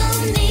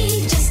don't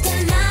need just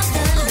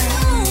another love.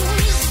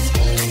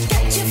 I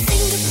got your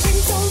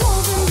fingerprints all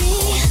over me,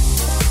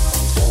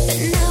 but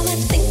now I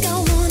think I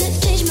wanna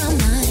change my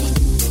mind.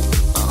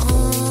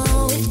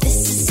 Oh, if this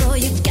is all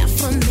you got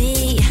for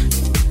me,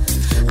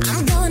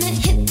 I'm gonna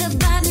hit the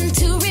button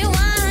to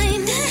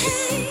rewind.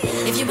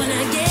 If you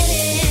wanna get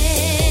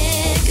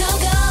it, go,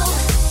 go.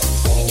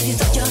 If you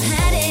thought you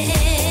had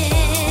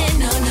it,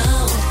 no, no.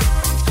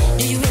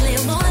 Do you really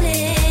want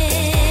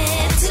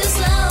it? Too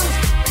slow.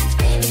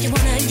 If you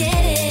wanna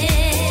get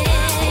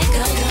it,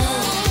 go, go.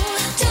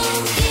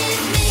 Don't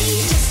give me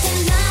just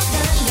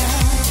another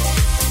love.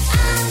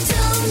 I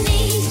don't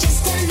need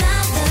just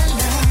another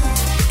love.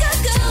 Go,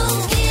 go.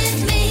 Give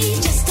me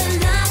just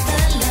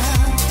another love.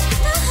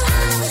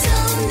 I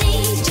don't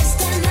need just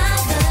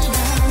another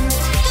love.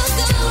 Go,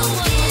 go.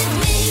 Give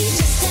me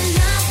just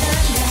another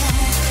love.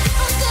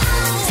 I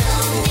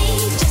don't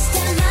need just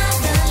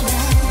another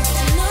love.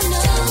 No,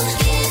 no.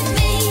 Give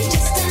me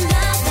just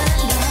another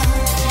love.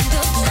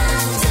 Go, go.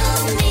 I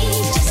don't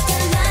need just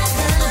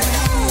another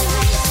love.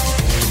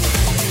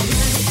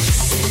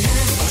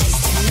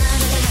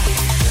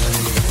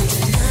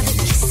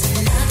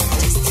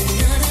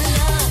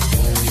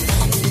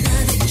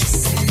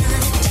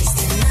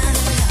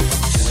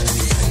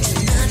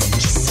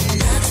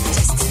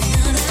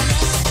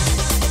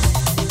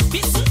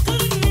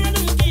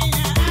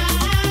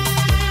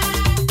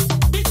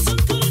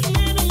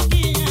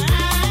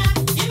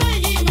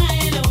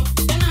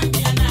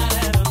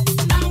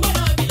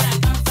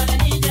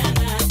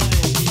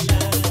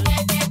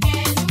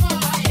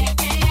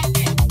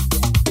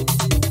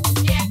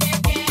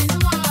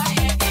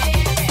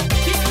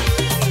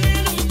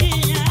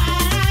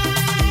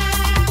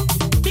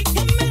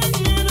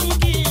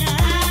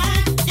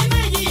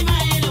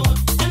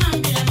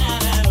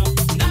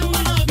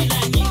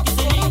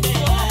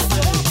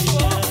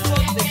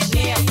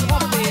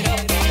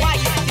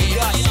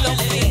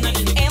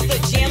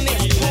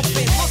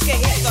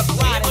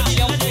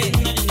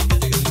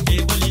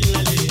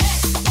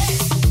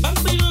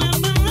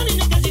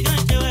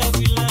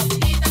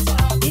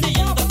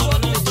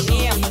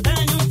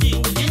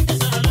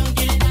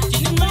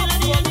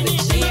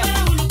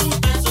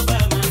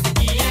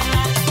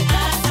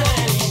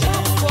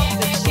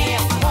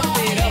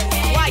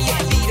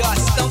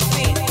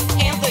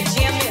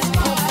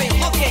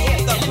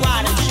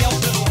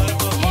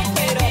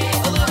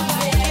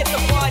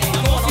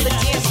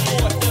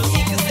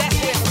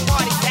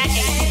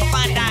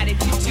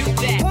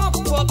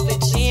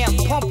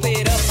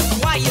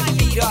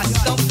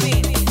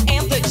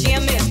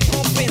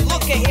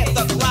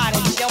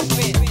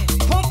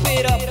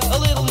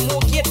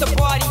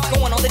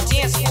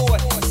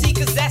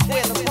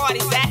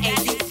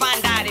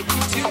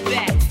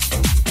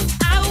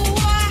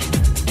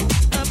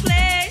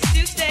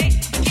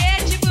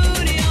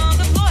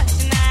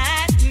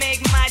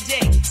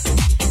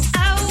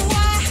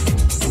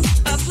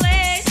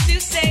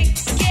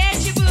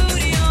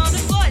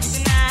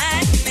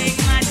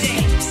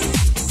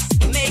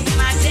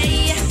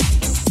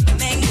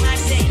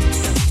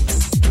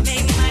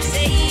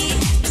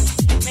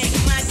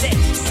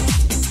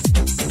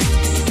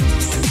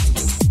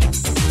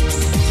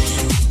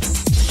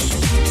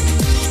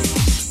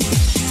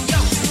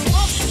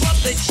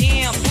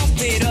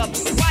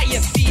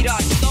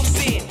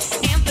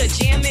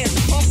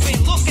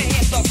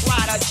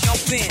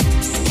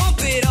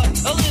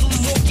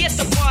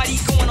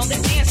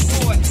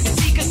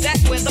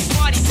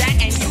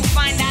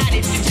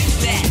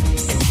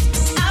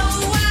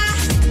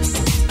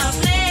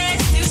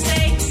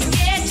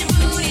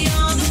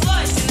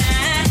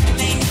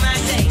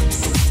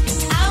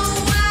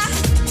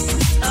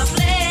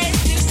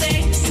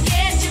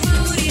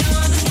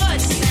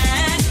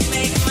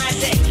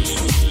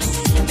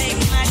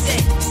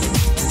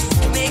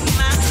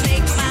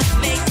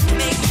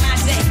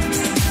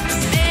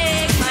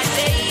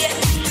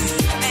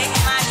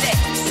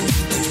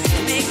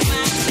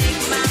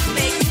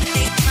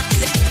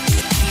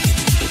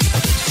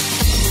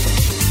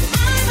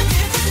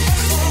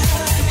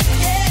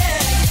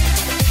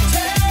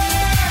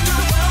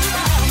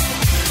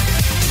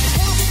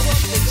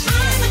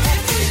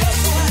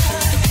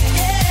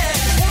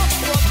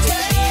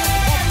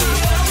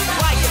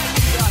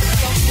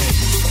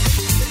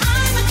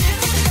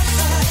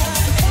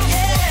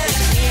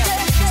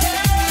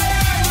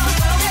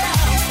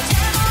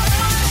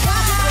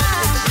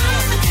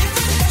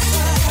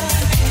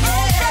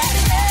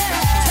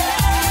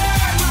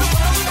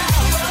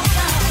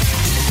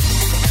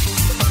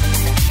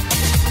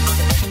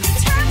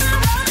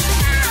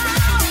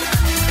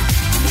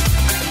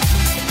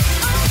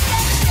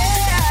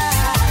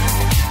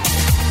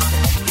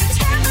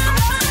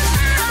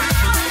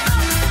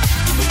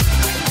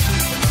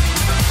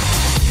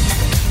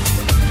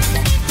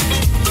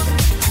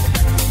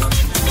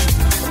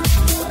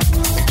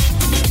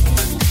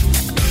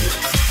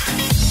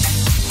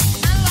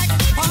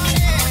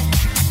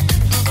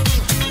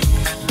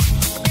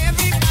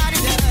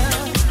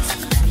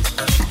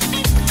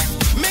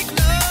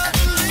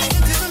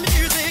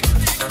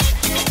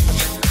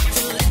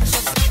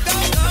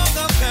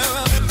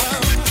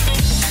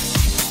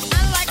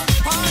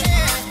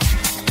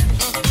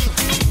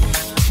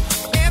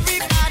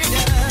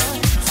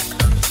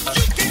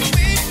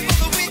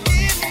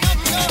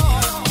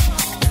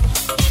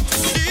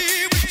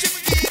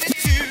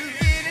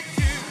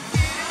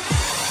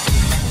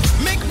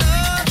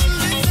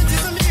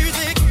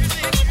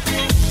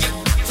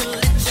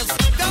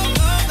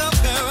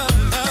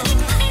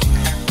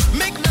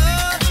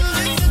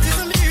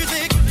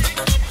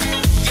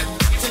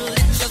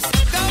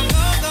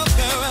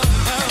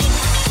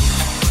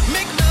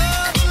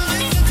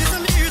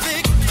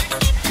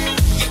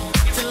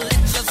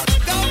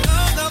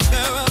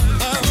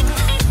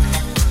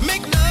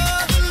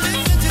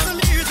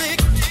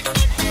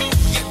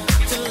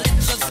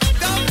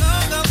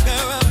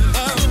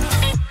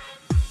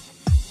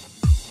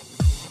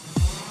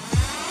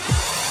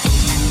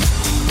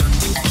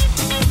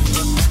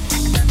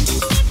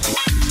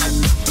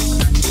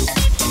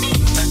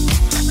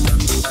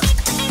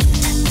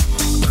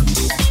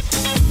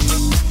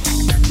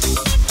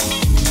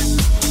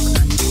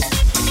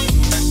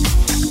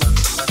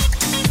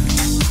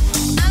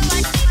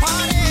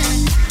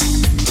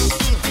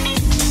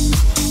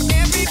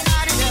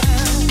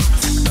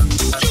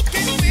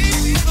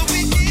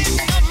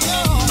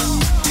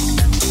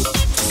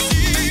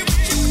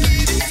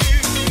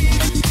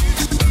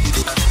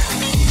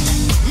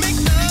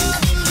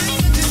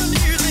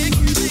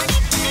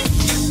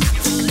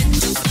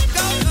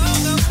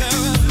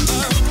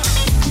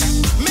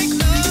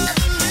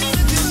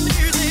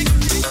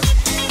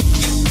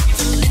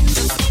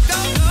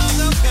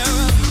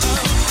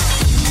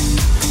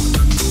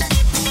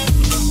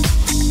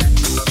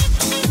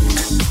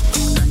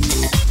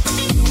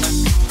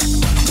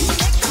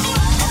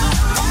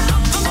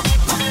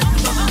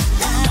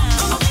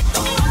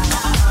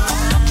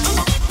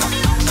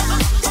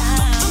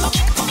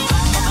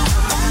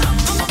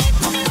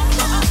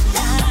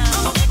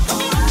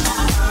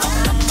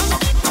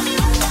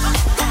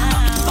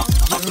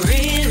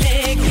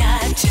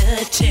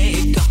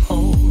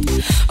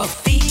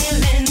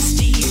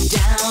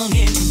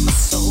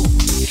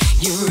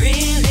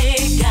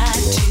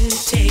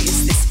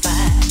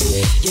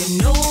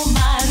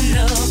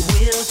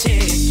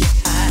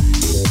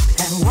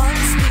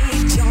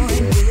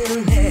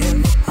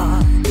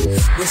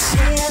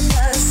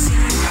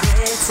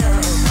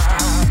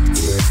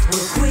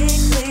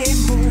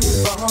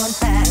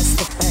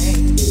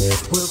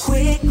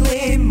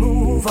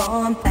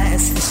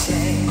 That's the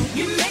shame.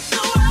 You make the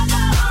world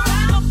go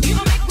around. You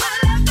gon' make my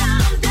love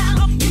down,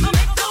 down. You gon'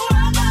 make the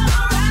world go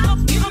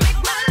around. You gon' make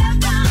my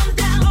love down,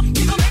 down.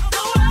 You gon' make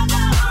the world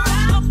go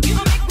around. You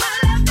gon' make my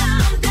love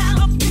down,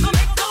 down. You gon'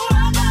 make the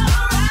world go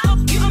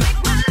around. You gon' make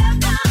my love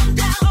down,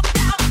 down,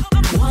 down.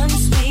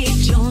 Once we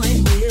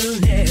join, we'll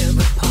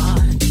never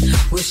part.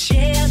 We'll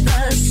share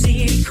the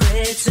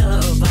secrets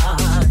of our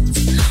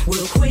hearts.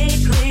 We'll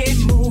quickly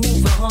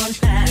move on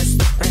past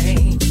the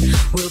pain.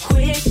 We'll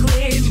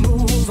quickly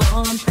move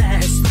on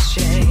past the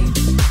shame.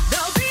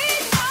 There'll be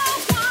no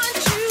one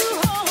to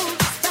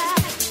hold us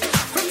back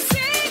from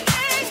seeing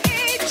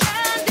each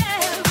and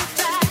every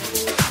fact.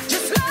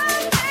 Just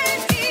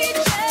loving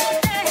each and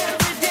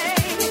every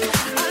day.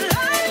 A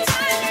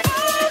lifetime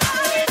full of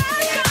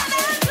passion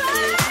and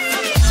play.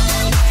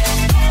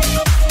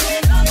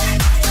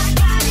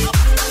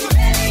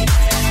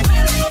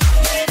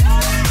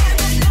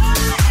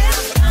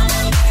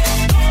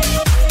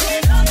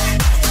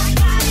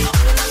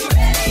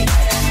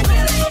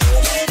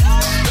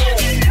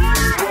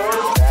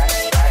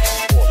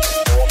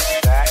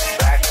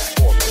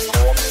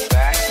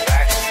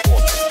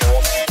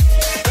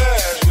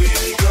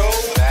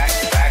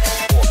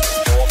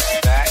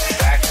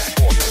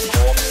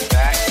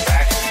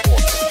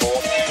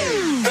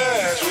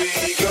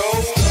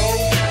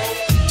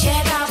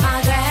 Check out my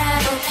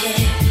gravel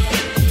pit.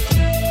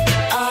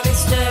 All this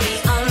story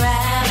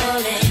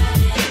unraveling.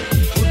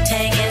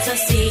 Wu-Tang is a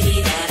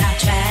city that I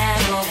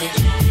travel with.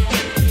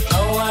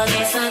 Go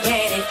against the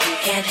great if you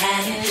can't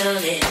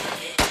handle it.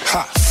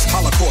 Ha!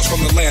 Holocaust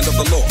from the land of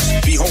the lost.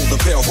 Behold the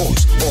pale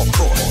horse, off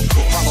course.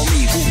 Follow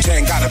me,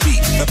 Wu-Tang gotta be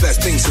the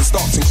best thing since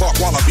Starks and Clark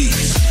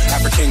Wallabies.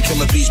 African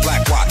killer bees,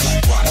 black watch.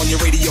 On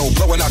your radio,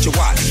 blowing out your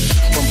watch.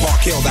 From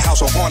Park Hill, the house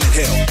on Haunted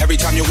Hill. Every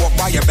time you walk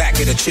by, your back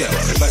get a chill.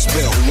 Let's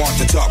Bill, who want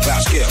to talk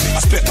about skill. I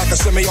spit like a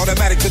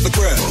semi-automatic to the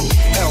grill.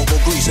 Elbow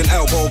grease and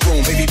elbow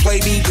room. Baby play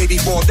me, baby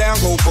fall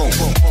down, go boom.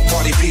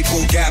 Party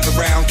people gather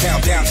round,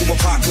 count down to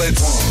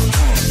apocalypse.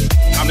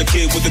 I'm the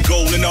kid with the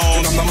golden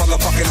arms. And I'm the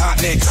motherfucking hot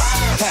nicks.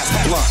 Pass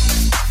the blunt.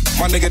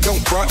 My nigga, don't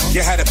front.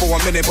 You had it for a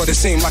minute, but it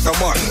seemed like a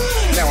month.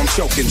 Now I'm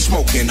choking,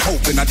 smoking,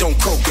 hoping I don't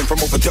coking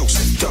from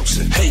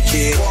overdosing. Hey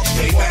kid,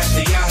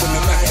 when the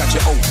mouth got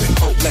you open,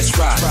 let's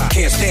ride.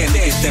 Can't stand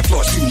niggas that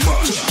floss too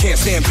much. Can't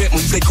stand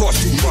Bentleys, they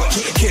cost too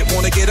much. Kid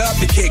wanna get up,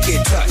 the kid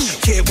get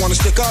touched. Kid wanna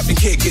stick up, the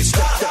kid get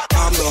stuck.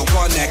 I'm the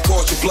one that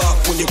calls you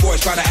bluff when your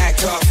boys try to act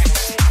tough.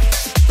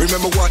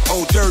 Remember what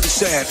old Dirty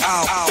said?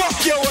 I'll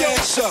fuck your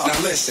ass up. Now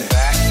listen.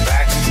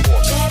 Back and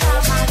forth. Check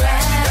out my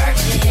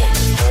gravel pit.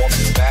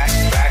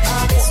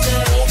 All this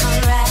story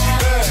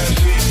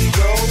unraveling.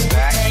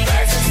 Wu-Tang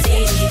is a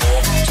city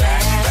that I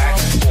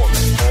travel.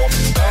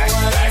 Go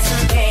against the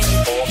great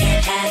if you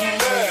can't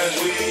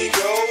handle it.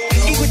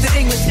 Eat with the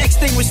English,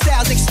 extinguished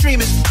styles,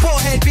 extremists.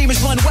 Forehead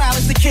beamers run wild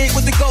as the kid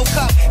with the gold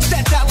cup.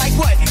 Stepped out like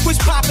what? Was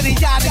popping in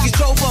y'all niggas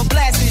drove up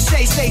blasting.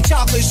 Shay, say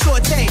chocolate,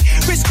 saute.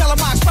 Rich color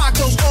mocks, rock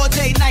those all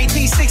day.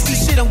 1960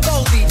 shit, I'm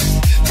Goldie.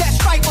 That's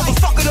right,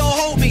 motherfucker, don't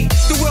hold me.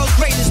 The world's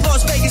greatest,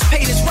 Las Vegas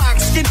painted rock.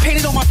 Skin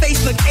painted on my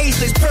face, look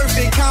ageless.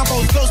 Perfect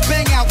combos, those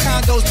bang out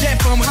condos.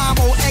 Jet from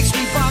Homo, X,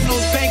 we bong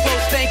those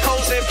bankroll's,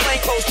 bankroll's, and plain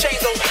clothes. Change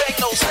those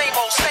banknotes, same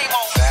old, same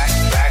old.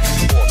 Back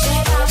and forth.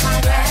 Check out my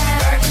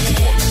gravel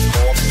pit.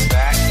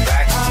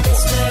 All this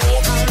story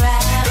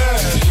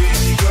unraveling.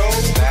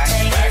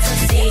 Wu-Tang is a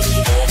city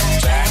that I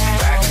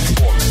travel.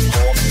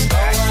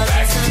 Go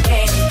against the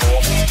great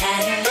if you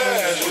can't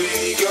handle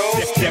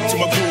it. Step to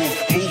my groove,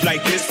 move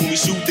like this when we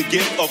shoot the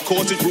gift. Of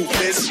course it's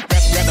ruthless.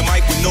 Grab the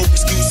mic with no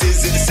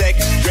excuses in a sec.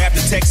 Grab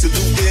the text,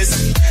 salute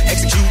this.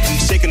 Executing,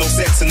 shaking no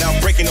sets, and now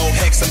breaking no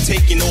hex. I'm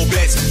taking no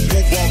bets.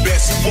 Move on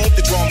best, who want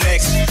the drum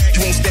next?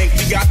 You won't stink,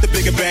 we got the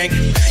bigger bang.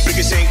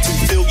 Bigger shank to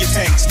fill your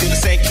tank. Still the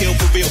same kill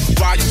for real.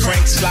 Ride your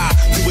crank, slide,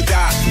 do or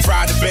die.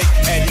 Fry the bait,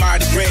 admire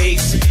the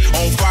grades.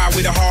 On fire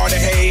with a heart of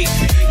hate.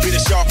 Be the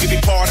shark, give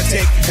me part to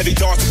take. Heavy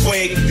darts to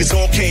quake. It's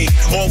all cake,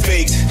 all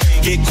fakes.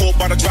 Get caught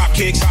by the drop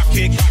kicks.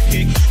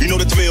 You know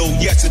the thrill,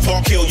 yes, it's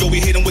Park Hill. Yo, we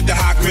hit him with the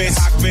hot grits.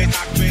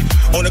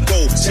 On the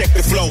go, check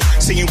the flow.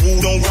 Singing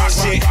woo, don't rock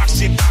shit.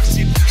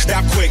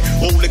 Stop quick,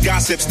 hold the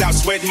gossip. Stop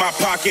sweating my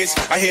pockets.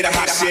 I hear the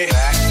hot shit. Check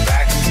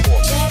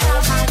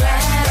out my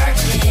gravel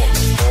pit.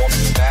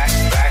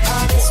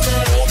 All this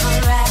story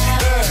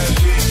unraveling.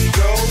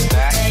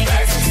 Wu-Tang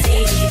is a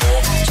city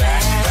that I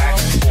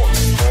travel.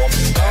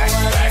 Go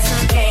against the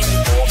great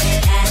if you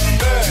can't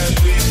handle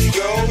it.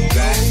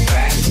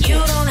 You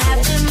don't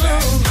have to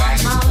move my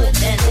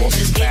mountain.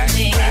 Just give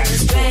me the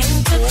strength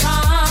to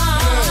climb.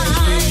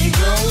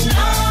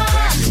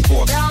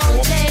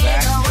 Don't take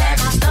away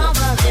my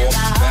stumbling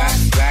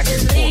block.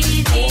 Just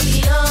lead me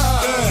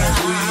on.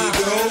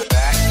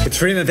 It's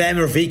Freedom FM,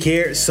 Rafiq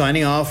here,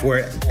 signing off.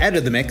 We're out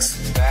of the mix.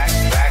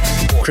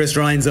 Chris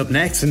Ryan's up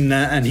next,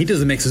 and he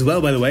does a mix as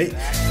well, by the way.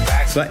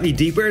 Slightly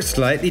deeper,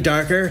 slightly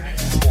darker.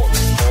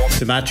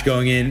 The match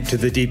going into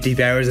the deep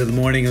hours of the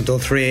morning until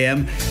 3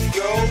 a.m.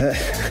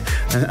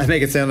 I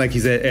make it sound like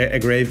he's a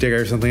grave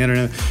digger or something, I don't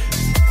know.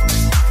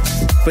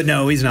 But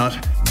no, he's not.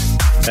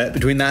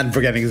 Between that and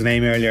forgetting his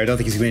name earlier, I don't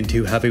think he's been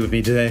too happy with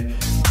me today.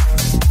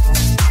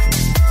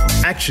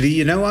 Actually,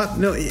 you know what?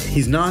 No,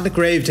 he's not a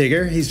grave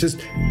digger. He's just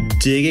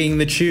digging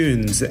the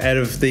tunes out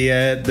of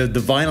the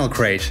vinyl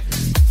crate.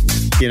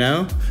 You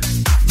know?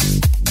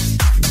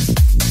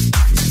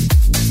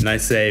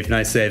 Nice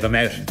save. I'm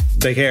out.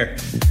 Take care.